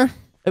there.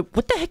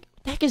 What the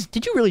heck is?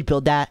 Did you really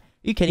build that? Are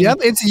you kidding Yep,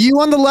 me? it's you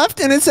on the left,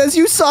 and it says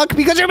you suck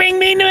because you're being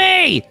mean to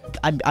me.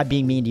 I'm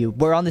being mean to you.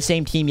 We're on the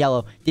same team,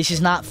 Yellow. This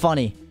is not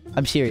funny.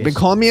 I'm serious. You've been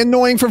calling me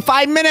annoying for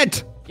 5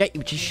 minutes. Yeah,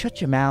 just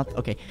shut your mouth.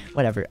 Okay,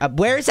 whatever.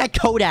 Where is that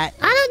code at?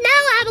 I don't know.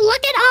 I'm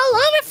looking all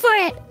over for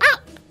it. Oh,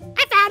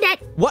 I found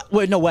it. What?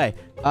 Wait, no way.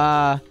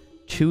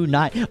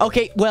 29.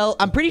 Okay, well,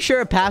 I'm pretty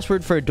sure a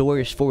password for a door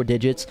is 4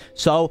 digits.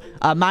 So,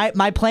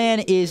 my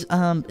plan is,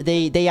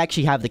 they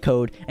actually have the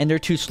code, and they're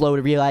too slow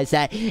to realize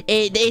that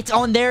it's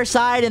on their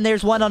side, and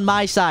there's one on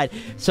my side.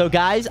 So,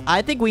 guys,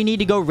 I think we need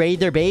to go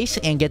raid their base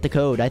and get the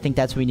code. I think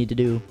that's what we need to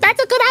do.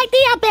 That's a good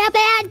idea,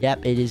 Ban.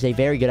 Yep, it is a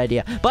very good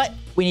idea. But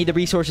we need the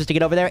resources to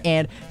get over there,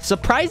 and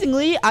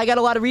surprisingly, I got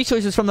a lot of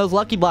resources from those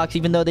lucky blocks,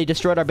 even though they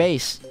destroyed our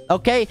base.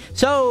 Okay,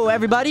 so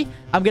everybody,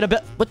 I'm gonna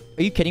build. What?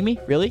 Are you kidding me?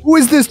 Really? Who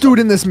is this dude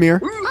in this mirror?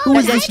 Who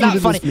is this That's not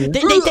dude funny. in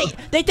this mirror?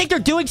 They think they're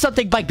doing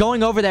something by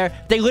going over there.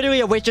 They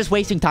literally are just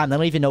wasting time. They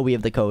don't even know we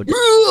have the code.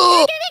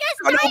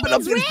 Trying to open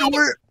up this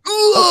door.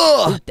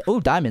 Oh,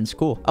 diamonds.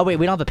 Cool. Oh, wait.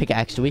 We don't have a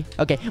pickaxe, do we?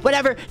 Okay.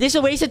 Whatever. This is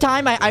a waste of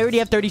time. I already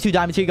have 32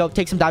 diamonds. Here you go.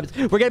 Take some diamonds.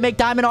 We're going to make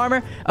diamond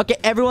armor. Okay.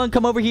 Everyone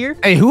come over here.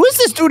 Hey, who is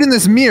this dude in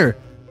this mirror?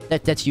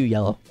 That's you,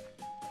 Yellow.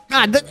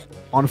 God,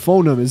 on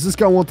phone him. Is this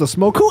guy want to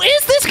smoke? Who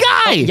is this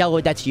guy?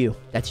 Yellow, that's you.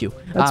 That's you.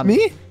 That's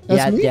me?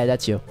 That's me? Yeah,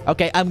 that's you.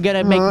 Okay, I'm going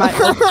to make my...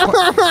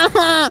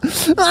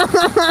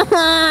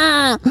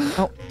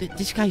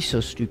 This guy's so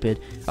stupid.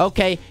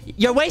 Okay,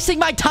 you're wasting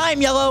my time,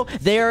 Yellow.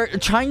 They're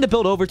trying to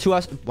build over to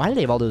us. Why do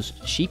they have all those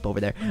sheep over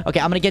there? Okay,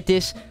 I'm going to get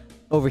this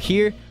over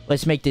here.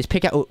 Let's make this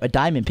pickaxe. Oh, a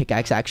diamond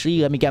pickaxe, actually.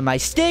 Let me get my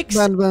sticks.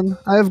 Ben,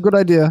 I have a good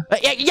idea.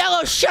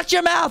 Yellow, shut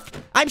your mouth.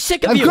 I'm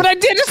sick of I have you. a good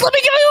idea. Just let me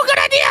give you a good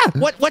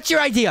idea. What's your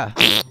idea?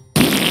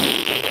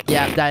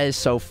 Yeah, that is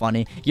so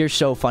funny. You're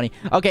so funny.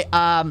 Okay,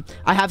 I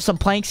have some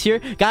planks here.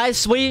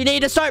 Guys, we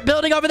need to start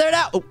building over there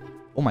now.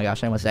 Oh my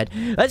gosh, I almost said.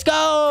 Let's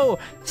go.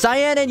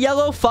 Cyan and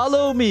Yellow,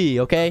 follow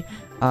me, okay?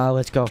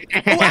 Let's go.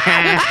 Oh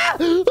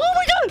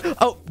my god.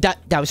 Oh,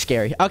 that was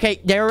scary. Okay,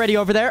 they're already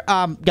over there.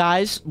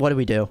 Guys, what do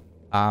we do?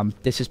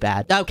 This is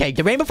bad. Okay,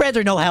 the Rainbow Friends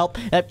are no help.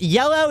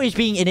 Yellow is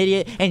being an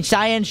idiot, and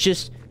Cyan's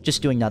just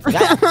doing nothing.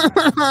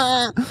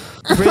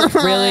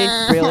 Really?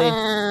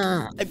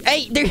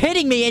 Hey, they're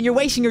hitting me, and you're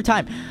wasting your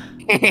time.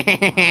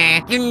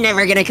 You're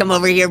never gonna come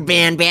over here,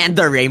 Ban.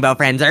 The rainbow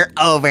friends are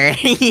over.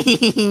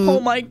 Oh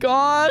my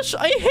gosh,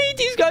 I hate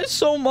these guys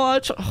so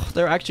much. Oh,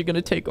 they're actually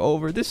gonna take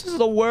over. This is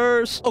the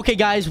worst. Okay,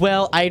 guys,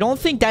 well, I don't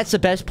think that's the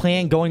best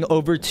plan going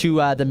over to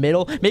the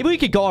middle. Maybe we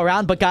could go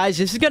around, but guys,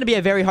 this is gonna be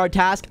a very hard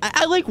task.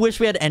 I like wish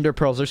we had ender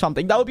pearls or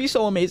something. That would be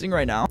so amazing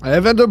right now. I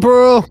have ender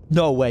pearl.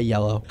 No way,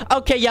 Yellow.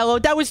 Okay, Yellow,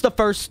 that was the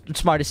first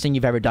smartest thing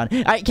you've ever done.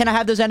 All right, can I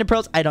have those ender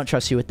pearls? I don't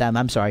trust you with them.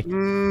 I'm sorry.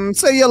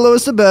 Say yellow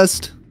is the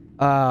best.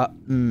 Do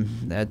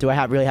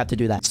I really have to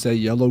do that? Say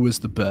yellow is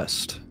the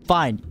best.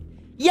 Fine.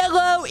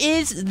 Yellow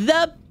is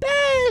the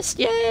best.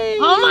 Yay.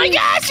 Oh my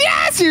gosh,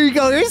 yes! Here you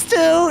go. Here's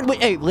two.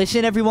 Wait, hey,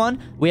 listen, everyone.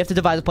 We have to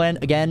devise a plan.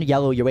 Again,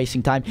 Yellow, you're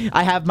wasting time.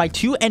 I have my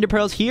 2 ender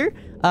pearls here.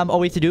 All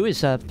we have to do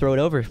is throw it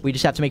over. We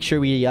just have to make sure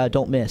we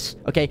don't miss.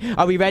 Okay,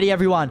 are we ready,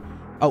 everyone?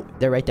 Oh,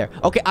 they're right there.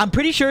 Okay, I'm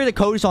pretty sure the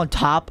code is on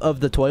top of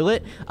the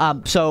toilet.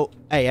 So,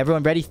 hey,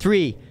 everyone ready?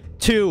 3,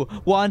 2,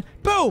 1,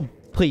 boom!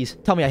 Please,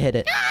 tell me I hit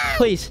it.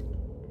 Please.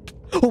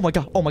 Oh my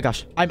god. Oh my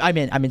gosh. I'm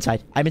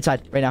inside. I'm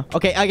inside right now.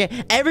 Okay.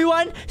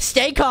 Everyone,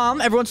 stay calm.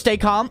 Everyone stay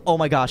calm. Oh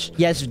my gosh.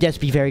 Yes,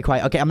 be very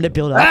quiet. Okay, I'm gonna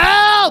build up.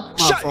 Help!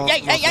 Shut.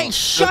 Hey,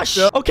 shush.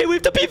 Okay, we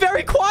have to be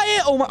very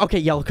quiet. Oh my. Okay,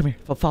 Yellow, come here.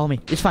 Follow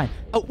me. It's fine.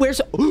 Oh,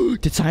 where's... Oh,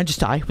 did Cyan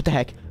just die? What the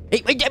heck?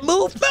 Hey,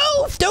 move, dude.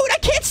 I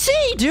can't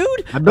see,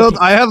 dude.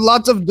 I have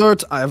lots of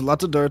dirt.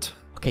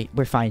 Okay,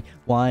 we're fine.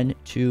 1,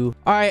 2.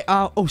 All right.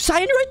 Oh,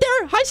 Cyan right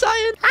there. Hi,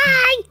 Cyan.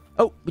 Hi.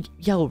 Oh,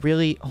 Yellow,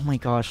 really? Oh my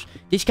gosh.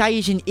 This guy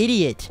is an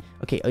idiot.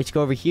 Okay, let's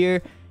go over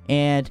here.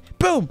 And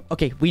boom.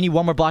 Okay, we need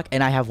one more block,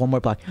 and I have one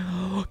more block.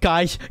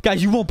 Guys,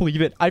 you won't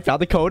believe it. I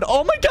found the code.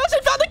 Oh my gosh,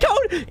 I found the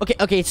code.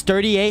 Okay, it's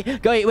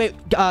 38. Go, wait.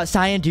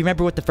 Cyan, do you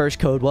remember what the first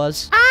code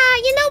was?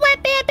 You know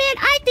what, Ban?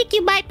 I think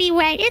you might be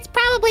right. It's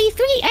probably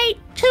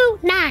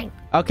 3829.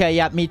 Okay,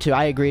 yeah, me too.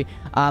 I agree.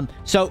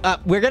 So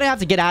we're gonna have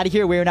to get out of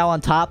here. We're now on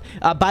top.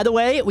 By the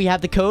way, we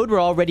have the code. We're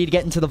all ready to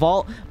get into the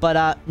vault.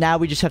 But now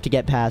we just have to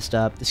get past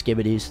the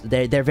skibbities.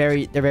 They're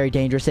very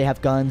dangerous. They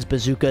have guns,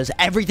 bazookas,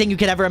 everything you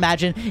could ever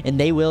imagine, and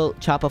they will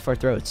chop off our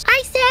throats.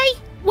 I say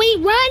we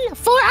run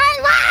for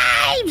our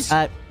lives.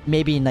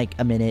 Maybe in like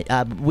a minute.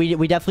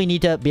 We definitely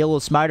need to be a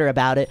little smarter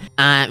about it.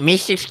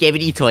 Mr.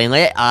 Skibbity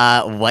Toilet,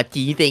 what do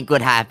you think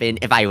would happen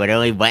if I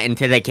literally went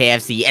into the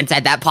KFC and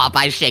said that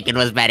Popeye's chicken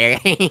was better?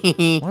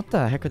 What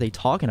the heck are they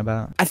talking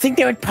about? I think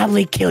they would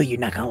probably kill you,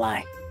 not gonna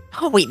lie.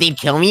 Oh, wait, they'd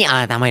kill me?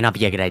 That might not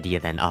be a good idea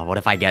then. Oh, what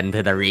if I get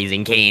into the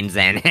Raising Canes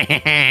then?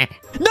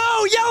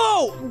 No,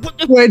 Yellow!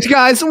 Wait,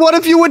 guys, what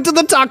if you went to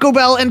the Taco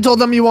Bell and told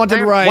them you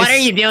wanted rice? What are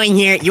you doing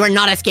here? You are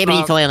not a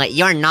Skibbity Toilet.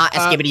 You are not a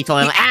Skibbity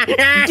Toilet.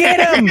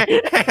 Get him!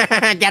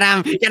 Get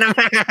him!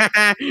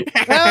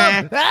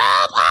 Help!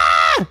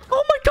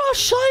 Oh my gosh,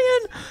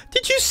 Cyan!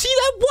 Did you see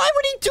that? Why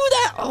would he do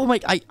that? Oh my...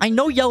 I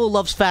know Yellow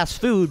loves fast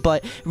food,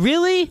 but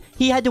really?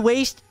 He had to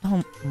waste...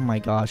 Oh my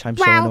gosh, I'm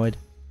so annoyed.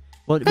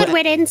 Well, Good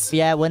riddance.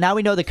 Yeah, well, now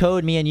we know the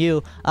code, me and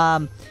you.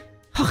 Oh,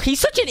 he's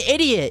such an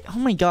idiot. Oh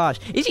my gosh.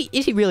 Is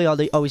he really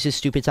always this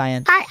stupid,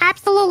 Cyan?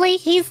 Absolutely.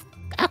 He's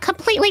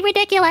completely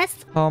ridiculous.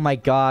 Oh my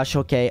gosh.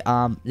 Okay.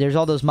 There's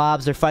all those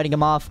mobs. They're fighting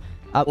him off.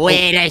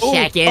 Wait a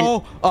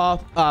second.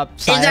 Cyan.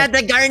 Is that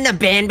the Garden of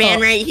Ban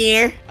right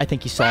here? I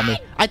think he saw me.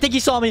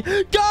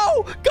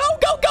 Go!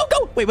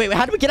 Wait.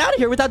 How do we get out of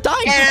here without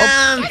dying?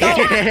 Oh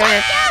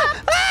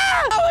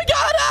my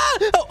god!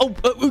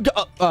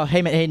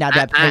 Hey, now,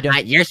 Dad. How you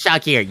doing? You're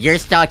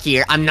stuck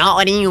here. I'm not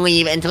letting you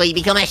leave until you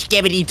become a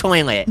Skibbity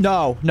Toilet.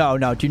 No.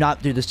 Do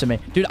not do this to me.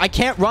 Dude, I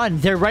can't run.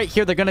 They're right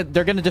here. They're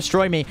gonna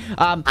destroy me.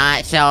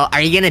 So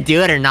are you gonna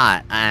do it or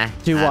not?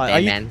 Do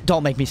what?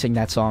 Don't make me sing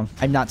that song.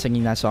 I'm not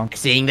singing that song.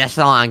 Sing the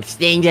song.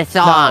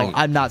 No,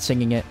 I'm not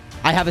singing it.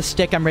 I have a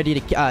stick. I'm ready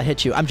to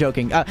hit you. I'm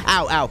joking.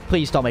 Ow.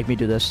 Please don't make me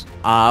do this.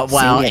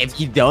 Well, if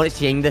you don't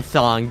sing the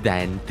song,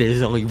 then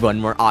there's only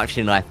one more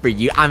option left for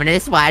you. I'm gonna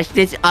splash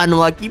this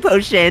unlucky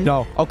potion.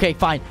 No. Okay,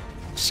 fine.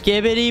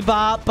 Skibbity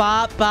bop,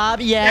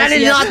 yes. That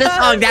is not the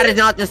song. That is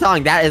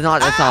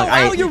not the song. All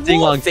right,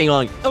 sing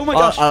along. Oh my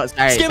gosh. Oh,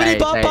 sorry. Skibbity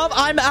bop.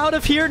 I'm out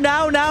of here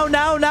now.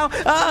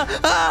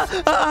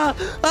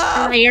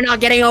 You're not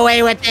getting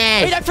away with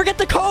this. Wait, I forget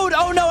the code.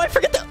 Oh no, I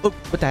forget the... Oh,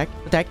 what the heck?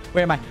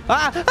 Where am I?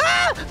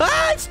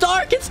 It's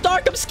dark.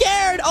 I'm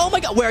scared. Oh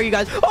my god. Where are you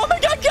guys? Oh my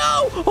god,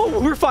 go.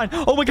 Oh, we're fine.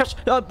 Oh my gosh.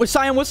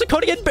 Cyan, what's the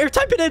code again? Better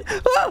type it in.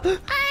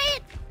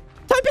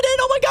 Type it in!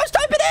 Oh my gosh,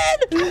 type it in!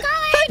 I'm going.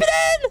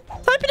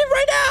 Type it in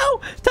right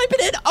now! Type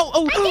it in!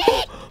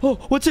 Oh,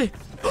 what's it?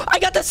 I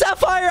got the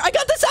sapphire!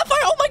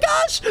 Oh my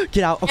gosh!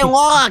 Get out. Okay. It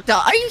locked.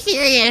 Are you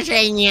serious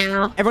right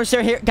now? Everyone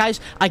stay here. Guys,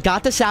 I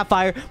got the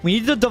sapphire. We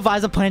need to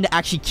devise a plan to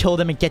actually kill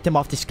them and get them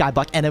off the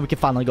Skyblock, and then we can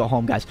finally go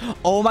home, guys.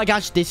 Oh my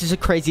gosh, this is the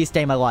craziest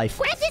day of my life.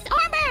 Where's his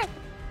armor?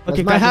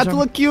 Okay, Does my hat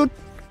look cute?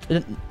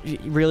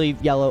 really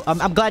yellow.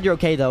 I'm glad you're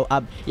okay though.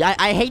 Yeah,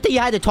 I hate that you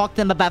had to talk to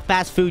them about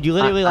fast food. You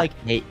literally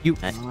hey, you.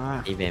 Hey,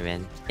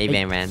 Batman. Hey,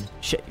 Batman.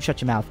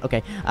 Shut your mouth.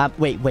 Okay.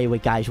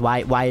 Wait, guys.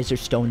 Why is there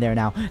stone there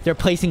now? They're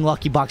placing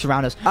lucky blocks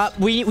around us.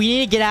 We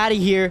need to get out of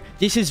here.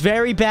 This is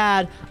very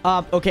bad.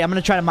 Okay, I'm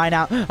gonna try to mine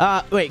out.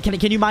 Wait,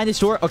 can you mine this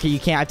door? Okay, you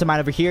can't. I have to mine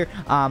over here.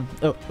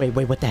 Oh, wait,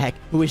 what the heck?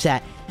 Who is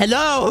that?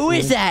 Hello, who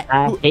is that?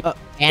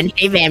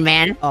 Hey,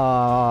 Batman.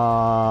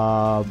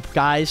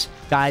 Guys,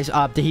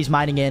 he's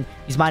mining in.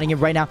 He's mining in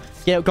right now.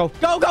 Yeah, go.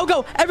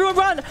 Everyone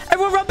run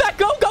back.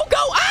 Go.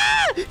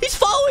 Ah, he's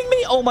following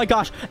me. Oh my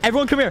gosh.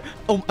 Everyone come here.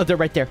 Oh, they're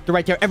right there.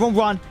 Everyone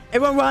run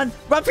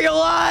for your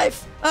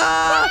life.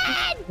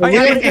 Ah.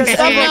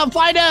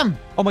 Find him.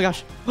 Oh my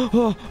gosh.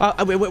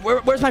 Wait,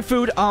 where's my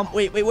food?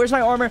 Wait, where's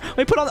my armor?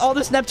 Wait, put on all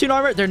this Neptune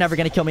armor. They're never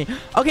gonna kill me.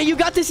 Okay, you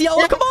got this,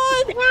 Yellow. Come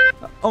on.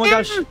 Oh my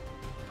gosh.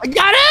 I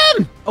got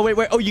him! Oh, wait.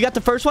 Oh, you got the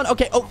first one?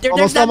 Okay. Oh,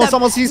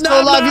 Almost. He's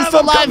still alive.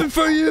 I'm coming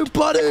for you,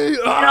 buddy.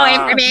 Get away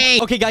from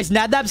me. Okay, guys.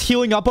 Nabnab's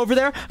healing up over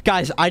there.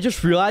 Guys, I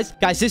just realized,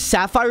 guys, this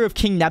Sapphire of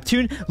King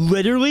Neptune,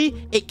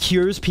 literally, it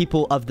cures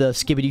people of the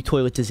skibidi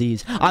toilet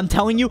disease. I'm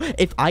telling you,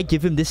 if I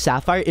give him this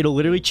Sapphire, it'll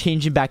literally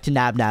change him back to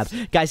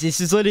Nabnab. Guys,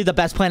 this is literally the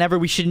best plan ever.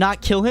 We should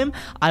not kill him.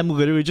 I'm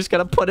literally just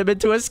going to put him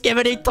into a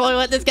skibidi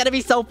toilet. This is going to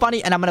be so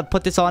funny. And I'm going to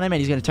put this on him, and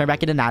he's going to turn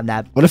back into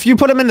Nabnab. What if you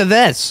put him into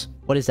this?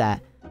 What is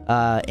that?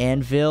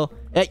 Anvil.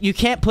 You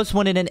can't put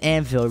one in an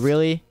anvil,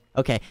 really?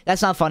 Okay,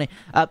 that's not funny.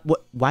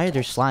 Why are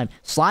there slime?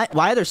 Why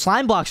are there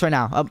slime blocks right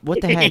now? What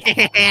the heck?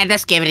 The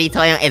skibidi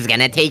toilet is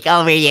gonna take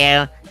over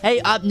you.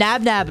 Hey,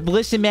 Nab,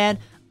 listen, man.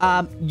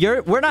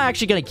 We're not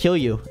actually gonna kill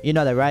you. You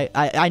know that, right?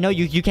 I know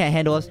you can't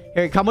handle us.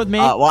 Here, come with me.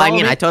 Well, I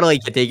mean, I totally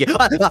could take it.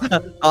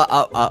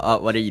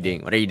 What are you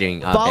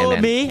doing? Follow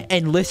Batman? me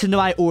and listen to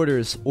my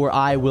orders, or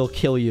I will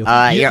kill you.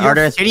 Your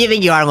orders? Who do you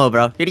think you are, little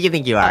bro? Who do you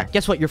think you are?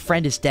 Guess what? Your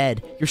friend is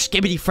dead. Your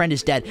skibidi friend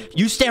is dead.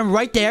 You stand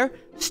right there.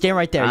 Stand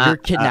right there. You're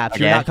kidnapped.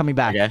 Okay. You're not coming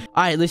back. Okay.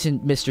 All right, listen,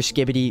 Mr.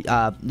 Skibidi.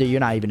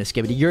 You're not even a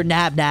skibidi. You're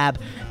Nab,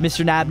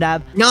 Mr.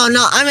 Nab. No,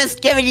 I'm a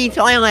skibidi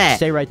toilet.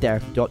 Stay right there.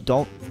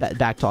 Don't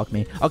backtalk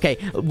me. Okay,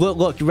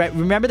 look.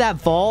 Remember that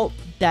vault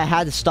that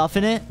had the stuff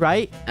in it,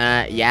 right?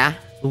 Yeah.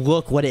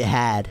 Look what it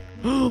had.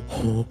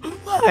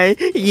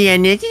 Yeah,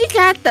 Nick, you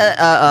got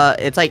the,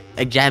 it's like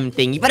a gem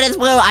thingy, but it's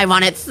blue. I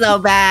want it so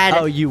bad.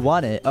 Oh, you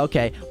want it?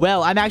 Okay.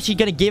 Well, I'm actually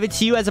gonna give it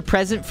to you as a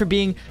present for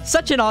being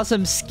such an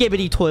awesome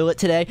skibidi toilet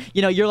today.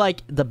 You know, you're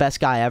like the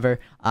best guy ever.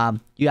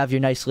 You have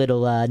your nice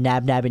little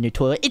nab in your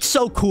toilet. It's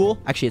so cool.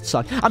 Actually, it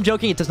sucks. I'm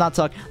joking. It does not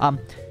suck.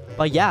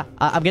 But yeah,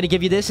 I'm gonna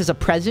give you this as a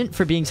present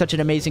for being such an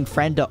amazing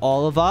friend to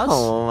all of us.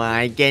 Oh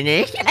my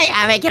goodness. Can I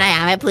have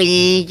it,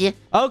 please?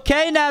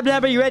 Okay, Nab,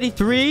 are you ready?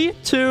 3,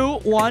 2,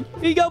 1.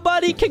 Here you go,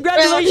 buddy.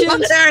 Congratulations.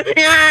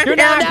 You're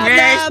Nab.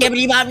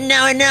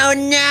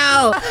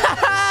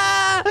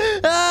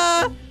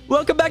 No.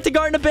 Welcome back to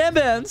Garden of Bam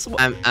Bams.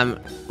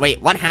 Wait,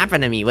 what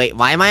happened to me? Wait,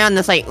 why am I on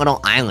this, like, little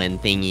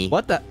island thingy?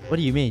 What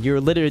do you mean? You were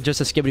literally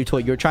just a skibidi toy.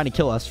 You were trying to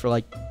kill us for,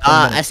 like,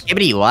 a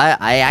skibidi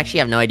what? I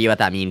actually have no idea what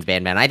that means,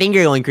 Ban. I think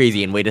you're going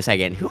crazy, and wait a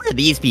second. Who are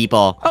these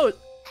people? Oh,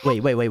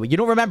 wait. You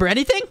don't remember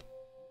anything?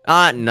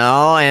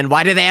 No, and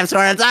why do they have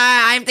swords?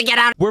 I have to get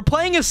out. We're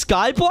playing a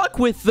Skyblock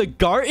with the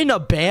Garden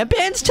of Bam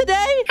Bams today?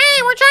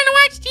 Hey, we're trying to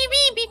watch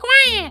TV. Be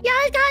quiet. Yeah,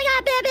 what's going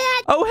on, baby?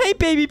 Oh, hey,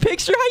 baby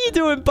Pixar. How you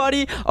doing,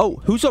 buddy? Oh,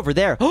 who's over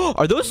there?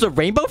 Are those the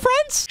rainbow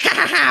friends?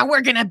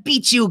 We're gonna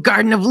beat you,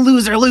 Garden of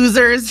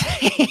Losers.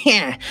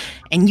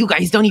 And you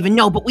guys don't even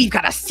know, but we've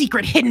got a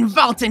secret hidden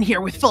vault in here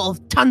with full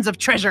of tons of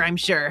treasure, I'm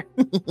sure.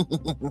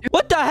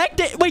 What the heck?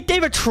 Wait, they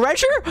have a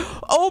treasure?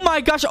 Oh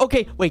my gosh.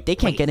 Okay, wait, they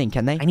can't get in,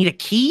 can they? I need a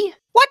key?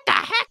 What the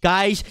heck?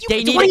 Guys,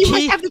 they need a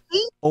key. Have the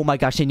key. Oh my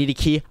gosh, they need a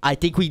key. I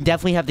think we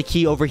definitely have the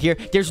key over here.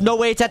 There's no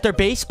way it's at their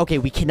base. Okay,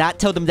 we cannot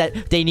tell them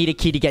that they need a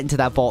key to get into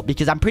that vault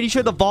because I'm pretty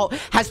sure the vault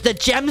has the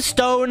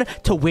gemstone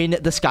to win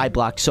the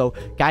Skyblock. So,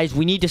 guys,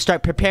 we need to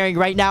start preparing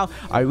right now.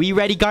 Are we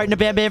ready, Garden of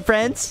Bam Bam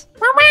friends?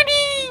 We're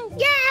ready.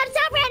 Yeah, I'm so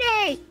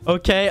ready.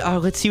 Okay,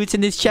 let's see what's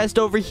in this chest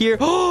over here.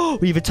 Oh,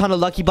 we have a ton of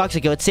lucky blocks.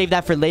 Okay, let's save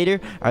that for later.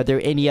 Are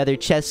there any other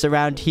chests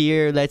around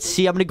here? Let's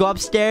see. I'm gonna go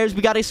upstairs.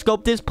 We gotta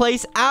scope this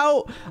place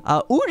out.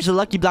 Ooh, there's a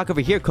lucky block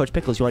over here. Coach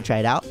Pickles, you wanna try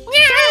it out? Yeah,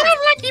 I love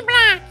lucky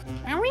blocks.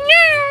 Here we go.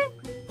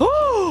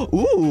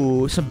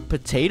 Ooh, some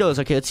potatoes.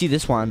 Okay, let's see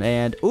this one.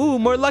 And ooh,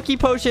 more lucky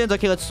potions.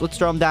 Okay, let's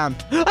throw them down.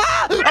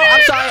 Ah! Oh,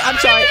 I'm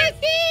sorry.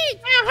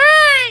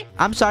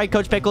 I'm sorry,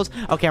 Coach Pickles.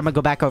 Okay, I'm gonna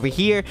go back over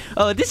here.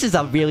 Oh, this is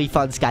a really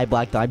fun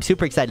Skyblock, though. I'm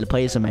super excited to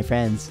play this with my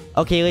friends.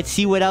 Okay, let's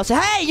see what else.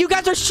 Hey, you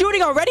guys are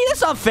shooting already? That's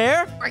not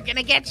fair. We're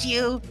gonna get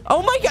you.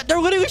 Oh my god, they're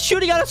literally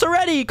shooting at us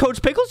already.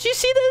 Coach Pickles, do you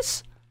see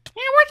this?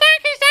 Yeah, what the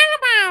heck is that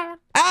about?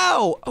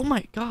 Ow! Oh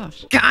my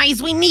gosh.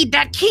 Guys, we need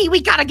that key. We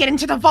gotta get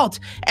into the vault.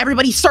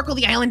 Everybody circle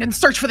the island and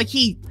search for the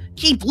key.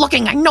 Keep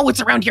looking. I know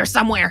it's around here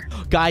somewhere.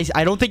 Guys,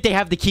 I don't think they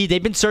have the key.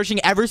 They've been searching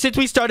ever since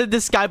we started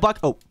this Skyblock.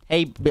 Oh,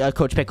 hey,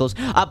 Coach Pickles.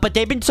 But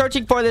they've been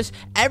searching for this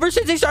ever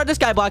since they started the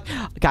Skyblock.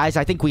 Guys,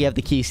 I think we have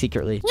the key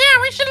secretly.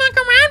 Yeah, we should look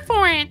around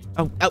for it.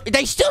 Oh,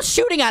 they still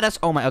shooting at us.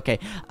 Oh my, okay.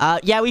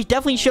 Yeah, we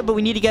definitely should, but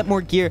we need to get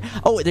more gear.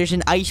 Oh, there's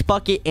an ice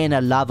bucket and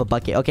a lava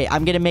bucket. Okay,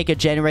 I'm gonna make a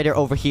generator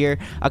over here,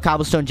 a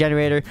cobblestone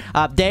generator.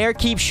 They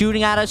keep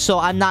shooting at us, so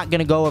I'm not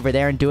gonna go over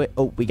there and do it.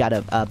 Oh, we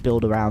gotta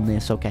build around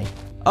this. Okay.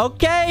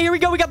 Okay, here we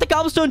go. We got the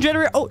cobblestone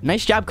generator. Oh,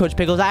 nice job, Coach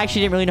Pickles. I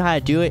actually didn't really know how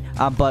to do it,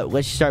 but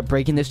let's start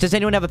breaking this. Does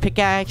anyone have a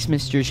pickaxe,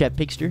 Mr. Chef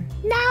Pigster?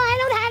 No, I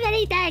don't have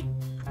anything.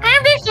 I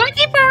have this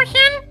lucky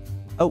potion.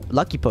 Oh,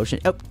 lucky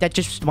potion. Oh, that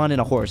just spawned in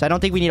a horse. I don't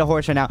think we need a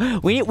horse right now.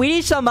 We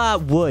need some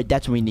wood.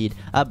 That's what we need.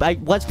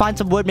 Let's find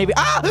some wood, maybe.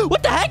 Ah,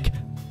 what the heck?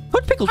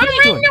 Coach Pickles, what are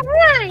you doing?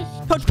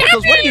 Coach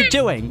Pickles, what are you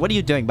doing? What are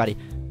you doing, buddy?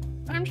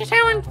 I'm just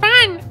having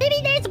fun. Maybe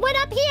there's wood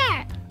up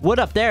here. Wood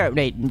up there.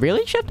 Wait,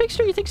 really, Chef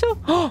Pigster? You think so?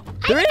 Oh,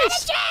 there I found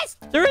is. a chest.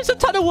 There is a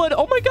ton of wood.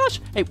 Oh my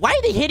gosh. Hey, why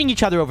are they hitting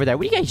each other over there?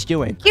 What are you guys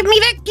doing? Give me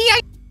that key.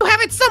 I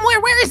have it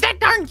somewhere. Where is that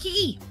darn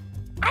key?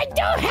 I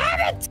don't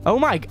have it. Oh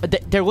my,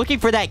 they're looking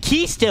for that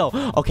key still.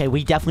 Okay,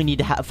 we definitely need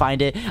to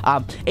find it.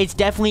 It's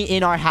definitely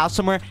in our house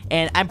somewhere,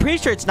 and I'm pretty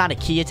sure it's not a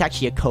key. It's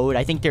actually a code.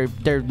 I think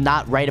they're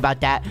not right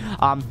about that.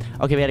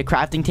 Okay, we had a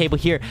crafting table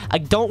here.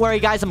 Don't worry,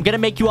 guys. I'm gonna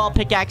make you all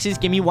pickaxes.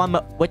 Give me one.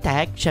 What the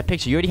heck, Chef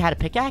Pixar? You already had a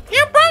pickaxe?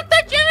 You broke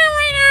the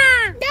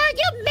generator. No,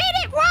 you made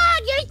it wrong.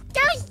 You're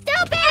so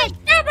stupid.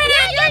 You made it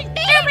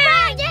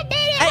wrong. You made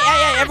it wrong.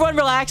 Hey, everyone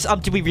relax.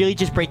 Did we really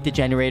just break the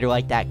generator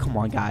like that? Come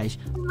on, guys.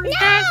 No,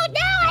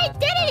 I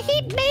didn't.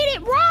 He made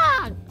it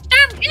wrong.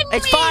 Stop hitting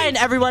It's me. fine,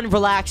 everyone.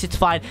 Relax. It's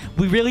fine.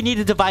 We really need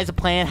to devise a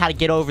plan how to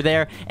get over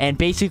there and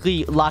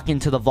basically lock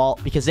into the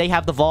vault because they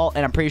have the vault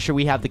and I'm pretty sure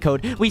we have the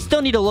code. We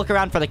still need to look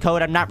around for the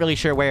code. I'm not really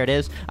sure where it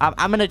is.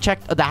 I'm going to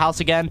check the house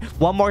again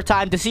one more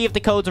time to see if the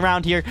code's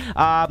around here.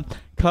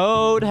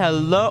 Code,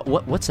 hello.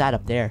 What's that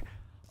up there?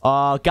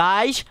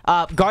 Guys,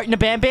 Garten of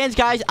Bands,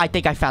 guys, I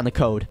think I found the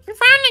code. You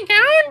found the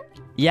code?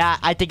 Yeah,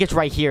 I think it's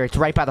right here. It's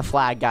right by the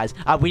flag, guys.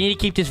 We need to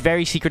keep this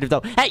very secretive,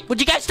 though. Hey,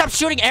 would you guys stop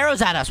shooting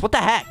arrows at us? What the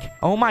heck?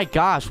 Oh, my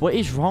gosh. What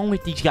is wrong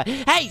with these guys?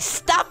 Hey,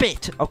 stop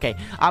it! Okay,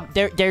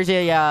 there's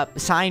a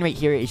sign right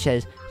here. It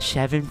says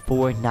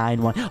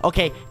 7491.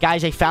 Okay,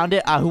 guys, I found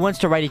it. Who wants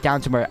to write it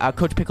down somewhere?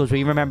 Coach Pickles, will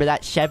you remember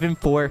that?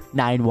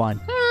 7491.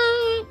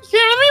 Yeah,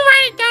 let me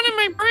write it down in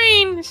my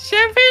brain.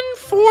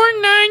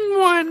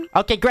 7491.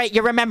 Okay, great.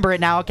 You remember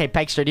it now. Okay,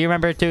 Pegster, do you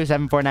remember it too?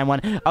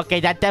 7491. Okay,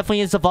 that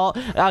definitely is the vault.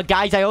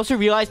 Guys, I also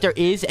realized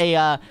there's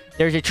a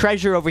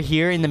treasure over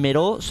here in the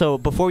middle. So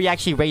before we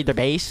actually raid their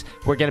base,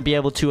 we're gonna be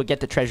able to get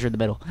the treasure in the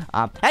middle.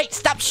 Hey,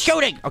 stop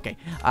shooting! Okay,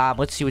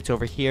 let's see what's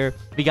over here.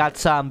 We got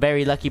some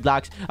very lucky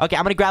blocks. Okay,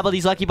 I'm gonna grab all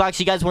these lucky blocks.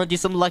 You guys want to do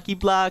some lucky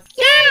blocks?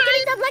 Yeah, give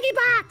me some lucky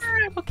blocks.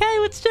 Okay,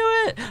 let's do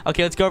it.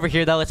 Okay, let's go over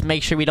here, though. Let's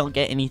make sure we don't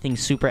get anything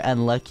super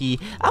unlucky.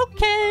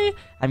 Okay.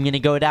 I'm going to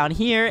go down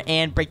here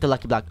and break the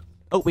lucky block.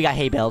 Oh, we got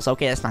hay bales.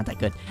 Okay, that's not that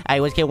good. All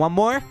right, let's get one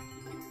more.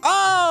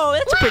 Oh,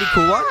 that's a pretty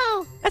cool one.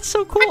 That's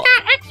so cool. I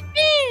got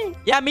XP.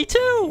 Yeah, me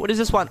too. What is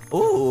this one?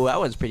 Ooh, that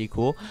one's pretty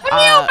cool. Let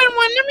me open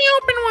one.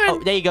 Oh,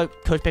 there you go.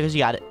 Coach Pickles, you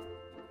got it.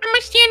 I'm going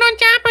to stand on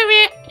top of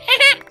it.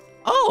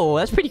 Oh,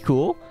 that's pretty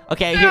cool.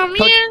 Okay, here. Oh,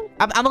 Coach, man.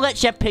 I'm going to let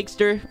Chef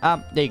Pigster.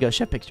 There you go,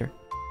 Chef Pigster.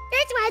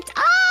 This one's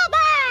all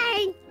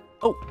mine.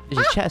 Oh,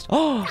 there's a chest.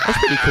 Oh, that's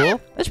pretty cool.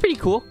 That's pretty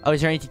cool. Oh,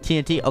 is there any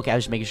TNT? Okay, I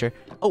was just making sure.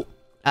 Oh,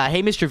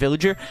 hey, Mr.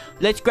 Villager.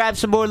 Let's grab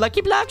some more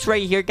lucky blocks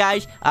right here,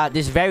 guys.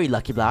 This very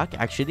lucky block,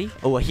 actually.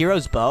 Oh, a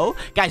hero's bow.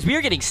 Guys, we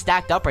are getting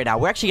stacked up right now.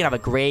 We're actually going to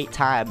have a great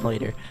time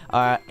later.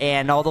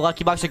 And all the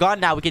lucky blocks are gone.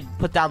 Now we can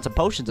put down some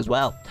potions as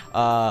well.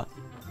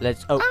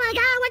 Let's... Oh my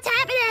god, what's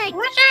happening?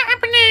 What's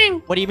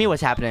happening? What do you mean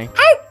what's happening?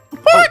 Oh,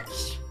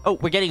 books. Oh,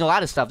 we're getting a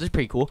lot of stuff. This is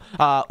pretty cool.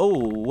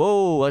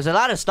 Whoa, there's a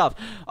lot of stuff.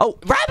 Oh,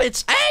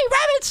 rabbits! Hey,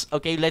 rabbits!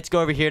 Okay, let's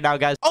go over here now,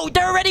 guys. Oh,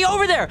 they're already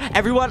over there!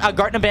 Everyone,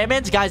 Garten of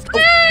Bandmans, guys.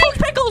 Oh, Coach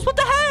Pickles, what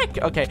the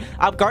heck? Okay,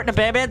 Garten of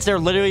Bandmans, they're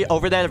literally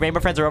over there. The Rainbow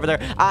Friends are over there.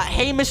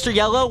 Hey, Mr.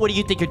 Yellow, what do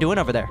you think you're doing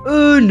over there?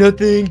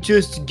 Nothing.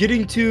 Just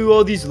getting to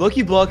all these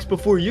lucky blocks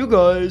before you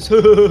guys.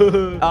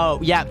 Oh,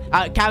 yeah.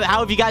 How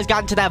have you guys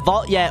gotten to that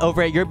vault yet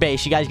over at your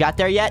base? You guys got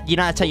there yet? You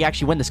know, that's how you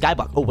actually win the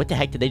Skyblock. Oh, what the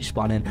heck did they just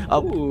spawn in?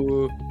 Oh.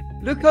 Ooh,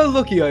 look how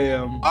lucky I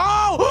am.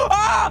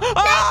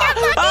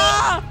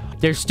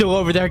 They're still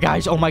over there,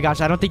 guys. Oh my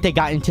gosh, I don't think they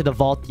got into the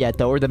vault yet,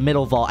 though, or the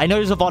middle vault. I know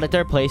there's a vault at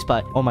their place,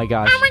 but oh my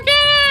gosh. I'm gonna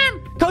get him.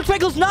 Coach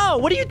Pickles, no!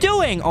 What are you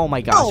doing? Oh my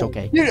gosh,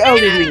 okay. Get out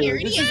of here.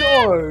 This is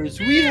ours.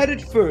 We had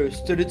it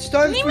first, and it's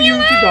time for you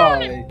to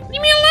die.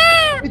 Leave me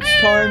alone.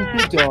 It's time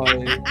to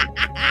die.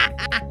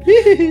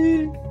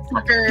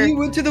 He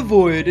went to the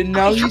void, and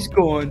now he's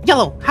gone.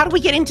 Yellow, how do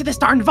we get into this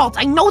darn vault?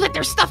 I know that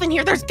there's stuff in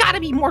here. There's got to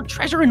be more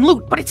treasure and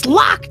loot, but it's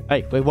locked.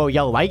 Hey, wait, whoa,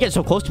 Yellow, why are you getting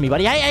so close to me,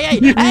 buddy? Hey,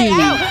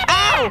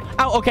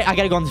 ow, okay, I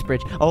gotta go on this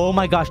bridge. Oh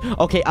my gosh,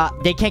 okay,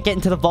 they can't get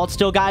into the vault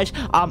still, guys.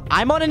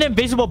 I'm on an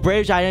invisible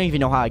bridge. I don't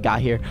even know how I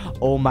got here.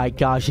 Oh my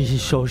gosh, this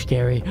is so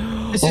scary.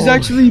 This is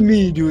actually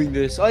me doing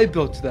this. I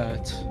built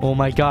that. Oh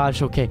my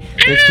gosh, okay,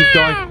 let's keep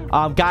going.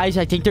 Guys,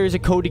 I think there is a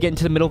code to get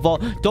into the middle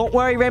vault. Don't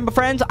worry, Rainbow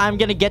Friends, I'm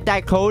gonna get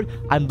that code.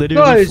 I'm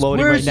literally Guys,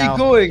 floating where right is now. he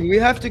going? We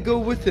have to go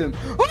with him.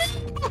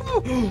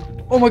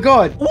 Oh my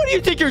god. What do you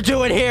think you're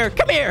doing here?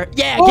 Come here.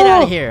 Yeah, get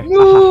out of here.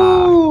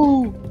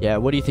 No. Yeah,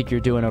 what do you think you're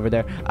doing over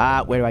there?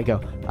 Where do I go?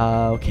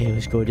 Okay,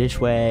 let's go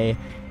this way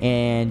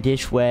and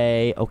this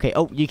way. Okay.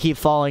 Oh, you keep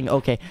falling.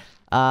 Okay.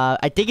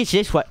 I think it's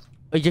this way.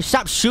 Just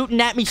stop shooting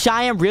at me,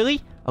 Cheyenne.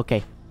 Really?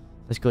 Okay.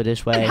 Let's go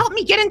this way. Help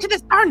me get into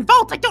this darn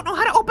vault. I don't know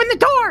how to open the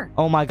door.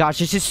 Oh my gosh,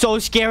 this is so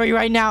scary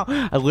right now.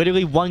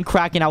 Literally one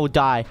crack and I will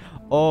die.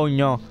 Oh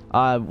no.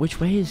 Which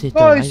way is it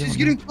though? Guys, he's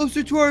getting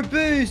closer to our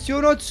base. Do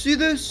you not see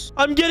this?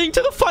 I'm getting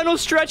to the final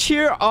stretch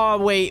here. Oh,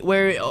 wait,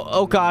 where?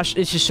 Oh gosh,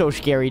 this is so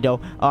scary though.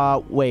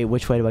 Wait,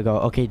 which way do I go?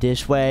 Okay,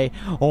 this way.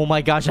 Oh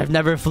my gosh, I've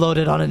never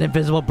floated on an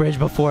invisible bridge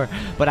before,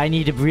 but I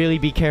need to really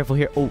be careful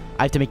here. Oh,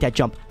 I have to make that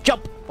jump.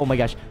 Jump! Oh my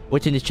gosh,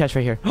 what's in this chest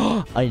right here?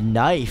 A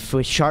knife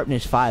with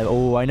sharpness 5.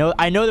 Oh, I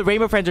know the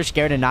Rainbow Friends are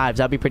scared of knives.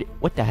 That'd be pretty.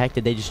 What the heck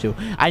did they just do?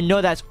 I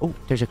know that's. Oh,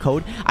 there's a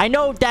code. I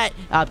know that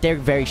they're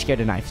very scared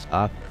of knives.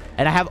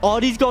 And I have all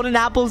these golden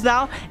apples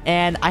now,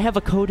 and I have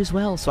a code as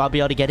well, so I'll be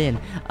able to get in.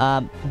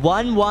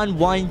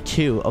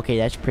 1112. Okay,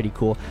 that's pretty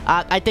cool.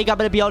 I think I'm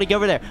gonna be able to get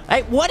over there.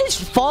 Hey, what is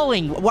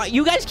falling? What?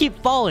 You guys keep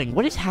falling.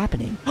 What is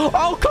happening?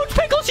 Oh, Coach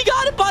Pickles, you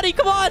got it, buddy.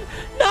 Come on.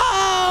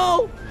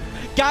 No.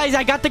 Guys,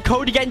 I got the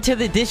code to get into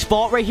this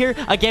vault right here.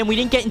 Again, we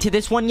didn't get into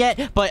this one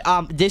yet, but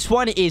this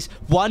one is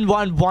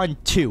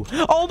 1112.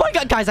 Oh my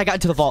god, guys, I got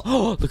into the vault.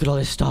 Oh, look at all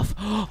this stuff.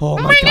 Oh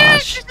my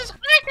gosh. This is awesome.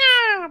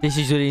 This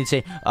is really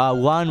insane.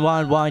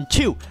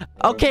 1112.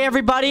 Okay,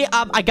 everybody.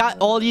 I got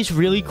all these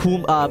really cool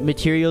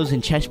materials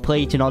and chest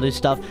plates and all this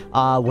stuff.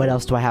 What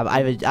else do I have?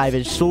 I have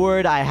a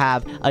sword. I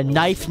have a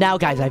knife now,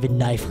 guys. I have a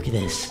knife. Look at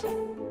this.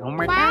 Oh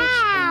my gosh.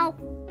 Wow.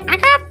 I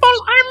got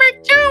full armor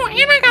too,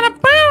 and I got a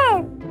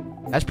bow.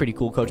 That's pretty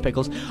cool, Coach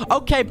Pickles.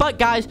 Okay, but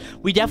guys,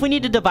 we definitely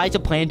need to devise a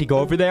plan to go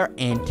over there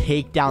and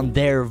take down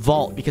their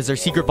vault, because their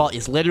secret vault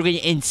is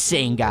literally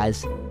insane,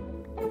 guys.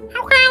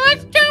 Okay,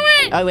 let's do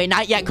it. Oh, wait,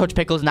 not yet, Coach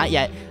Pickles, not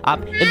yet.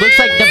 It looks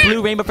like the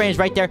blue Rainbow Friend is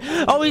right there.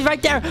 Oh, he's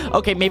right there.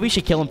 Okay, maybe we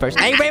should kill him first.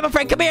 Hey, Rainbow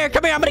Friend, come here,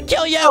 I'm gonna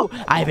kill you.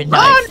 I have a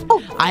knife.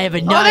 I have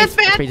a knife.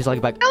 that's bad. Praise Lucky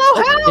Block.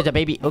 Hello, help. There's a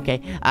baby.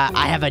 Okay,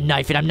 I have a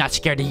knife, and I'm not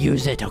scared to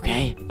use it,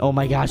 okay? Oh,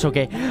 my gosh,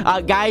 okay.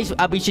 Guys,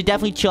 we should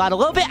definitely chill out a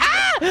little bit.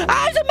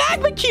 It's a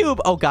magma cube.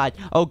 Oh, God.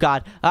 Oh,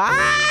 God.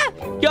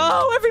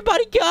 Go,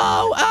 everybody, go.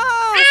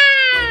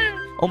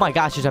 Oh, my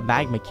gosh, there's a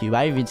magma cube.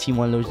 I haven't seen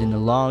one of those in a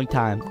long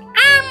time.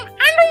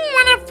 I don't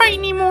want to fight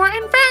anymore.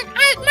 In fact,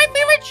 my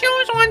favorite show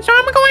is on, so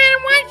I'm gonna go ahead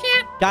and watch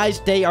it. Guys,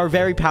 they are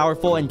very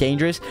powerful and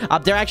dangerous.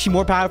 They're actually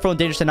more powerful and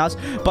dangerous than us,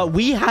 but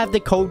we have the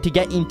code to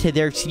get into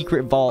their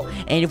secret vault,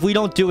 and if we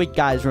don't do it,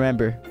 guys,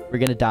 remember, we're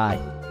gonna die.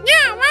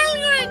 Yeah, why are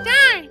we gonna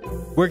die?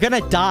 We're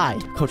gonna die,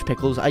 Coach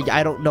Pickles.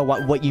 I don't know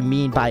what you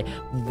mean by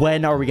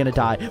when are we gonna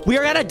die. We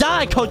are gonna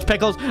die, Coach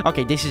Pickles.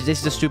 Okay, this is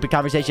a stupid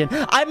conversation.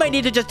 I might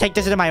need to just take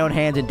this into my own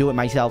hands and do it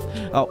myself.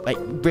 Oh, wait,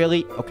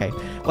 really? Okay,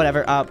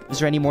 whatever. Is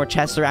there any more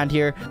chests around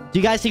here? Do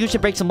you guys think we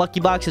should break some lucky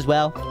blocks as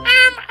well? I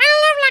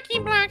love Lucky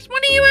Blocks.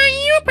 What do you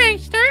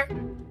Prankster?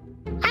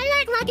 I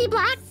like Lucky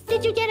Blocks.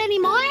 Did you get any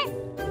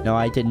more? No,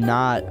 I did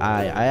not.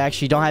 I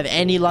actually don't have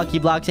any lucky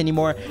blocks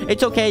anymore.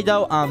 It's okay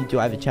though. Do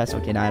I have a chest?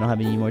 Okay, no, I don't have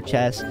any more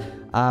chests.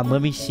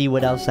 Let me see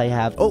what else I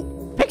have. Oh,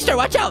 Pixter,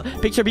 watch out!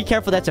 Pixter, be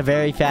careful. That's a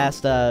very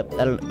fast. I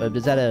don't.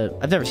 Is that a?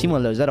 I've never seen one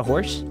of those. Is that a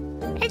horse?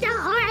 It's a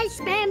horse,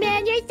 man.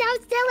 You're so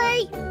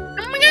silly.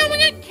 Oh my god, we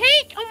got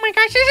cake! Oh my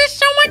gosh, this is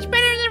so much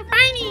better than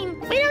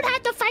fighting! We don't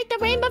have to fight the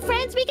Rainbow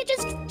Friends. We could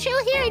just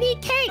chill here and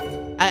eat cake.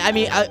 I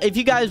mean, if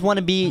you guys want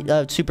to be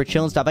super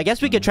chill and stuff, I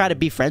guess we could try to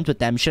be friends with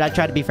them. Should I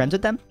try to be friends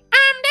with them?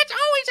 That's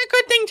always a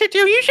good thing to do.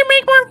 You should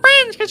make more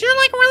friends, because you're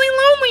like really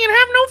lonely and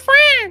have no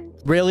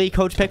friends. Really,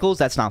 Coach Pickles?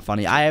 That's not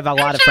funny. I have a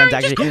lot of friends,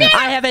 actually.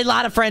 I have a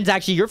lot of friends,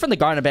 actually. You're from the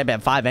Garden of Bam Bam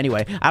 5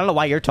 anyway. I don't know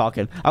why you're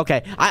talking.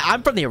 Okay,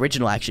 I'm from the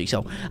original, actually,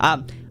 so,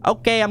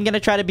 okay, I'm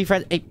gonna try to be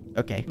friends. Hey,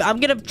 okay, I'm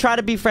gonna try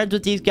to be friends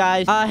with these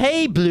guys.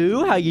 Hey,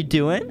 Blue, how you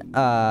doing?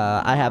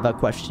 I have a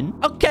question.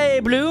 Okay,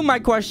 Blue, my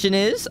question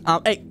is,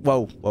 hey,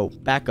 whoa,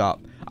 back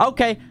up.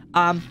 Okay,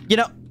 you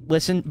know,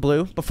 listen,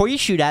 Blue, before you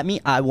shoot at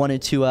me, I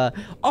wanted to,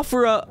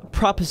 offer a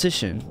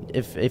proposition,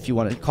 if you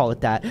want to call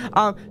it that.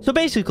 So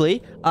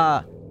basically,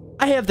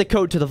 I have the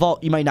code to the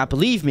vault. You might not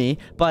believe me,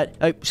 but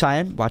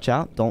Cheyenne, watch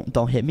out.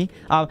 Don't hit me.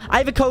 I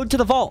have a code to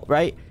the vault,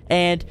 right?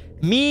 And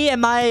me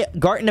and my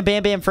Garten of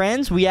Bam Bam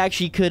friends, we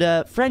actually could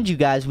friend you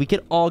guys. We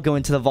could all go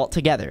into the vault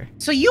together.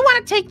 So you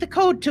want to take the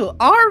code to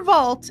our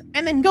vault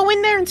and then go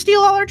in there and steal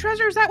all our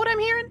treasure? Is that what I'm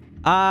hearing?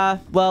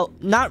 Well,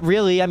 not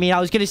really. I mean,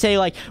 I was gonna say,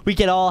 like, we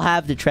could all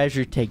have the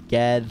treasure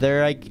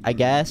together, I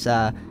guess.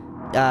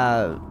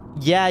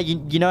 Yeah,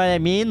 you know what I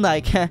mean?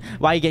 Like,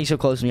 why are you getting so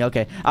close to me?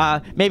 Okay,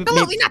 maybe...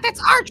 Absolutely not. That's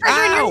our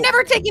treasure, and Ow! you're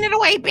never taking it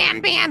away, Ban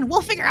Ban.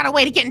 We'll figure out a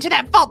way to get into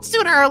that vault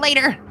sooner or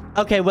later.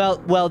 Okay,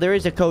 well, there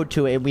is a code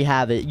to it, and we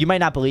have it. You might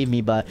not believe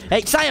me, but...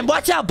 Hey, Cyan,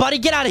 watch out, buddy.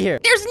 Get out of here.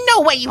 There's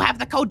no way you have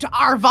the code to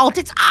our vault.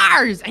 It's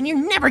ours, and you're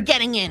never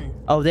getting in.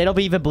 Oh, they don't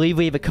even believe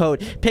we have a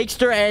code.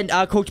 Pigster and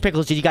Coach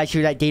Pickles, did you guys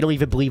hear that? They don't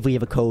even believe we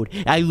have a code.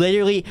 I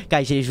literally...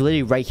 Guys, it is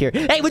literally right here.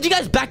 Hey, would you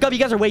guys back up? You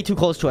guys are way too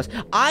close to us.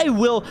 I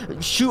will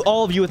shoot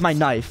all of you with my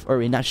knife.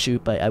 Or, not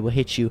shoot, but I will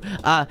hit you.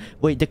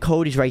 Wait, the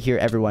code is right here,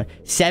 everyone.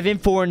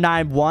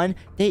 7491.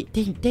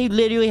 They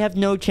literally have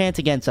no chance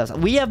against us.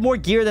 We have more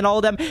gear than all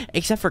of them,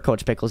 except for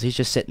Coach Pickles. He's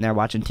just sitting there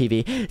watching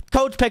TV.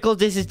 Coach Pickles,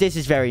 this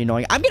is very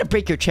annoying. I'm gonna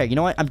break your chair. You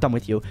know what? I'm done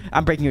with you.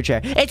 I'm breaking your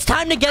chair. It's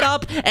time to get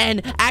up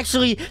and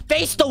actually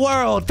face the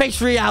world.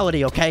 Face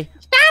reality, okay?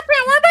 Stop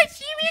it! Where my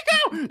TV go?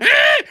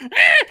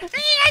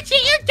 I see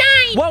you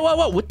dying.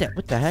 Whoa! What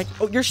the heck?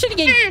 Oh, you're sitting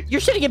in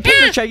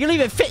Pigster's chair. You don't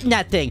even fit in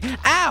that thing.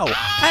 Ow!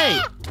 Hey!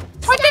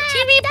 Put the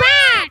TV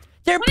back.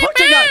 They're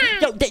pushing us.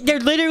 Yo,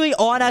 they're literally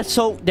on us.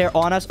 So they're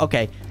on us.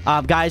 Okay,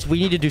 guys, we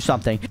need to do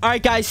something. All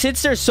right, guys,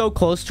 since they're so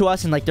close to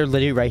us and like they're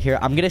literally right here,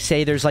 I'm gonna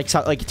say there's like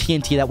some, like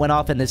TNT that went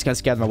off and it's gonna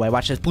scare them away.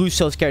 Watch this. Blue's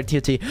so scared of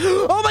TNT.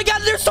 Oh my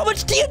God, there's so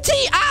much TNT.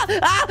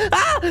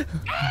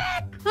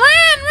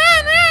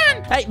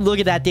 Run! Hey, look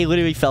at that. They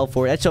literally fell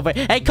for it. That's so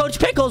funny. Hey, Coach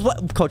Pickles.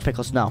 What? Coach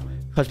Pickles, no.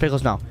 Coach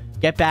Pickles, no.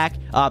 Get back.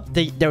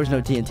 There was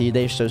no TNT.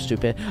 They're so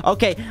stupid.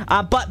 Okay,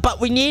 but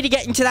we need to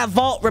get into that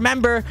vault.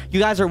 Remember, you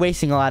guys are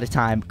wasting a lot of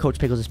time. Coach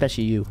Pickles,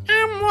 especially you.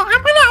 Well,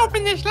 I'm gonna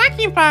open this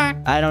lucky box.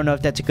 I don't know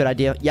if that's a good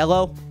idea.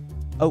 Yellow.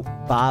 Oh,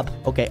 Bob.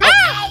 Okay.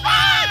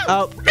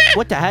 Oh,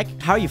 what the heck?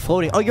 How are you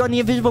floating? Oh, you're on the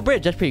invisible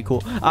bridge. That's pretty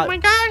cool. Oh my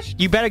gosh.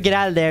 You better get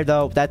out of there,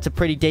 though. That's a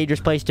pretty dangerous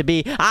place to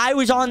be. I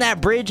was on that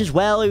bridge as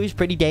well. It was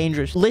pretty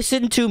dangerous.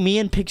 Listen to me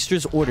and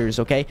Pigster's orders,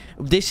 okay?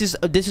 This is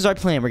our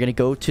plan. We're gonna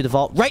go to the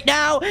vault right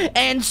now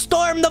and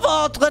storm the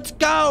vault. Let's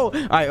go. All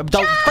right,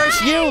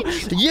 first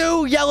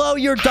you, Yellow,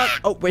 you're done.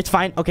 Oh, it's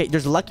fine. Okay,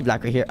 there's a lucky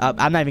block right here.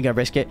 I'm not even gonna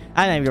risk it.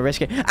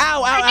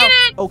 Ow.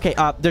 Okay,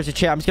 there's a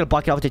chair. I'm just gonna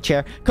block it off with the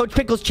chair. Coach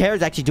Pickles' chair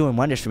is actually doing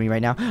wonders for me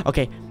right now.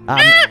 Okay.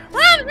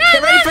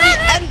 Get ready for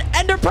the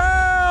Ender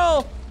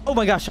Pearl! Oh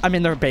my gosh, I'm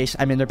in their base.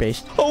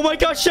 Oh my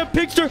gosh, Chef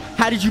Pigster,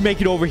 how did you make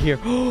it over here?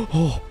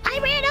 Oh. I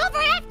ran over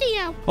after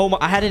you. Oh my,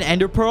 I had an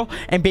Ender Pearl,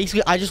 and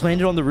basically I just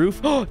landed on the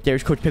roof.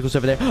 There's Coach Pickles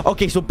over there.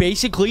 Okay, so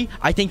basically,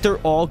 I think they're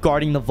all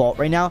guarding the vault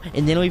right now,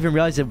 and they don't even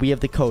realize that we have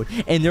the code.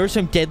 And there are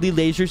some deadly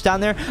lasers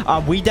down there.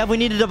 We definitely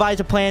need to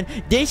devise a plan.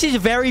 This is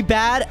very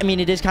bad. I mean,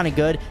 it is kind of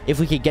good if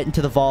we could get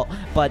into the vault,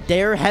 but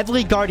they're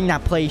heavily guarding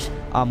that place.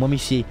 Let me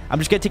see. I'm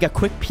just gonna take a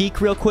quick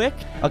peek real quick.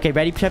 Okay,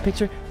 ready, Chef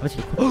Pigster?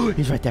 Oh,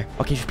 he's right there.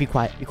 Okay, just be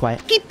quiet.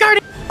 Keep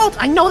guarding the vault.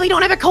 I know they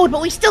don't have a code,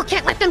 but we still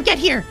can't let them get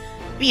here.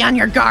 Be on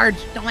your guard.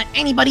 Don't let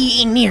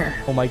anybody in near.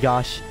 Oh my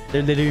gosh.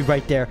 They're literally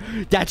right there.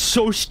 That's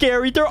so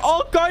scary. They're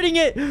all guarding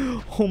it.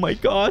 Oh my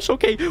gosh.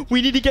 Okay,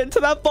 we need to get into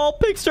that vault,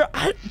 Pigster.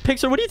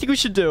 Pigster, what do you think we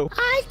should do?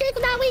 I think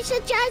that we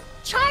should just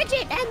charge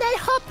it and then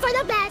hope for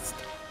the best.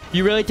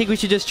 You really think we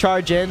should just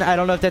charge in? I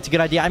don't know if that's a good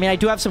idea. I mean, I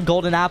do have some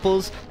golden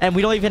apples, and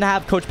we don't even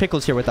have Coach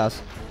Pickles here with us.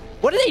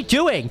 What are they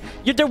doing?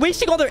 They're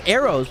wasting all their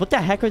arrows. What the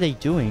heck are they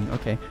doing?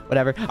 Okay,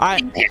 whatever. All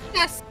right.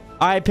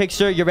 All right,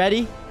 Pigster, you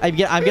ready? I'm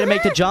gonna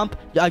make the jump.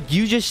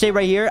 You just stay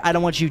right here. I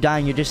don't want you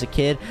dying. You're just a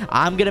kid.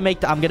 I'm gonna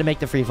make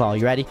the free fall.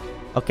 You ready?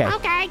 Okay.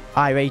 Okay.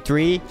 All right, ready?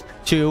 3,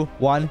 2,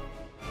 1.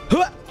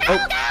 Go.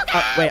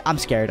 Wait, I'm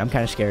scared. I'm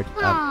kind of scared.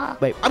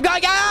 Wait, I'm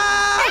going.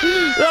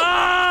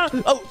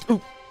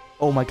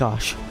 Oh my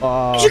gosh.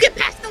 Did you get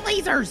past the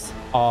lasers?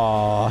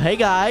 Oh, hey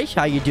guys,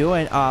 how you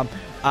doing?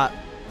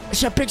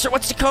 Chef Pigster,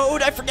 what's the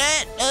code? I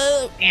forget.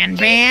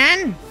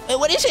 Ban.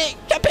 What is it?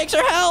 Chef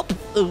Pigster, help!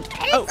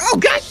 Oh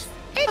gosh.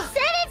 It's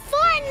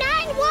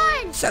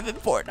 7491.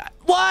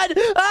 7491.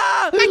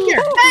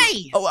 Here.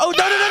 Hey. No.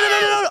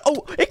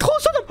 Oh, it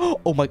closed on them.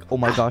 Oh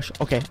my gosh.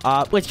 Okay.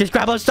 Let's just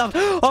grab our stuff.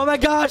 Oh my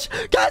gosh.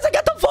 Guys, I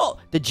got the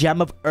vault. The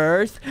gem of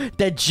earth.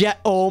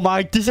 Oh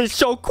my, this is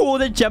so cool.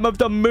 The gem of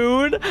the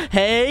moon.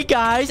 Hey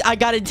guys, I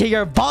got into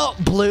your vault,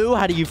 Blue.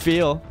 How do you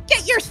feel?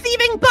 Get your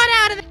thieving butt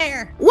out of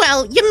there.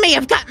 Well, you may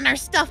have gotten our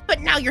stuff,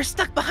 but now you're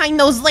stuck behind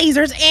those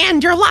lasers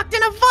and you're locked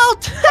in a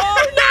vault.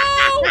 Oh no.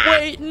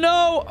 Wait,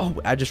 no. Oh,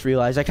 I just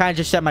realized I kind of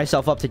just set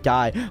myself up to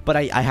die, but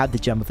I have the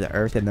gem of the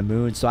earth and the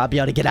moon, so I'll be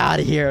able to get out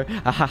of here.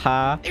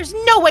 There's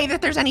no way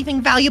that there's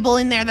anything valuable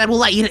in there that will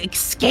let you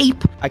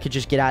escape. I could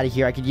just get out of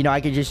here. I could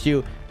just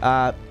do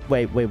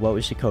wait, what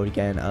was the code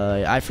again?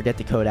 I forget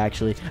the code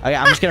actually. Okay,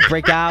 I'm just gonna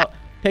break out.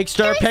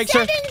 Pigster,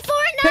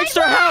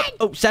 help!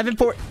 Oh,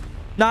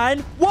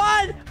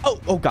 7491.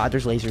 Oh god,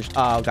 there's lasers.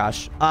 Oh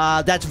gosh.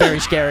 That's very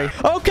scary.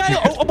 Okay.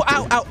 Ow.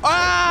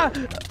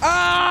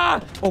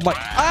 Oh my.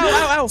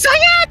 Ow.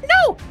 Cyan,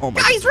 no! Oh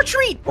my. Guys,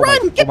 retreat!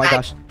 Run! Get back!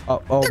 Gosh. They're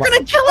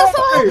gonna kill us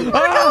all!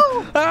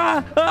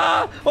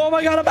 Oh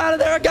my god, I'm out of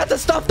there. I got the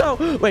stuff though.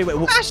 Wait.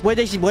 What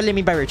do they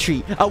mean by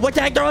retreat? What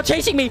the heck? They're all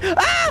chasing me.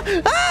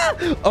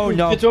 Oh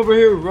no. It's over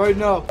here right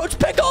now. It's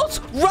Pickles.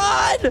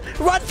 Run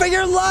for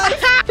your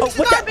life. What's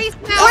going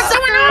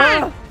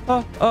on?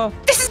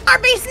 This is our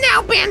base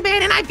now, Ban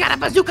Ban, and I've got a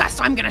bazooka,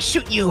 so I'm gonna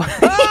shoot you.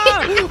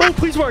 Oh,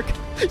 please work.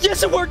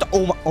 Yes, it worked.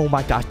 Oh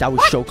my gosh, that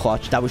was so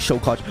clutch. That was so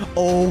clutch.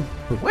 Oh.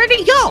 Where did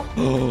he go?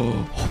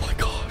 Oh my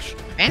gosh.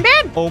 Ban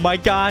Ban? Oh my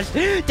gosh.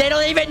 They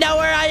don't even know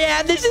where I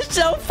am. This is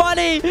so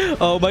funny.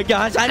 Oh my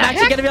gosh. I'm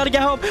actually going to be able to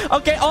get home.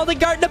 Okay, all the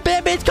Garden of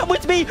Band-Baids, come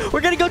with me.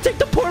 We're going to go take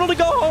the portal to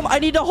go home. I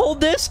need to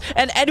hold this,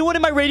 and anyone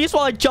in my radius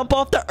while I jump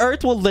off the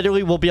earth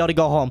will be able to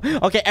go home.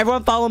 Okay,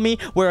 everyone follow me.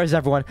 Where is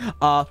everyone?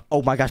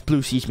 Oh my gosh,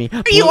 Blue sees me.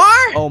 Blue, you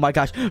are? Oh my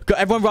gosh. Go,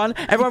 everyone run.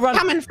 Everyone run.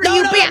 Coming for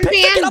you, Ban Ban.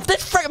 Get off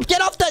this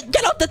get off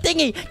the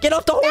thingy. Get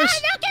off the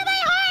horse. No, get my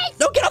horse!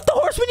 No, get off the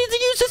horse. We need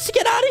to use this to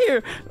get out of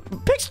here.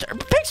 Pixter,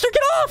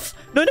 get off.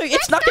 No,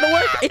 it's not going to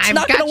work. It's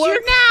not going to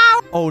work.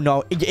 Now. Oh,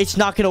 no. It's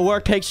not going to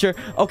work, Pixter.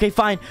 Okay,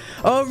 fine.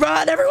 Oh,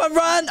 run. Everyone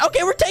run.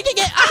 Okay, we're taking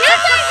it.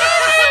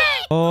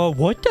 Oh,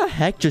 what the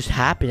heck just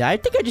happened? I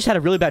think I just had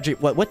a really bad dream.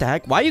 What the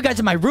heck? Why are you guys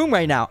in my room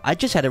right now? I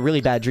just had a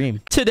really bad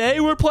dream. Today,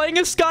 we're playing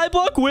a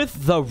Skyblock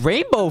with the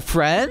Rainbow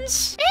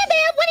Friends. Hey,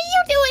 man, what are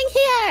you doing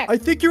here? I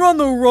think you're on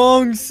the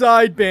wrong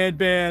side, Ban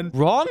Ban.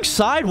 Wrong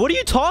side? What are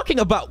you talking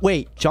about?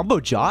 Wait, Jumbo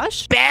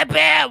Josh? Bam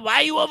Bam, why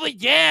are you over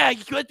there?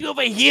 You're supposed to be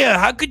over here.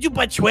 How could you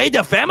betray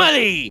the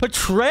family?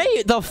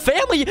 Betray the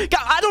family?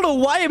 God, I don't know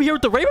why I'm here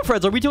with the Rainbow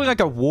Friends. Are we doing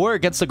like a war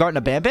against the Garden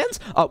of Band-Baids?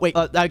 Wait,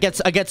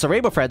 against the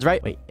Rainbow Friends,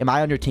 right? Wait, am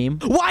I on your team?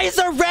 Why is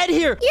there red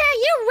here? Yeah,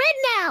 you're red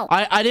now.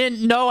 I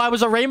didn't know I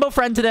was a Rainbow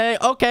Friend today.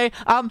 Okay,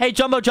 hey,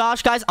 Jumbo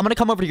Josh, guys, I'm gonna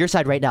come over to your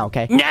side right now,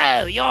 okay?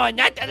 No, you're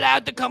not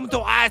allowed to come to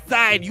our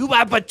side. You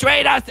have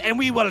betrayed us and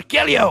we will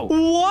kill you.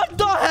 What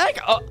the heck?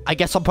 I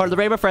guess I'm part of the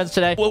Rainbow Friends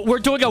today. We're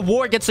doing a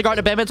war against the Garden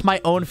of Band-Baids. My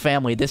own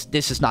family. This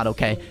is not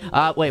okay.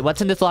 Wait,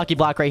 what's in this lucky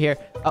block right here?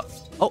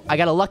 Oh, I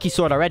got a lucky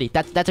sword already.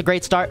 That's a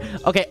great start.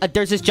 Okay,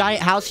 there's this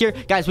giant house here.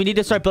 Guys, we need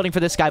to start building for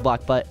this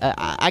skyblock, but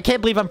I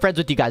can't believe I'm friends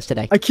with you guys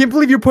today. I can't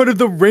believe you're part of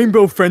the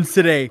Rainbow Friends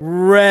today.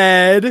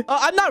 Red.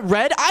 I'm not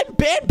red. I'm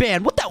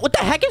Ban. What the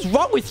heck is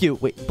wrong with you?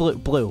 Wait,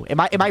 Blue. Am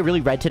I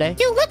really red today?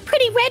 You look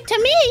pretty red to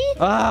me.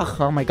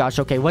 Ugh, oh my gosh.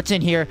 Okay, what's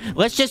in here?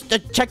 Let's just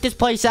check this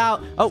place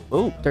out.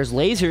 Oh, there's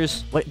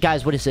lasers.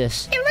 Guys, what is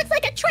this? It looks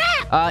like a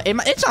trap.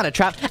 It's not a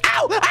trap.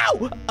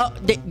 Ow!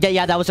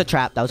 Yeah, that was a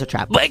trap.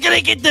 We're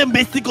gonna get the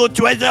mystical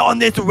treasure on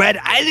this red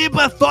island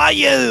before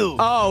you.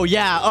 Oh,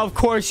 yeah, of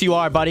course you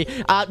are, buddy.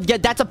 Yeah,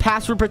 that's a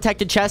password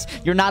protected chest.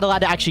 You're not allowed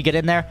to actually get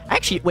in there.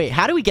 Actually, wait,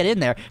 how do we get in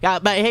there?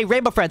 But hey,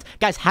 Rainbow Friends,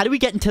 guys, how do we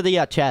get into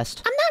the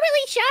chest? I'm not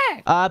really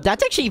sure.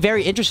 That's actually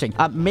very interesting.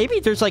 Maybe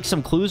there's like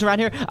some clues around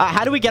here.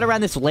 How do we get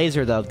around this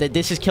laser though?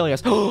 This is killing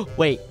us.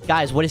 Wait,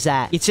 guys, what is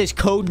that? It says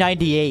code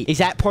 98. Is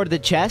that part of the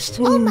chest?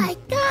 Oh my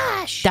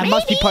gosh. That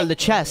must be part of the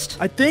chest.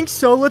 I think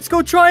so. Let's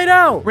go try it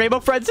out. Rainbow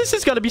Friends, this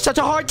is gonna be such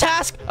a hard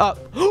task.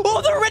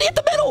 Oh, they're already at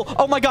the middle.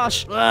 Oh my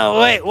gosh.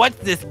 Oh, wait, what's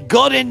this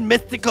golden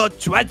mystical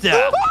treasure?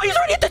 Oh, he's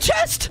already at the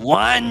chest.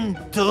 1,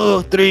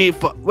 2, 3,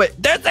 4. Wait,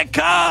 there's a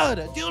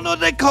code. Do you know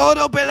the code,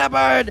 Open the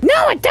Bird? No,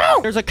 I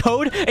don't. There's a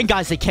code, and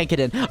guys, they can't get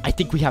in. I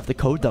think we have the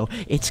code though.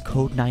 It's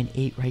code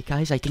 98, right,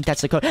 guys? I think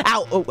that's the code.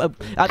 Ow!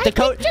 The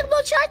code. Jumbo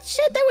Josh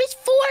said there was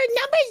 4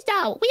 numbers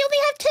though. We only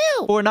have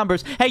 2. 4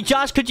 numbers. Hey,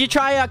 Josh, could you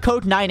try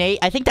code 98?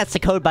 I think that's the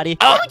code, buddy.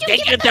 Oh,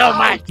 thank you so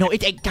much. No,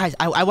 guys,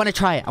 I want to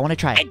try it. I want to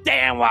try it.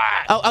 Damn what?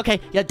 Oh, okay.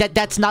 Yeah,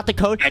 that's not the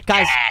code,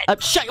 guys.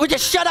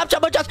 Shut up,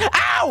 Jumbo Josh.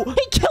 Ow!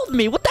 He killed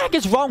me. What the heck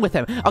is wrong with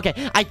him?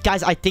 Okay,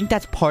 guys, I think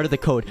that's part of the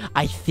code.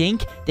 I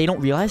think they don't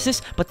realize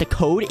this, but the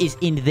code is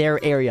in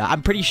their area.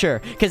 I'm pretty sure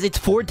because it's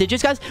 4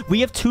 digits, guys.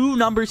 We have 2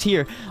 numbers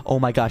here. Oh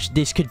my gosh,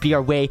 this could be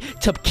our way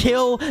to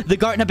kill the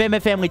Garden of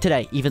Band family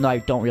today. Even though I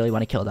don't really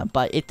want to kill them,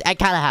 but I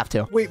kind of have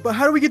to. Wait, but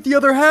how do we get the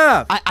other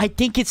half? I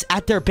think it's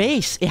at their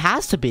base. It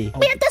has to be.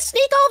 We have to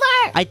sneak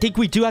over. I think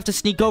we do have to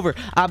sneak over.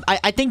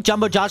 I think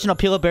Jumbo Josh and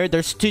Apila Bear,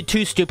 they're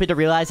too stupid to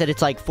realize that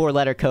it's like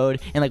 4-letter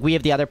code, and like we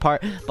have the other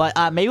part.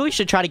 But maybe we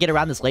should try to get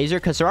around this laser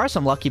because there are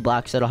some lucky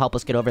blocks that'll help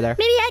us get over there.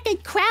 Maybe I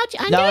could crouch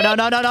under. No.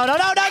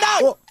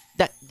 Oh.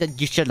 That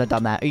you shouldn't have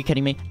done that. Are you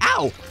kidding me?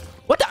 Ow!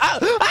 What the?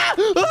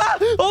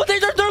 Oh,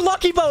 they're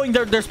lucky bowing.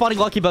 They're spawning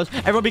lucky bows.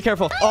 Everyone, be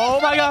careful. Oh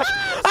my gosh!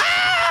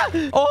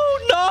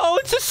 Oh no!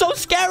 It's just so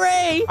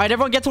scary. All right,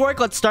 everyone, get to work.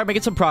 Let's start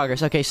making some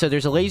progress. Okay, so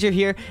there's a laser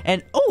here,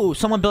 and oh,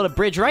 someone built a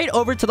bridge right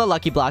over to the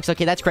lucky blocks.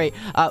 Okay, that's great.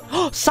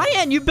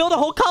 Cyan, you built a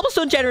whole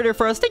cobblestone generator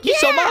for us. Thank you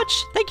so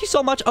much. Thank you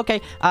so much.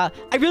 Okay, I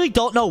really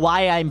don't know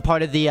why I'm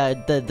part of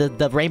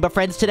the Rainbow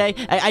Friends today.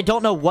 I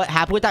don't know what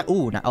happened with that.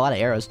 Ooh, a lot of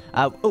arrows.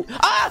 No,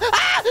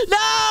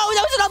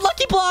 that was an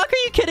unlucky block.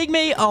 Are you kidding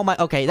me? Oh my.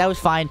 Okay, that was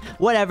fine.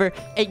 Whatever.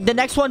 The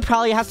next one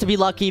probably has to be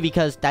lucky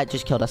because that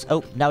just killed us.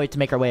 Oh, now we have to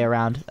make our way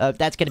around.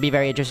 That's gonna be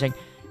very interesting.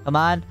 Come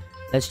on,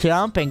 let's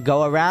jump and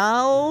go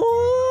around.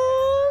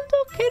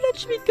 Okay, that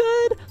should be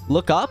good.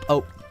 Look up.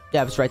 Oh,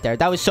 yeah, it was right there.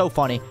 That was so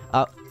funny.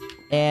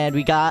 And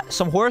we got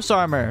some horse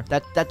armor.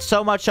 That's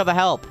so much of a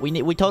help.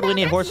 We totally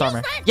need horse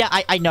armor. Yeah,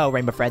 I know,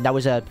 Rainbow Friend. That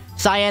was a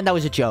Cyan. That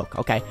was a joke.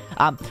 Okay.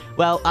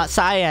 Well,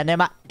 Cyan,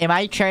 am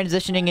I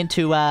transitioning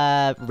into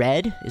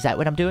red? Is that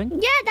what I'm doing?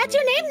 Yeah, that's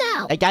your name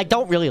now. I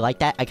don't really like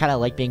that. I kind of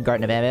like being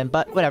Garden of Banban,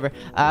 but whatever.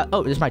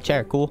 Oh, this is my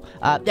chair. Cool.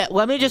 Yeah,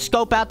 let me just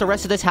scope out the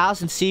rest of this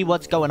house and see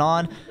what's going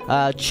on.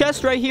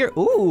 Chest right here.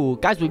 Ooh,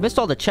 guys, we missed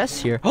all the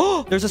chests here.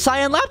 Oh, there's a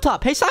Cyan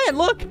laptop. Hey, Cyan,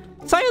 look.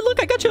 Cyan,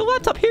 look, I got you a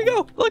laptop. Here you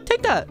go. Look,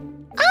 take that.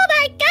 Oh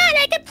my god,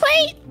 I can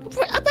play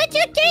a bunch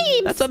of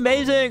games. That's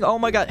amazing. Oh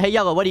my god. Hey,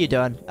 Yellow, what are you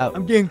doing? Oh,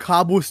 I'm getting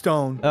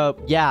cobblestone.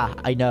 yeah,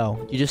 I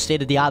know. You just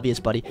stated the obvious,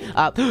 buddy.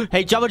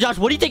 Hey, Jumbo Josh,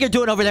 what do you think you're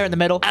doing over there in the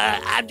middle?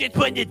 I'm just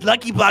putting this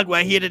lucky block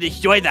right here to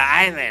destroy the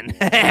island.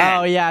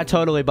 Oh yeah,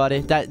 totally, buddy.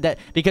 That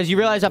because you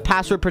realize it's a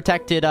password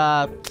protected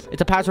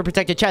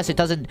chest. It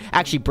doesn't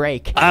actually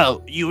break.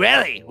 Oh, you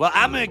really? Well,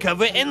 I'm gonna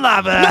cover it in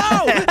lava.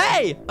 No!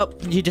 Hey! Oh,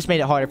 you just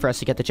made it harder for us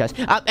to get the chest.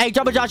 Hey,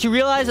 Jumbo Josh, you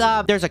realize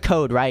there's a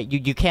code, right?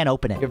 You can't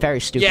open it. You're very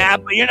stupid. Yeah,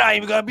 but you're not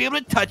even gonna be able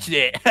to touch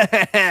it.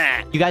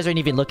 You guys aren't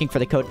even looking for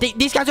the code.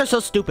 These guys are so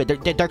stupid.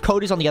 Their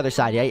code is on the other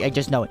side. I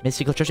just know it.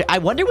 Mystical treasure. I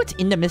wonder what's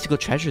in the mystical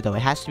treasure, though.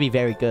 It has to be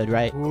very good,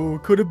 right? Oh,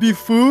 could it be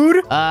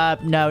food?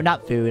 No,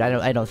 not food.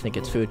 I don't think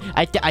it's food.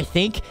 I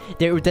think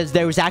there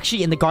was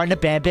actually in the Garden of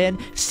Banban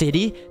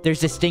City,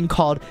 there's this thing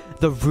called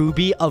the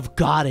Ruby of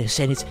Goddess.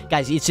 And it's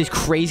this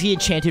crazy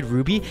enchanted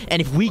ruby.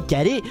 And if we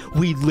get it,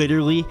 we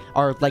literally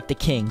are like the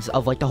kings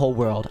of like the whole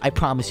world. I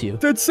promise you.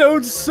 That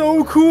sounds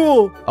so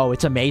cool. Oh,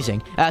 it's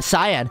amazing.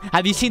 Cyan,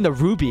 have you seen the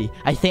ruby?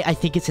 I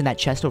think it's in that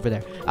chest over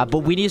there. But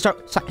we need to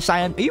start.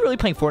 Cyan, are you really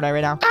playing Fortnite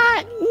right now?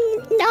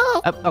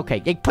 No.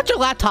 Okay, hey, put your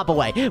laptop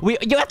away.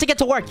 You have to get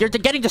to work. You're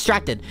getting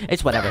distracted.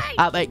 It's whatever.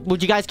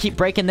 Would you guys keep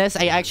breaking this?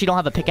 I actually don't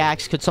have a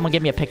pickaxe. Could someone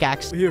give me a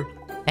pickaxe? Here.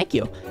 Thank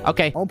you.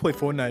 Okay. I want to play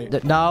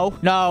Fortnite. No,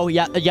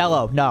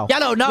 yellow, no.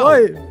 Yellow, no.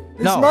 What?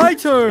 It's my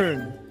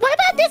turn. What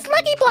about this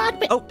lucky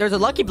block? Oh, there's a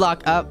lucky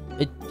block.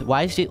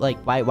 Why is it like,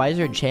 why is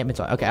there enchantments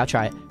on? Okay, I'll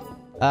try it.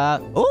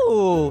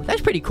 Oh, that's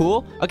pretty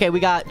cool. Okay,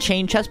 we got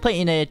chain chest plate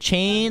and a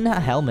chain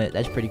helmet.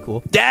 That's pretty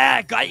cool.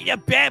 Dad, got you,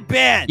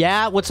 Banban.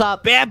 Yeah, what's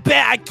up?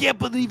 Banban, I can't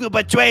believe you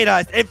betrayed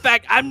us. In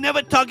fact, I'm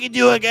never talking to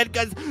you again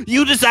because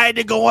you decided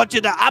to go onto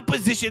the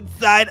opposition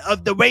side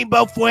of the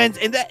Rainbow Friends,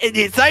 and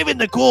it's not even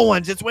the cool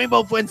ones. It's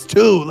Rainbow Friends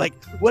 2. Like,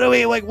 what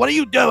are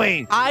you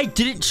doing? I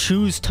didn't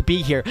choose to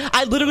be here.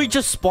 I literally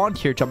just spawned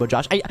here, Jumbo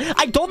Josh.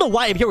 I don't know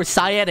why I'm here with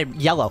Cyan and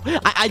Yellow.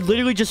 I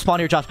literally just spawned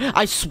here, Josh.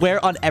 I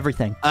swear on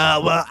everything.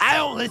 Well, I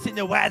don't listen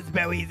to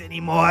raspberries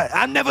anymore.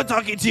 I'm never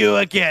talking to you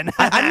again.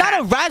 I'm not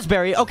a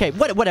raspberry. Okay,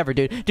 whatever,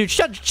 dude. Dude,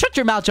 shut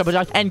your mouth, Jumbo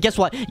Josh. And guess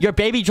what? Your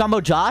baby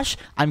Jumbo Josh,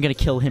 I'm gonna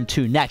kill him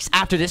too next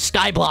after this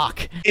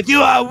Skyblock. If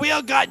you are a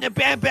real Garden of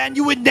Banban,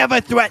 you would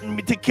never threaten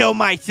me to kill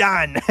my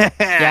son.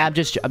 Yeah, I'm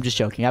just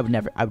joking. I would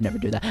never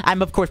do that.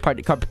 I'm of course part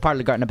of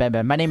the Garden of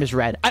Banban. My name is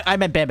Red. I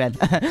meant Banban.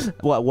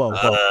 Whoa.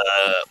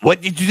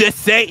 What did you just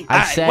say?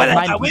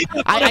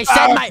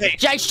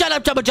 Shut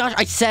up, Jumbo Josh.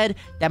 I said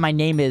that my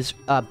name is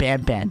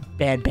Banban.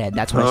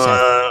 That's what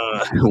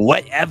I said.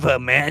 Whatever,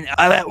 man.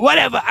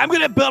 Whatever. I'm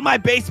gonna build my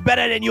base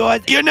better than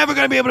yours. You're never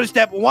gonna be able to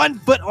step 1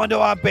 foot onto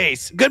our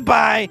base.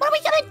 Goodbye. What are we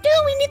gonna do?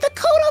 We need the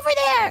code over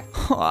there.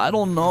 I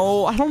don't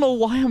know. I don't know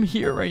why I'm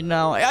here right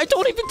now. I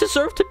don't even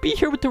deserve to be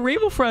here with the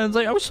Rainbow Friends.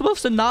 I was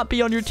supposed to not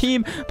be on your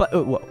team. But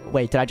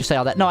wait, did I just say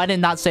all that? No, I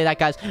did not say that,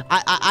 guys.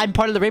 I'm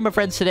part of the Rainbow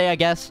Friends today, I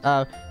guess.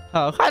 Oh,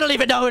 I don't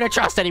even know who to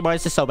trust anymore.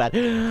 This is so bad.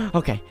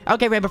 Okay,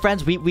 Rainbow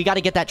Friends. We got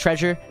to get that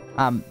treasure.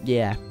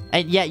 Yeah.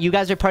 And yeah, you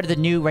guys are part of the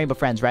new Rainbow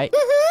Friends, right?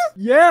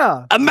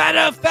 Yeah. A matter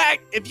of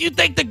fact, if you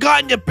think the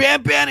Garden of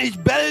Banban is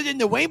better than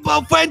the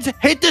Rainbow Friends,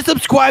 hit the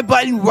subscribe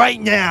button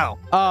right now.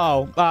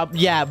 Oh,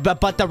 yeah,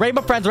 but the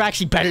Rainbow Friends are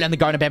actually better than the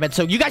Garden of Banban,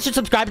 so you guys should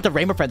subscribe if the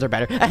Rainbow Friends are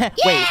better.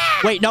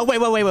 Wait, no. Yeah,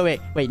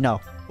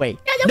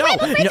 the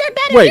Rainbow Friends are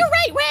better. Wait. You're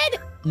right,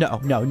 Red.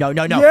 No.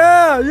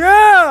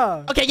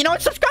 Yeah. Okay, you know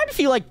what? Subscribe if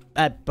you like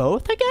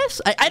both, I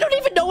guess. I don't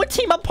even know what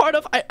team I'm part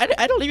of.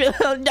 I don't even...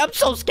 I'm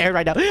so scared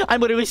right now.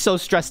 I'm literally so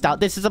stressed out.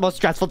 This is the most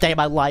stressful day of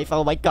my life.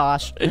 Oh, my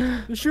gosh.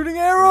 They're shooting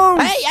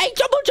arrows. Hey,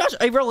 Jumbo Josh.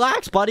 Hey,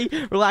 relax, buddy.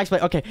 Relax,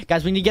 buddy. Okay,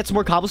 guys, we need to get some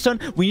more cobblestone.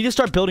 We need to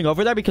start building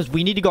over there because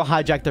we need to go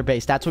hijack their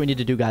base. That's what we need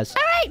to do, guys.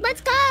 All right, let's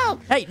go.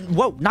 Hey,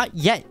 whoa, not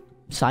yet.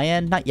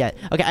 Cyan, not yet.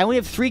 Okay, I only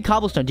have 3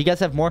 cobblestone. Do you guys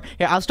have more?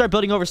 Here, I'll start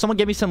building over. Someone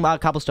give me some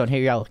cobblestone. Here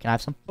you go. Can I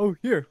have some? Oh,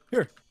 here.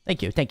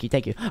 Thank you.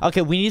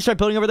 Okay, we need to start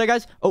building over there,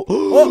 guys.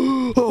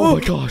 Oh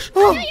my gosh.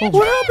 What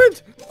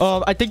happened?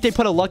 I think they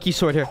put a lucky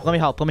sword here. Let me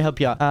help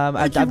you out.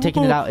 I'm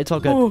taking it out. It's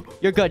all good.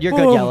 You're good,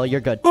 Yellow. You're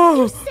good.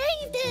 You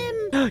saved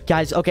him.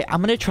 Guys, okay,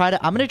 I'm gonna try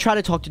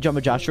to talk to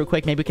Jumbo Josh real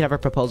quick. Maybe we can have a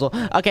proposal.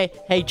 Okay,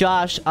 hey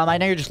Josh, I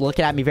know you're just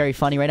looking at me very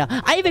funny right now.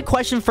 I have a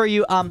question for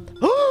you.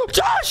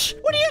 Josh,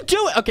 what are you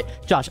doing? Okay,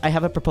 Josh, I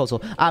have a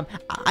proposal.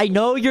 I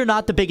know you're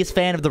not the biggest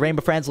fan of the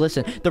Rainbow Friends.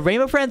 Listen, the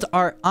Rainbow Friends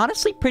are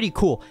honestly pretty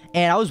cool,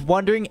 and I was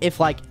wondering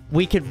if like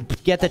we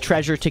could get the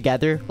treasure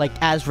together, like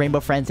as Rainbow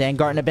Friends and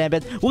Garden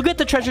Banban. We'll get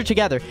the treasure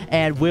together,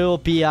 and we'll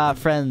be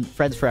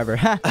friends forever.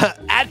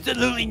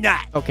 Absolutely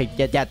not. Okay,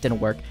 yeah, that didn't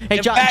work. Hey,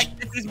 In Josh. fact,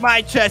 this is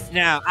my chest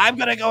now. I'm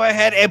gonna go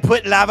ahead and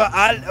put lava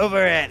all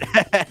over it.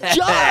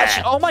 Josh!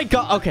 Oh my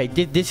god. Okay,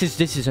 this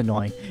is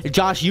annoying.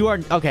 Josh, you are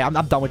okay. I'm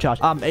done with Josh.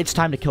 It's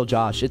time to kill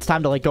Josh. It's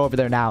time to like go over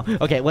there now.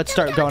 Okay, let's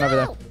start going over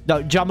there.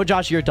 No, Jumbo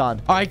Josh, you're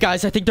done. All right,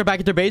 guys, I think they're back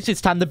at their base.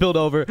 It's time to build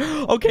over.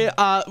 Okay,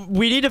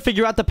 we need to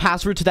figure out the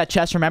password to that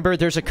chest. Remember,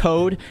 there's a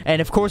code,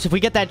 and of course, if we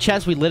get that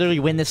chest, we literally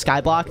win this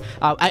skyblock.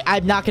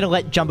 I'm not gonna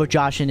let Jumbo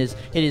Josh in his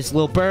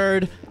little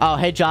bird. Oh,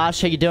 hey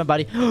Josh, how you doing,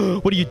 buddy?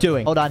 What are you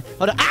doing? Hold on.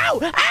 Ow!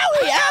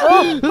 Owie!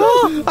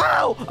 Ow!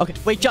 Ow! Okay,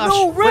 wait, Josh.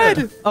 No, Red!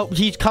 Wait. Oh,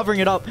 he's covering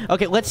it up.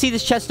 Okay, let's see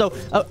this chest though.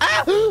 Oh,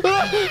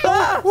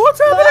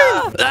 What's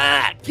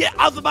happening? Get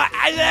off of my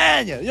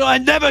island! You're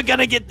never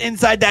gonna get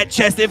inside that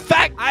chest. In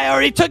fact, I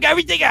already took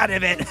everything out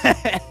of it.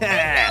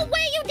 No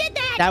way you did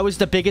that! That was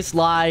the biggest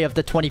lie of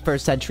the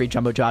 21st century,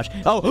 Jumbo Josh.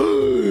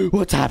 Oh,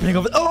 what's happening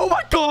over? Oh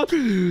my God!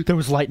 There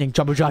was lightning,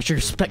 Jumbo Josh.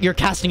 You're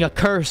casting a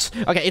curse.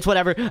 Okay, it's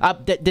whatever.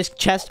 This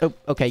chest. Oh,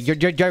 okay,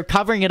 you're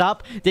covering it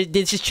up.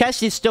 This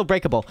chest is still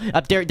breakable.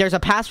 There's a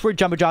password,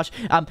 Jumbo Josh.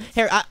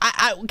 Here,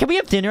 can we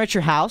have dinner at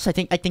your house? I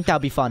think that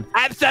would be fun.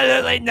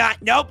 Absolutely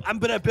not. Nope. I'm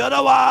gonna build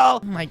a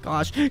wall. Oh my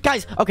gosh,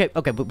 guys. Okay,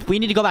 but we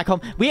need to go back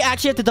home. We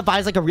actually have to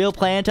devise like a real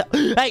plan to.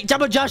 Hey,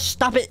 Jumbo Josh,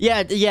 stop it.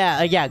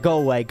 Yeah. Go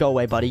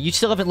away, buddy. You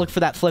still haven't looked for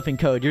that flipping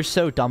code. You're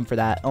so dumb for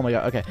that. Oh my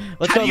God. Okay,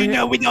 let's How go. do you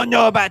know we don't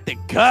know about the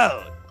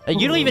code?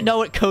 You don't even know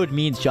what code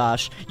means,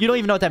 Josh. You don't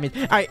even know what that means.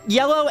 All right,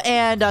 Yellow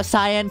and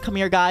Cyan, come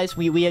here, guys.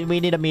 We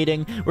need a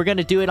meeting. We're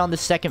gonna do it on the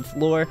second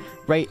floor,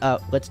 right?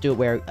 Let's do it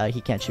where he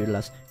can't shoot at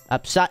us.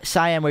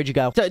 Cyan, where'd you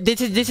go? So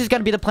this is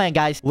gonna be the plan,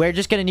 guys. We're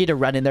just gonna need to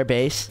run in their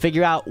base,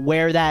 figure out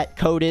where that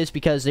code is,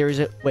 because there is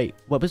a wait.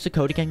 What was the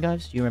code again,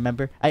 guys? Do you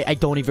remember? I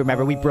don't even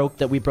remember. We broke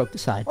the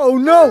sign. Oh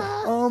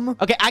no.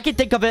 Okay, I can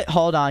think of it.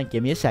 Hold on,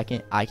 give me a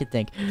second. I can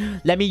think.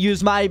 Let me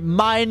use my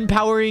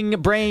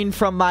mind-powering brain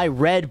from my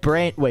red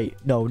brain. Wait,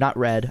 no, not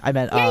red. I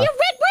meant Yeah, your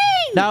red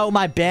brain! no,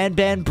 my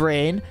Ban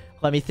brain.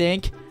 Let me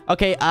think.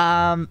 Okay,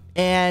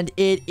 and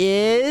it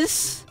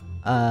is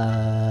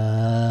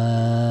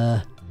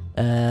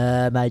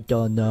I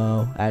don't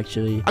know,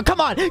 actually. Oh, come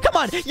on!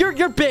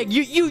 You're big.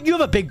 You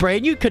have a big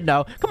brain. You could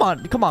know. Come on,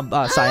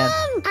 Cyan.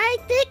 I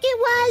think it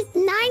was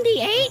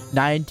 98.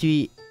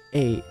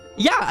 98.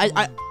 Yeah,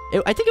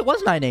 I think it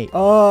was 98.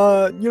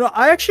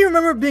 I actually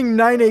remember it being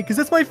 9-8 because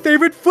that's my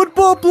favorite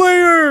football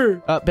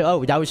player. But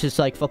that was his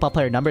like football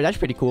player number. That's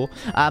pretty cool.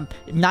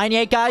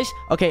 98 guys.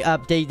 Okay.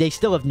 They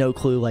still have no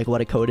clue like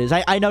what a code is.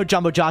 I know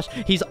Jumbo Josh.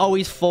 He's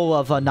always full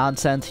of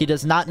nonsense. He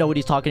does not know what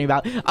he's talking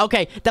about.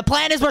 Okay. The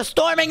plan is we're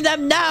storming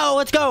them now.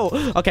 Let's go.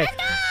 Okay.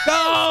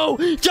 Go,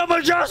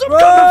 Jumbo Josh. I'm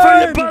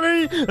coming for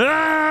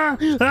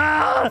you,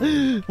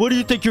 buddy. Where do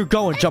you think you're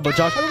going, Jumbo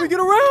Josh? How do we get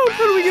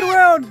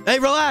around? Hey,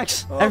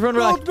 relax. Everyone,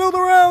 relax. Build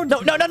around. No.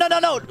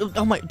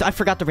 Oh my, I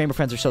forgot the Rainbow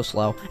Friends are so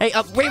slow. Hey,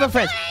 Rainbow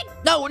Friends.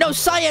 No,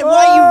 Cyan,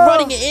 why are you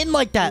running in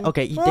like that?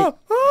 Okay. Oh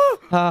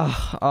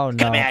no.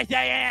 Come here,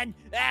 Cyan.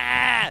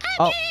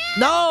 Oh,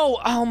 no.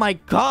 Oh my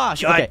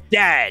gosh. You're Okay.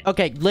 dead.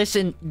 Okay,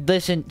 listen,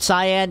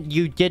 Cyan,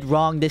 you did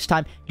wrong this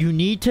time. You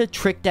need to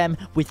trick them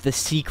with the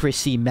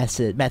secrecy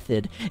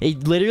method.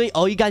 Literally,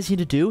 all you guys need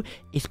to do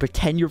is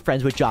pretend you're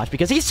friends with Josh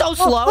because he's so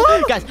slow.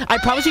 Guys, I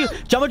promise you,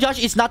 Jumbo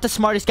Josh is not the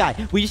smartest guy.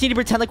 We just need to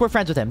pretend like we're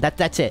friends with him.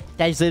 That's it.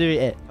 That is literally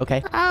it,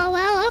 okay? Oh,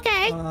 well,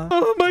 okay.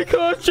 Oh my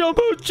God,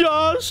 Jumbo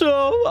Josh.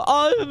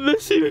 I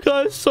miss you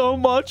guys so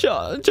much.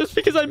 Just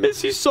because I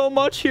miss you so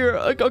much here.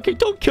 Okay,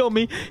 don't kill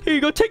me. Here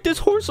you go. Take this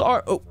horse.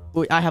 Oh,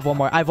 wait, I have one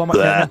more.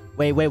 No.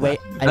 Wait.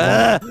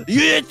 You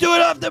didn't do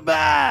it off the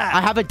bat.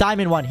 I have a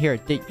diamond one here.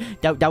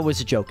 That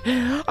was a joke.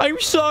 I'm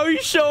sorry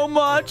so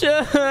much.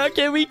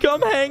 Can we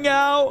come hang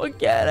out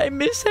again? I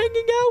miss hanging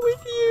out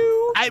with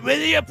you. I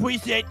really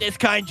appreciate this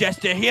kind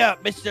gesture. Here,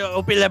 Mr.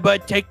 Opie,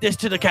 take this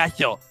to the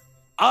castle.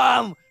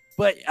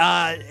 But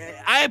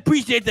I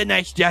appreciate the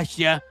nice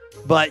gesture.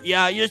 But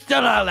yeah, you're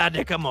still not allowed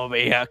to come over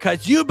here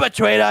because you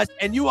betrayed us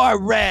and you are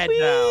red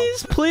now.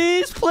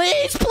 Please.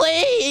 I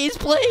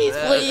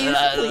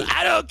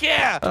don't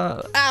care.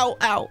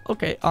 Ow.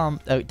 Okay.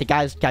 The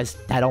guys,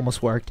 that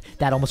almost worked.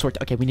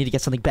 Okay, we need to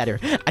get something better.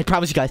 I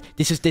promise you guys,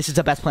 this is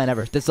the best plan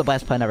ever.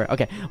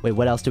 Okay. Wait,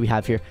 what else do we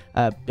have here?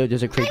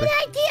 There's a creeper. I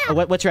have an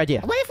idea. What's your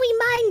idea? What if we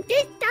mine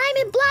this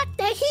diamond block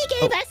that he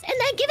gave us and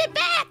then give it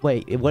back?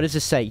 Wait, what does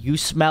this say? You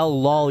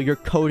smell, lol. Your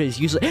code is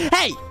useless.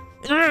 Hey!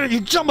 You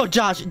Jumbo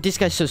Josh, this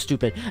guy's so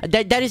stupid.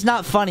 That is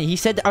not funny. He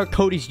said that our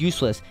code is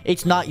useless.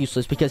 It's not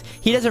useless because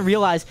he doesn't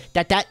realize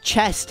that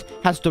chest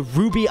has the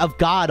ruby of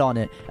God on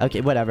it.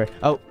 Okay, whatever.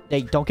 Oh,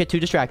 hey, don't get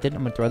too distracted.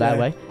 I'm gonna throw that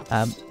away.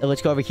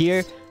 Let's go over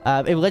here.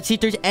 Let's see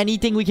if there's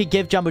anything we could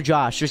give Jumbo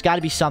Josh. There's got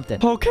to be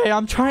something. Okay,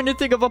 I'm trying to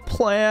think of a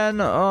plan.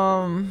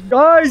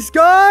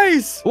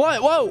 Guys!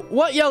 What? Whoa!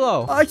 What,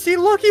 Yellow? I see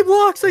lucky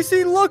blocks.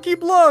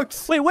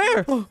 Wait,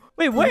 where?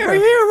 Wait, where? Right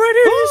here, right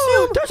here. You see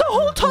Oh, him? there's a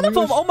whole ton of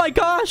my them. gosh. Oh my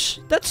gosh,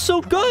 that's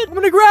so good. I'm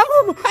gonna grab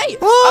him. Hey,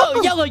 Oh!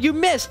 oh, Yellow, you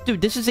missed.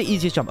 Dude, this is the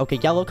easiest jump. Okay,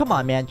 Yellow, come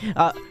on, man.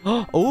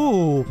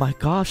 Oh my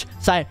gosh.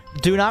 Cyan,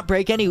 do not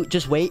break any.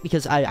 Just wait,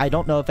 because I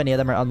don't know if any of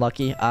them are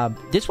unlucky.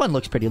 This one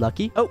looks pretty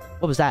lucky. Oh,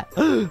 what was that?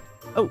 Oh.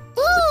 Ooh,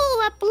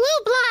 a blue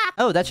block.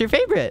 Oh, that's your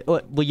favorite.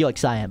 Well, you like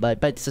Cyan,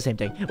 but it's the same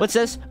thing. What's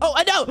this? Oh,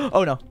 I know.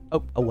 Oh, no.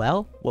 Oh, a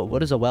well?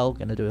 What is a well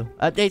gonna do?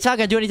 It's not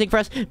gonna do anything for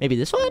us. Maybe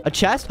this one? A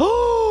chest?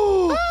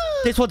 Oh,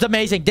 this one's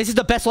amazing. This is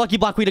the best lucky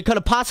block we could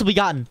have possibly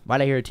gotten.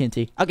 Why'd I hear a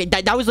TNT? Okay,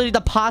 that was literally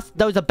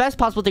that was the best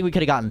possible thing we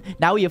could have gotten.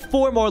 Now we have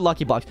 4 more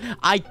lucky blocks.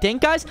 I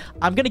think, guys,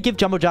 I'm gonna give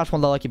Jumbo Josh one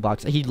of the lucky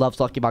blocks. He loves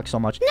lucky blocks so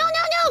much. No.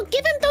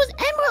 Give him those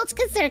emeralds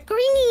because they're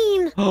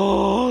green.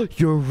 Oh,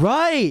 you're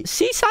right.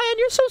 See, Cyan,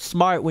 you're so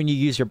smart when you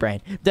use your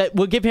brain. That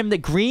we'll give him the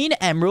green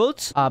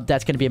emeralds.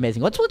 That's gonna be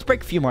amazing. Let's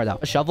break a few more though.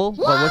 A shovel.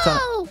 Whoa. Well, what's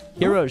on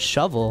Hero's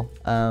shovel?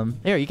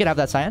 Here, you can have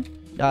that, Cyan.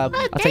 I'll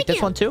take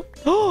this one too.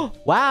 Oh,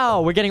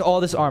 wow, we're getting all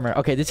this armor.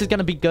 Okay, this is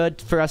gonna be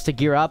good for us to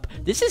gear up.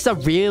 This is a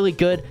really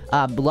good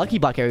lucky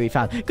block area we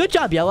found. Good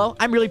job, Yellow.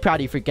 I'm really proud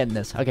of you for getting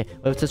this. Okay,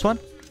 what's this one?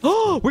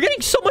 Oh, we're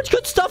getting so much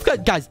good stuff,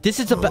 guys. This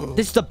is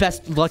the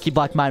best lucky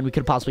block mine we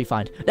could possibly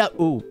find. That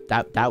was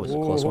a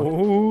close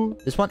one.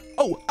 This one.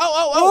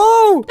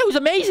 Oh, that was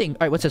amazing. All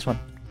right, what's this one?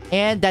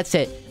 And that's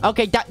it.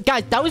 Okay,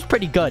 guys, that was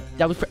pretty good.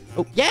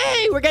 Oh,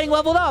 yay, we're getting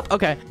leveled up.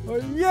 Okay.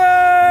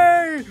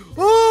 Yay!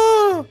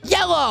 Oh!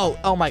 Yellow.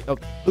 Oh my. Oh.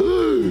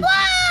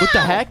 What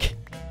the heck?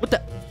 What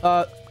the?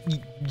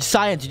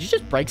 Cyan, did you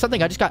just break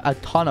something? I just got a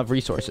ton of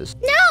resources.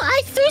 No,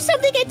 I threw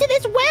something into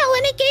this well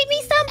and it gave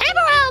me some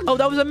emeralds. Oh,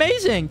 that was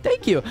amazing.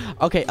 Thank you.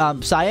 Okay,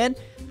 Cyan,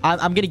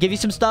 I'm gonna give you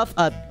some stuff.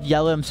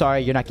 Yellow, I'm sorry,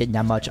 you're not getting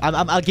that much.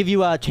 I'll give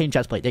you a chain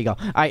chest plate. There you go.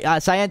 All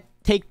right, Cyan,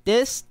 take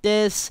this,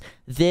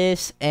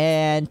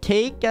 and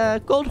take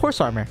gold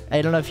horse armor.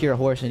 I don't know if you're a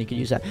horse and you can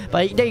use that,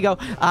 but there you go.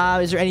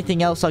 Is there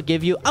anything else I'll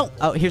give you?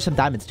 Oh, here's some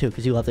diamonds too,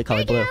 because you love the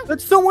color blue.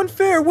 That's so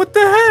unfair. What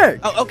the heck?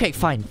 Oh, okay,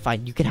 fine.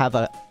 You can have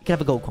a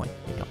gold coin.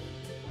 There you go.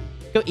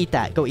 Go eat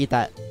that.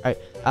 All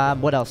right.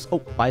 What else? Oh,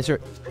 why is there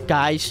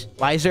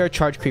a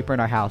charge creeper in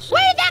our house?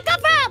 Where did that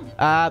come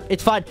from?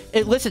 It's fine.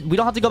 Listen, we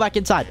don't have to go back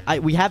inside.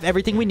 We have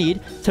everything we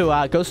need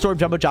to go storm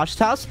Jumbo Josh's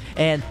house.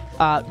 And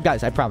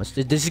guys, I promise,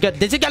 this is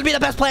gonna be the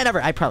best plan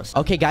ever. I promise.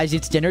 Okay, guys,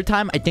 it's dinner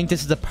time. I think this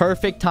is the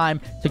perfect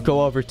time to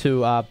go over to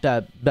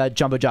the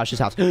Jumbo Josh's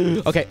house.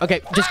 Okay,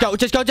 just go.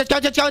 It's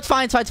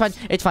fine.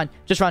 It's fine.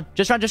 Just run.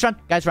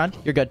 Guys, run.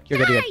 You're good.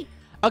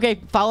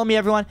 Okay, follow me,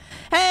 everyone.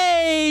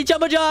 Hey,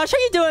 Jumbo Josh, how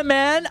you doing,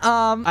 man?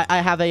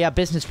 I have a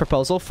business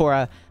proposal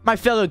for my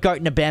fellow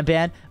Garten of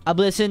Banban.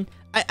 Listen,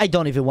 I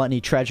don't even want any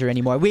treasure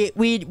anymore.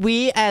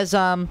 We as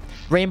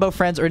rainbow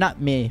friends, or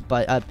not me,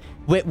 but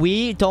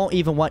we don't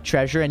even want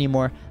treasure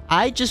anymore.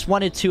 I just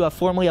wanted to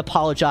formally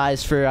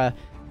apologize for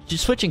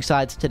just switching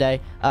sides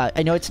today.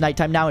 I know it's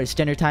nighttime now. It's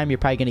dinner time. You're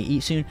probably gonna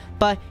eat soon,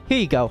 but here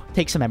you go.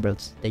 Take some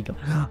emeralds. There you go.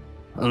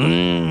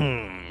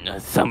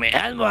 Some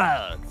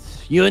emeralds.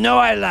 You know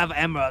I love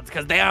emeralds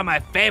because they are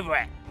my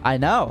favorite. I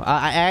know.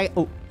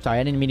 Oh, sorry,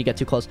 I didn't mean to get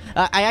too close.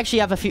 I actually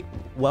have a few.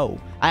 Whoa.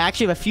 I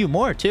actually have a few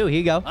more too. Here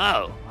you go.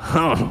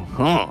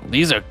 Oh,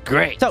 these are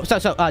great. So,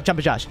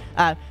 Jumbo Josh.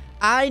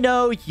 I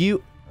know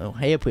you. Oh,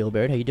 hey,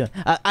 Wheelbird, how you doing?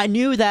 I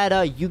knew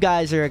that you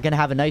guys are gonna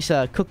have a nice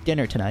cooked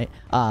dinner tonight.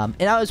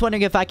 And I was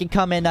wondering if I could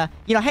come and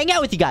hang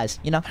out with you guys.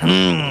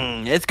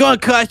 It's gonna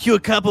cost you a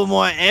couple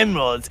more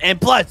emeralds,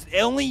 and plus,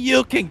 only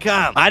you can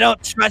come. I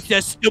don't trust your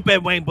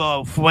stupid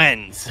rainbow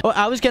friends. Well,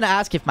 I was gonna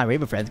ask if my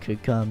rainbow friends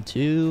could come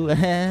too.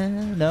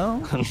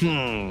 No.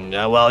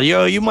 Well,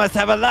 you must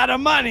have a lot of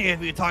money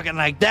if you're talking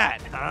like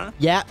that, huh?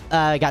 Yeah,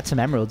 I got some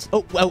emeralds.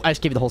 Oh, I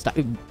just gave you the whole stack.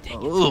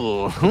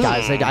 Ooh.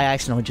 Guys, I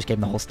accidentally just gave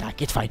him the whole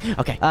stack. It's fine.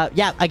 Okay.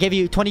 Yeah, I gave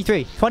you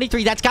 23.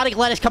 23. That's gotta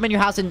let us come in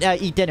your house and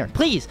eat dinner.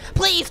 Please,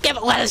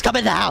 let us come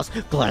in the house.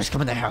 Let us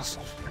come in the house.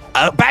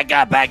 Back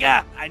up.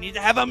 I need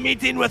to have a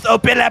meeting with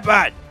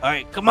Opilapad. All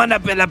right, come on,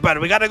 Opilapad.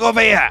 We gotta go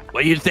over here.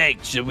 What do you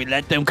think? Should we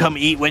let them come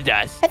eat with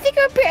us? I think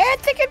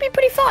it'd be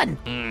pretty fun.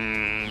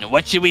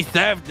 What should we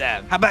serve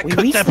them? How about cooked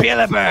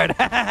Opilapad?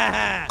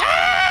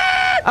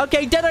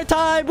 Okay, dinner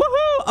time.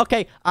 Woohoo!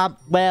 Okay,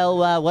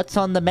 well, what's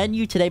on the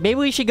menu today? Maybe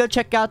we should go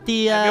check out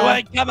the,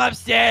 Everyone, come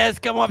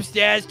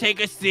upstairs, take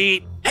a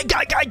seat. Hey,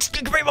 guys,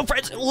 rainbow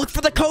friends, look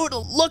for the code.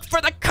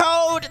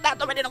 Not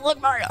the minute,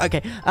 look, Mario.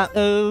 Okay,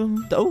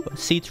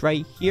 seats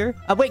right here.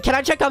 Wait, can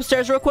I check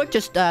upstairs real quick?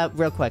 Just,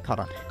 real quick,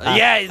 hold on.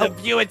 Yeah, the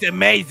view is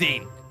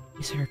amazing.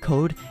 Is there a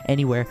code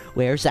anywhere?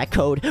 Where's that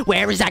code?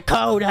 Where is that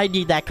code? I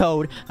need that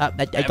code.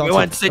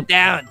 Everyone, sit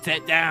down.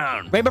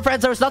 Rainbow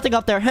friends, there was nothing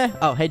up there.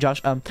 Oh, hey,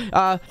 Josh. What?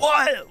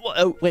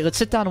 Oh, wait, let's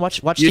sit down and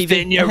watch TV. You sit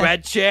in your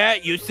red chair.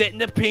 You sit in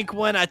the pink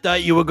one. I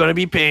thought you were gonna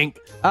be pink.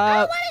 I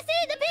want to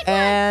see the big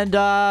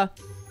one.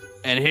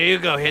 And here you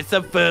go. Here's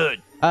some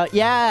food.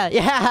 Yeah.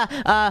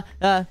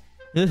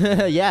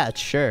 Yeah,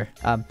 sure.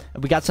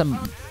 We got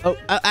some. Oh,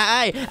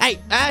 hey,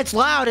 it's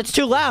loud. It's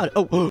too loud.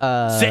 Oh,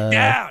 sit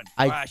down.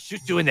 I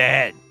shoot you in the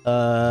head.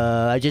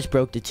 I just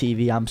broke the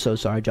TV. I'm so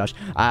sorry, Josh.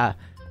 I'm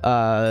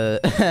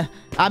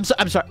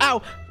sorry.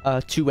 Ow!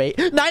 28.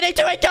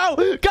 9828. Go.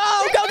 Go.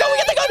 Go. Go. We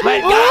get the go.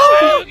 Wait, where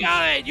are you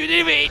going? You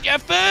didn't even eat your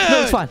food.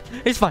 No, it's fine.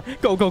 It's fine.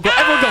 Go. Go. Go.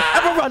 Everyone go.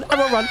 Everyone run.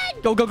 Everyone run.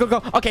 Go. Go. Go.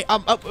 Go. Okay.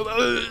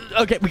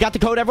 Okay. We got the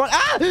code. Everyone.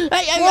 Ah.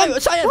 Hey.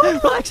 Cyan.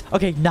 Relax.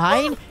 Okay.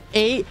 9,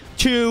 8,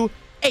 2,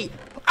 8.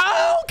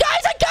 Oh,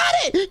 guys, I got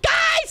it!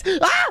 Guys!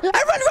 Ah!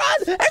 Everyone run!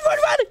 Everyone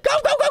run! Go,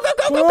 go, go, go,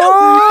 go, go, go!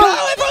 Go,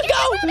 everyone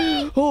go!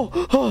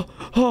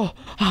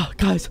 Oh,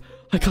 guys,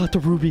 I got the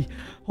ruby.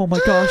 Oh my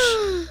gosh.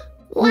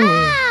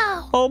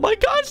 Wow. Oh my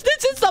gosh,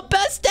 this is the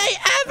best day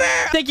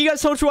ever! Thank you guys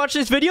so much for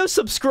watching this video.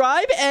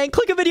 Subscribe and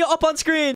click a video up on screen.